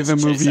why the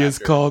movie is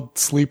called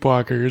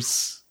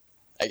Sleepwalkers.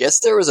 I guess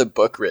there was a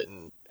book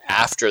written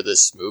after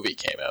this movie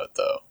came out,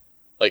 though.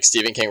 Like,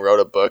 Stephen King wrote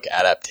a book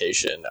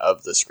adaptation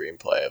of the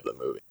screenplay of the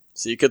movie.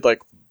 So you could,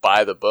 like,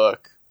 buy the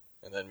book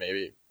and then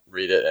maybe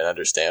read it and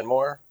understand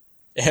more.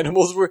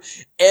 Animals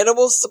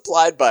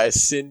supplied by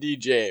Cindy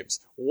James.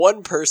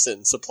 One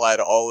person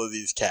supplied all of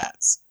these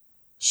cats.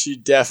 She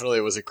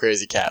definitely was a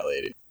crazy cat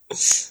lady.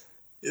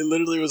 It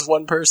literally was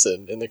one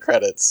person in the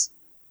credits.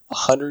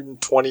 9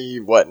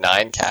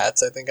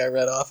 cats, I think I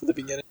read off at the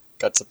beginning.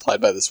 Got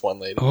supplied by this one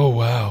lady. Oh,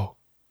 wow.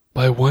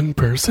 By one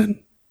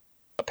person?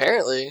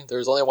 Apparently, there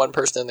was only one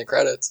person in the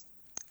credits.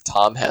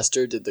 Tom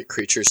Hester did the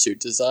creature suit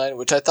design,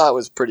 which I thought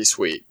was pretty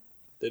sweet.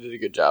 They did a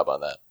good job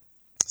on that.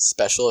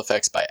 Special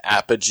effects by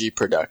Apogee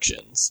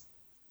Productions.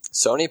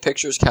 Sony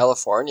Pictures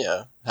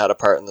California had a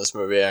part in this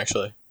movie,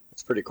 actually.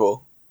 It's pretty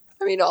cool.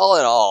 I mean, all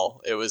in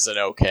all, it was an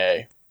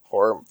okay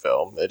horror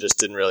film. It just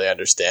didn't really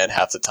understand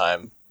half the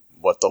time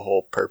what the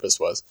whole purpose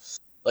was.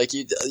 Like,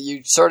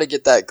 you sort of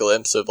get that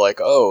glimpse of,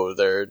 like, oh,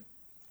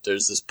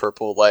 there's this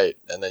purple light,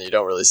 and then you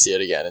don't really see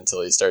it again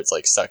until he starts,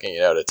 like, sucking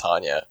it out of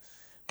Tanya.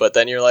 But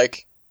then you're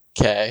like,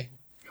 okay.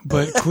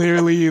 But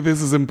clearly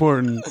this is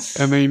important,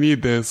 and they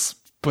need this.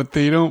 But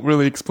they don't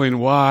really explain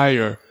why,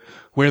 or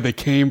where they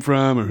came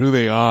from, or who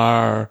they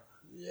are.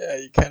 Yeah,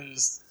 you kind of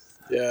just...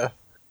 Yeah.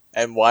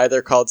 And why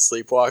they're called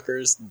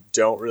Sleepwalkers,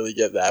 don't really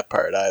get that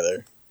part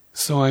either.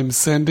 So I'm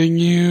sending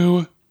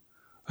you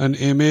an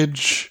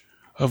image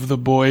of the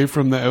boy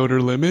from the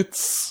Outer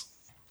Limits.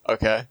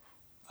 Okay.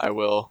 I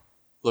will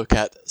look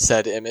at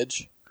said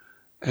image.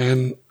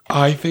 And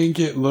I think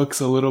it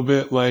looks a little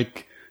bit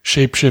like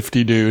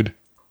Shapeshifty Dude.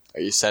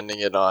 Are you sending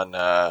it on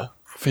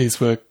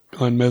Facebook,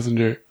 on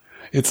Messenger.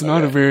 It's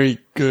not a very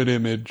good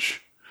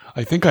image.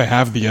 I think I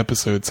have the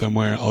episode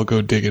somewhere. I'll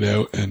go dig it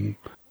out and...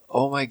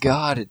 Oh my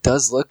god, it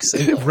does look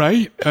similar.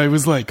 Right? I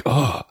was like,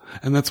 oh.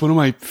 And that's one of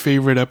my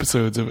favorite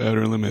episodes of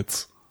Outer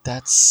Limits.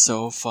 That's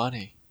so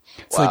funny.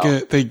 It's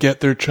like they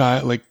get their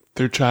child, like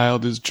their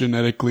child is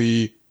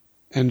genetically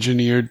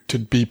engineered to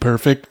be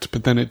perfect,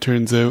 but then it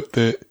turns out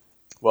that...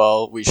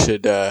 Well, we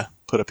should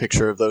put a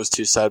picture of those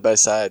two side by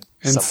side.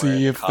 And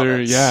see if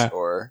they're,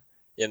 or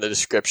in the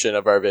description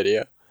of our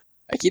video.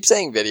 I keep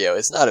saying video.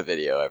 It's not a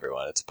video,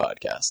 everyone. It's a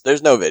podcast.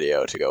 There's no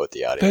video to go with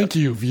the audio. Thank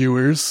you,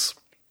 viewers.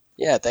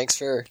 Yeah, thanks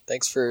for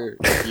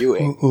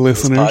viewing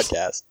listeners. this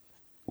podcast.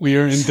 We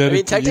are indebted to you. I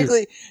mean,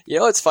 technically, you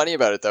know what's funny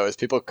about it, though, is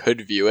people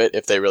could view it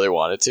if they really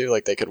wanted to.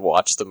 Like, they could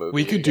watch the movie.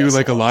 We could do,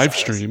 like, a live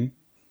stream.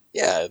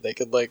 Yeah, they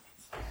could, like,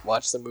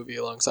 watch the movie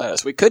alongside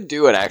us. We could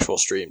do an actual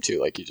stream, too,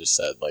 like you just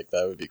said. Like,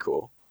 that would be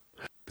cool.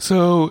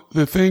 So,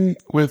 the thing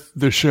with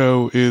the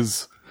show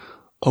is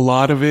a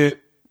lot of it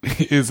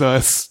is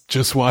us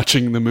just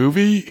watching the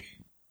movie,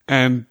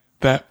 and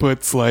that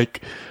puts,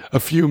 like, a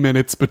few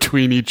minutes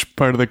between each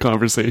part of the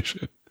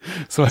conversation.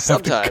 So I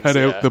have to cut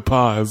out the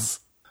pause.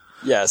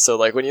 Yeah, so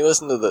like when you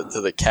listen to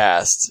the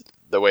cast,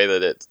 the way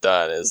that it's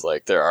done is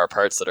like there are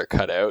parts that are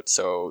cut out,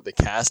 so the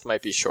cast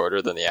might be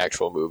shorter than the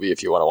actual movie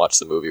if you want to watch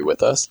the movie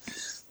with us.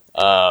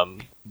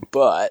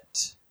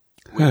 But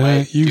we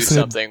might do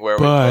something where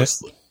we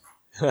post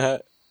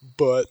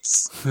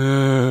butts.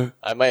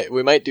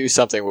 We might do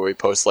something where we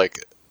post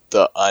like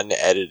the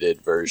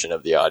unedited version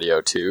of the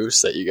audio too,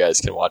 so that you guys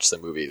can watch the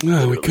movie.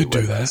 We could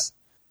do that.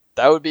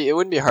 It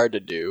wouldn't be hard to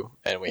do,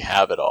 and we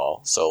have it all.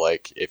 So,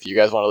 like, if you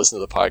guys want to listen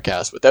to the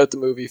podcast without the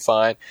movie,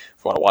 fine.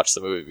 If you want to watch the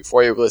movie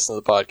before you listen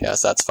to the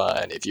podcast, that's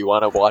fine. If you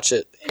want to watch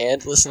it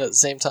and listen at the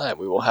same time,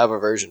 we will have a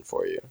version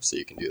for you, so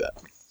you can do that.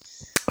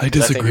 I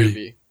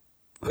disagree.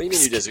 What do you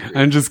mean you disagree?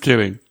 I'm just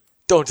kidding.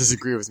 Don't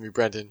disagree with me,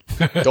 Brendan.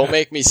 Don't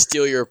make me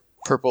steal your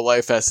purple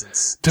life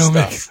essence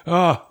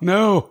Oh,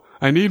 no.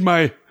 I need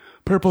my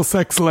purple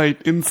sex light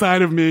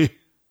inside of me.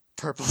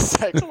 Purple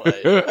sex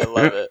light. I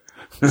love it.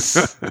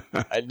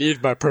 I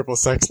need my purple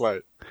sex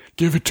light.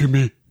 Give it to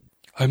me.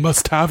 I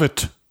must have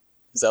it.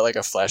 Is that like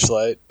a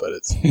flashlight? But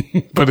it's...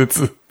 but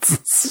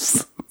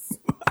it's...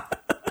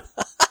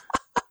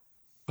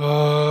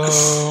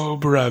 Oh,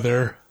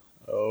 brother.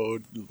 Oh,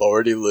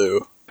 Lordy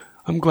Lou.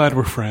 I'm glad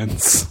we're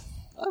friends.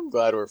 I'm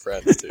glad we're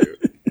friends, too.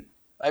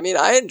 I mean,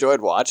 I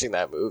enjoyed watching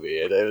that movie.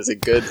 It was a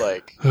good,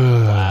 like,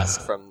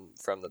 blast from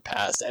the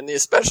past. And the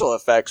special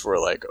effects were,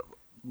 like,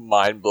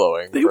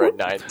 mind-blowing for a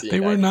 1992 They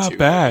were not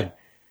bad. Movie.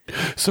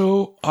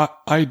 So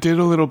I did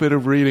a little bit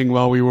of reading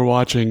while we were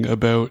watching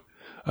about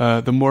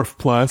the Morph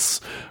Plus,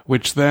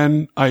 which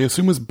then I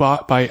assume was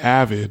bought by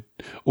Avid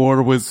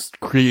or was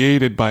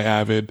created by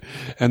Avid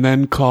and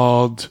then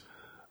called,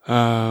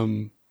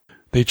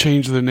 they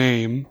changed the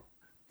name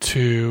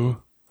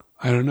to,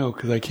 I don't know,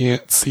 because I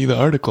can't see the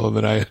article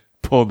that I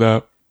pulled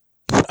up.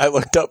 I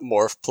looked up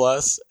Morph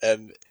Plus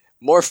and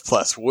Morph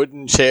Plus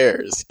wooden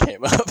chairs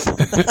came up.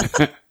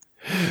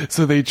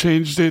 So they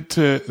changed it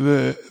to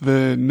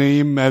the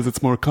name as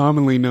it's more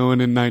commonly known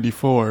in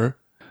 94.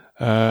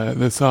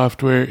 The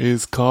software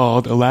is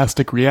called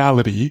Elastic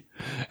Reality,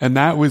 and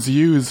that was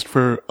used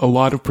for a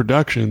lot of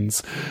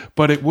productions,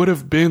 but it would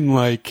have been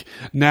like,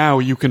 now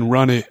you can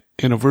run it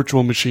in a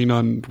virtual machine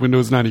on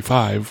Windows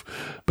 95,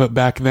 but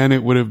back then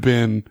it would have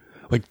been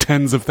like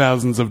tens of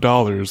thousands of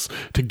dollars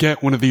to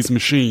get one of these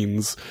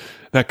machines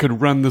that could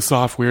run the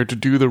software to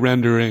do the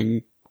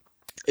rendering.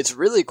 It's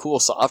really cool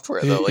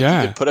software, though. Like,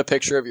 you could put a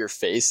picture of your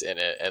face in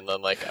it and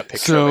then, like, a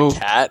picture of a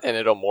cat, and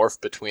it'll morph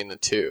between the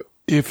two.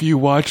 If you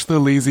watch the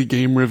Lazy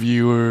Game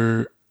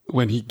Reviewer,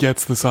 when he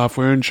gets the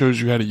software and shows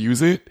you how to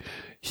use it,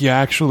 he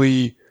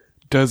actually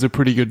does a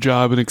pretty good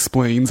job and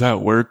explains how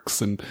it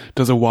works and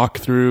does a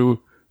walkthrough.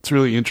 It's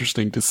really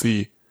interesting to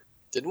see.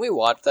 Didn't we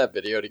watch that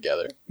video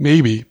together?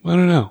 Maybe. I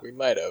don't know. We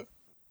might have.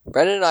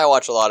 Brendan and I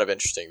watch a lot of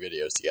interesting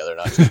videos together,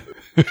 not just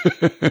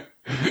movies.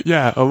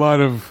 Yeah, a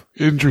lot of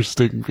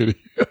interesting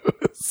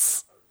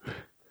videos.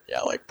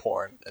 Yeah, like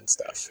porn and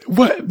stuff.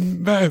 What?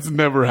 That has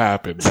never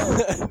happened.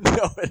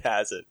 No, it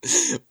hasn't.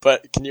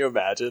 But can you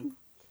imagine?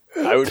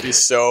 I would be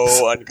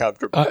so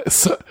uncomfortable.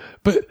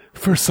 But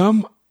for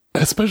some,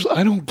 especially,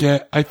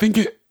 I think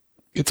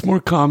it's more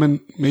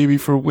common maybe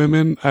for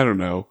women. I don't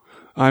know.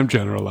 I'm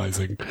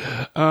generalizing.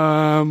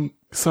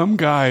 Some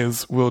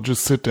guys will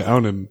just sit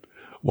down and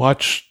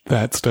watch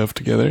that stuff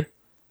together.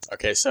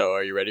 Okay, so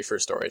are you ready for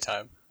story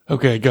time?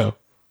 Okay, go.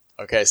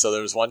 Okay, so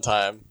there was one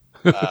time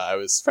I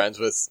was friends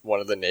with one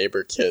of the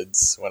neighbor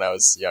kids when I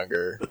was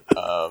younger,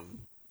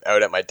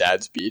 out at my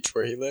dad's beach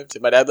where he lived.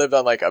 My dad lived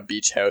on like a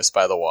beach house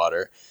by the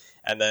water,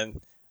 and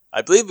then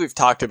I believe we've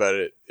talked about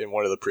it in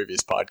one of the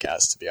previous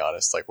podcasts, to be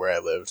honest, like where I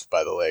lived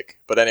by the lake.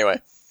 But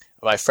anyway,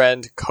 my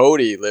friend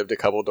Cody lived a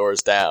couple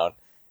doors down,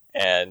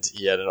 and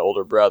he had an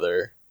older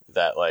brother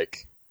that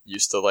like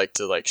used to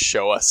like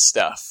show us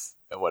stuff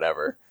and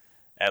whatever,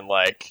 and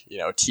like, you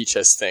know, teach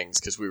us things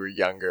because we were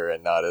younger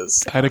and not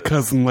as. I had a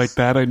cousin like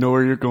that. I know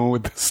where you're going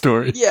with this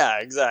story. Yeah,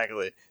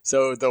 exactly.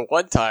 So the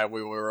one time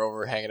we were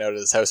over hanging out at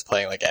his house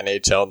playing like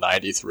NHL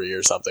 93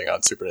 or something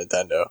on Super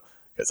Nintendo,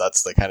 because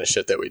that's the kind of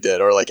shit that we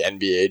did, or like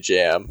NBA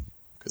Jam,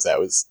 because that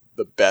was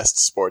the best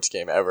sports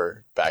game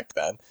ever back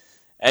then.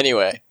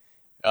 Anyway,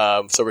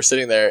 so we're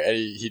sitting there, and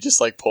he just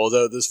like pulls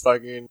out this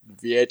fucking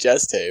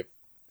VHS tape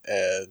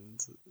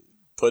and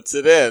puts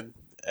it in,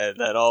 and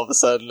then all of a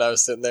sudden I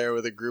was sitting there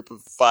with a group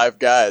of 5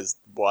 guys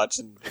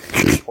watching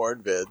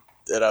porn vid,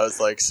 and I was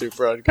like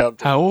super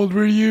uncomfortable. How old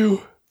were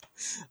you?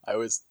 I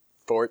was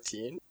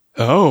 14.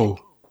 Oh.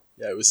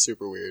 Yeah, it was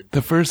super weird.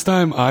 The first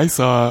time I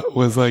saw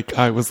was like,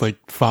 I was like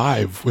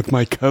 5 with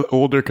my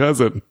older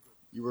cousin.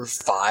 You were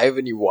 5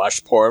 and you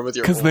watched porn with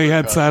your older Because they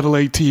had cousin?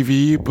 satellite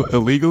TV but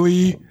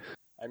illegally.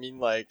 I mean,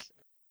 like...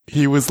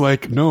 He was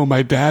like, no,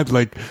 my dad,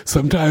 like,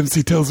 sometimes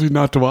he tells me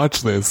not to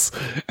watch this.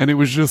 And it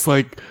was just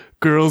like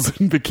girls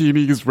in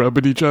bikinis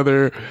rubbing each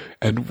other.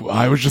 And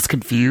I was just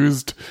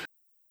confused.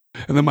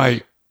 And then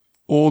my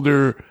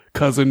older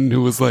cousin,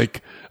 who was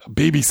like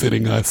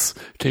babysitting us,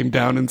 came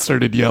down and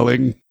started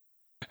yelling.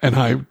 And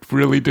I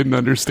really didn't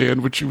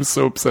understand what she was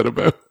so upset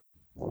about.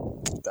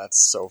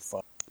 That's so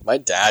fun. My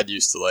dad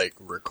used to like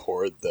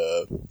record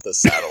the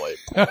satellite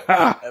porn,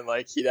 and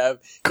like he'd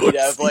have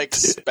like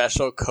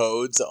special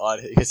codes on,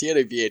 because he had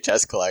a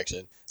VHS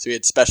collection, so he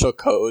had special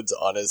codes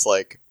on his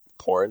like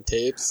porn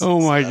tapes. Oh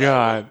my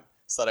god!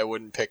 So that I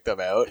wouldn't pick them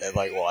out and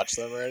like watch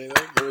them or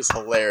anything. It was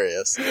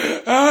hilarious.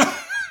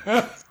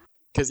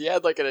 Because he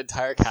had like an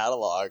entire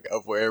catalog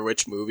of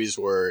which movies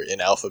were in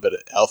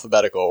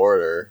alphabetical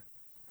order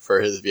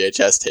for his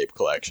VHS tape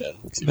collection.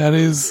 That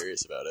really is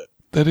serious about it.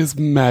 That is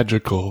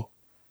magical.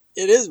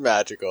 It is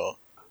magical.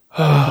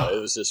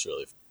 It was just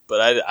really fun.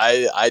 But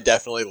I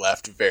definitely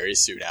left very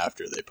soon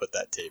after they put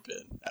that tape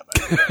in at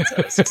my parents'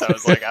 house. So I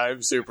was like,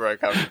 I'm super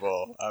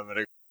uncomfortable. I'm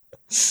gonna.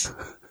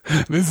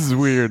 This is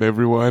weird,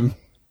 everyone.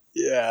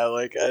 Yeah,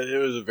 like it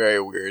was a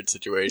very weird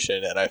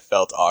situation, and I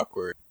felt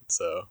awkward.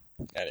 So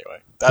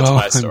anyway, that's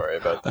my story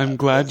about that. I'm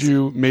glad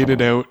you made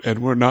it out and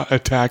were not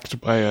attacked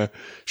by a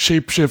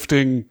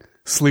shape-shifting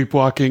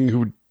sleepwalking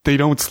who they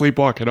don't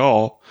sleepwalk at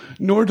all,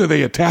 nor do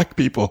they attack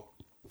people.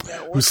 Yeah,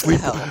 who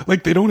sleep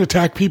like they don't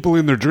attack people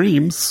in their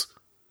dreams.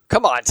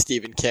 Come on,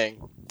 Stephen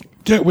King.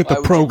 Get with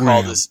the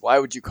program. Why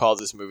would you call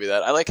this movie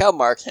that? I like how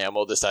Mark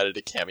Hamill decided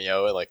to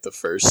cameo in like the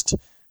first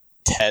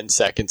 10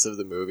 seconds of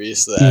the movie,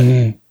 so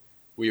that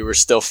we were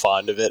still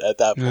fond of it at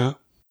that point. Yeah.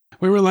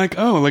 We were like,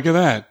 oh, look at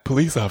that.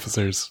 Police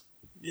officers.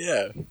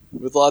 Yeah,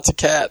 with lots of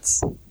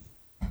cats.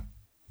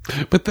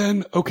 But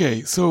then,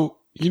 okay, so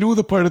you know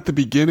the part at the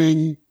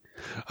beginning?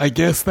 I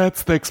guess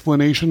that's the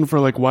explanation for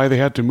like why they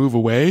had to move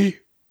away.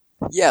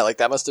 Yeah, like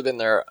that must have been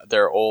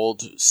their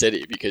old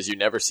city, because you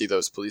never see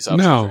those police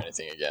officers or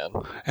anything again.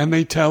 And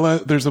they tell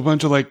us there's a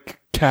bunch of like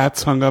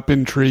cats hung up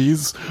in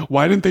trees.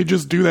 Why didn't they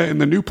just do that in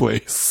the new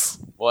place?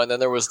 Well, and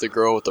then there was the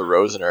girl with the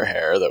rose in her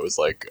hair that was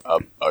like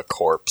a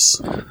corpse.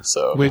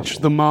 So which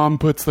the mom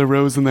puts the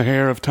rose in the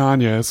hair of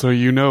Tanya, so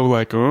you know,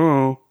 like,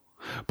 oh.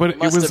 But it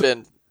must have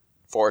been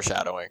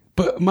foreshadowing.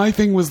 But my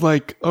thing was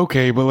like,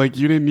 okay, but like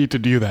you didn't need to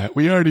do that.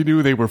 We already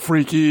knew they were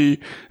freaky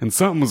and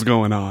something was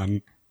going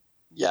on.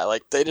 Yeah,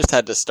 like they just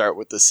had to start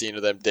with the scene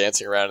of them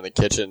dancing around in the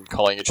kitchen,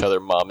 calling each other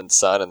mom and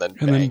son, and then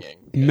banging.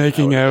 Then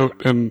making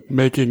out and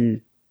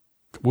making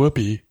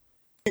whoopee.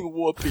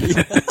 Whoopee.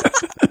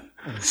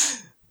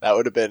 That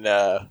would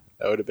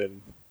have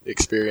been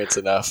experience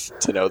enough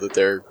to know that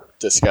they're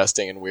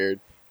disgusting and weird.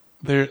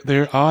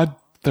 They're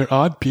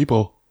odd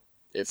people.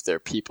 If they're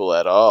people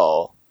at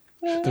all.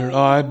 They're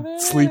odd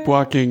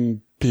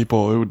sleepwalking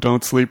people who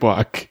don't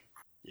sleepwalk.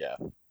 Yeah.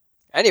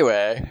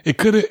 Anyway,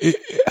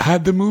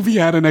 had the movie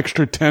had an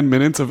extra 10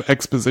 minutes of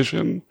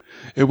exposition,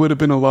 it would have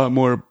been a lot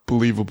more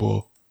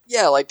believable.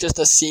 Yeah, like just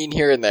a scene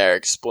here and there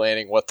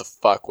explaining what the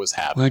fuck was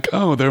happening. Like,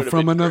 oh, they're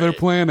from another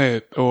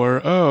planet,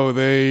 or oh,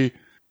 they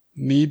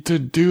need to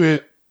do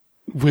it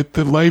with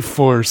the life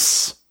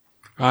force.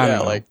 I don't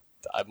know. Like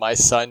my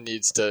son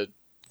needs to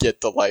get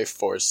the life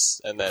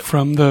force and then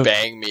from the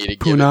bang me to Punani.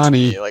 give it to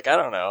me. Like, I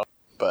don't know,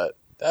 but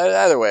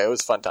either way, it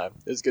was a fun time.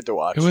 It was good to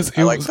watch.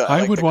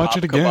 I would watch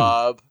it again.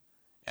 Kebab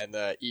and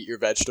the eat your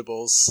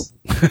vegetables.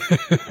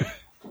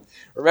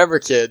 Remember,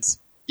 kids,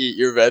 eat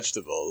your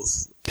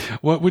vegetables.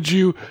 What would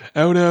you,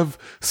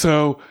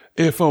 so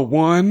if a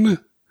 1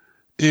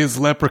 is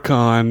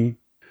Leprechaun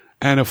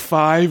and a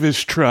 5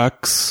 is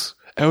Trucks,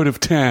 out of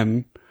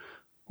 10,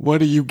 what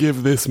do you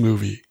give this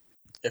movie?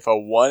 If a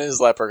 1 is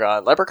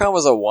Leprechaun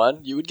was a 1,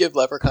 you would give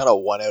Leprechaun a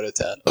 1 out of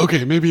 10.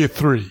 Okay, maybe a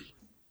 3.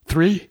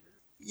 3?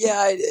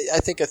 Yeah, I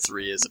think a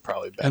 3 is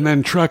probably better. And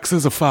then Trucks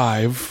is a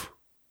 5.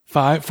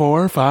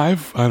 4,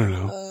 5? I don't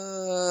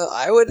know.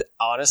 I would,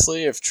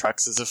 honestly, if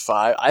Trucks is a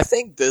 5, I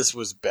think this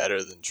was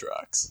better than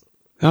Trucks.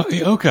 Oh,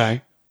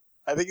 okay.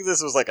 I think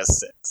this was like a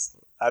 6,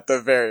 at the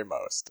very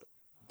most.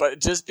 But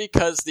just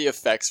because the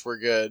effects were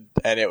good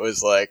and it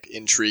was like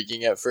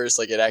intriguing at first,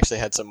 like it actually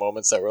had some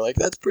moments that were like,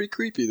 that's pretty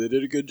creepy. They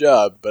did a good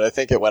job. But I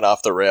think it went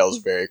off the rails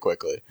very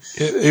quickly.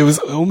 It was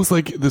almost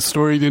like the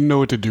story didn't know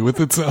what to do with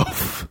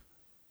itself.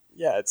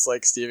 Yeah, it's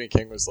like Stephen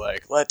King was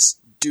like, let's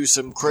do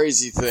some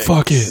crazy things.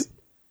 Fuck it.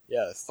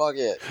 Yeah, fuck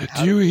it.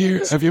 Have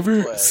you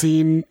ever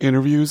seen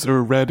interviews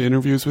or read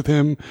interviews with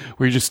him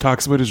where he just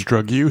talks about his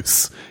drug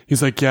use?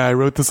 He's like, yeah, I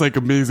wrote this like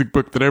amazing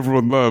book that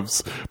everyone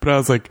loves. But I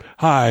was like,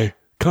 hi.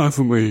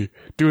 Constantly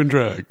doing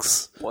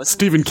drugs.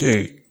 Stephen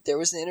King. There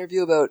was an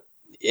interview about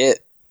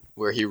It,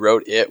 where he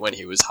wrote It when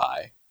he was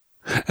high.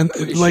 And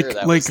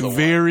like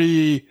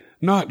very,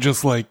 not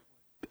just like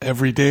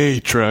everyday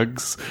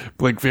drugs,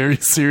 but like very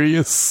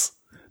serious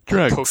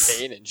drugs. Like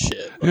cocaine and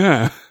shit.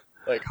 Yeah.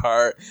 Like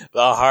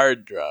the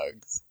hard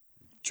drugs.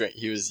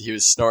 He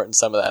was snorting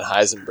some of that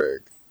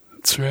Heisenberg.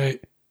 That's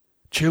right.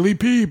 Chili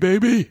P,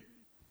 baby.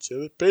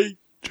 Chili P.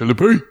 Chili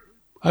P.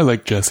 I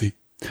like Jesse.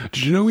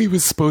 Did you know he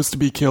was supposed to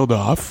be killed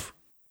off?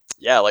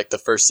 Yeah, like the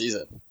first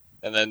season.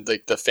 And then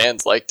the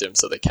fans liked him,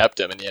 so they kept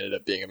him, and he ended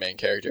up being a main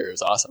character. It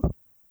was awesome.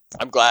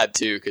 I'm glad,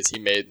 too, because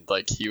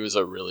he was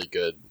a really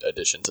good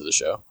addition to the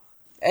show.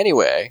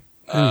 Anyway,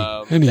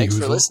 thanks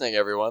for listening,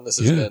 everyone. This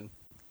has been...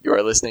 You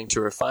are listening to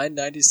Refined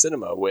 90s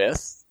Cinema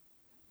with...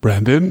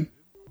 Brandon.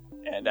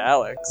 And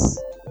Alex.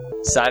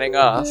 Signing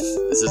off.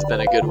 This has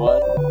been a good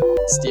one.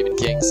 Stephen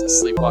King's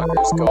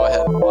Sleepwalkers. Go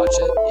ahead and watch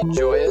it.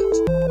 Enjoy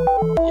it.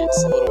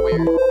 It's a little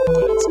weird,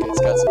 but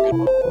it's got some good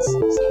moments.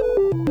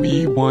 So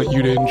we want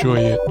you to enjoy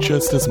it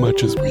just as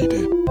much as we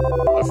did.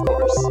 Of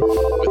course.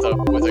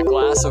 With a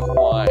glass of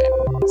wine.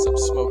 Some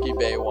Smoky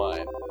Bay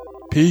wine.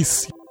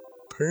 Peace.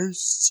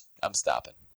 Peace. I'm stopping.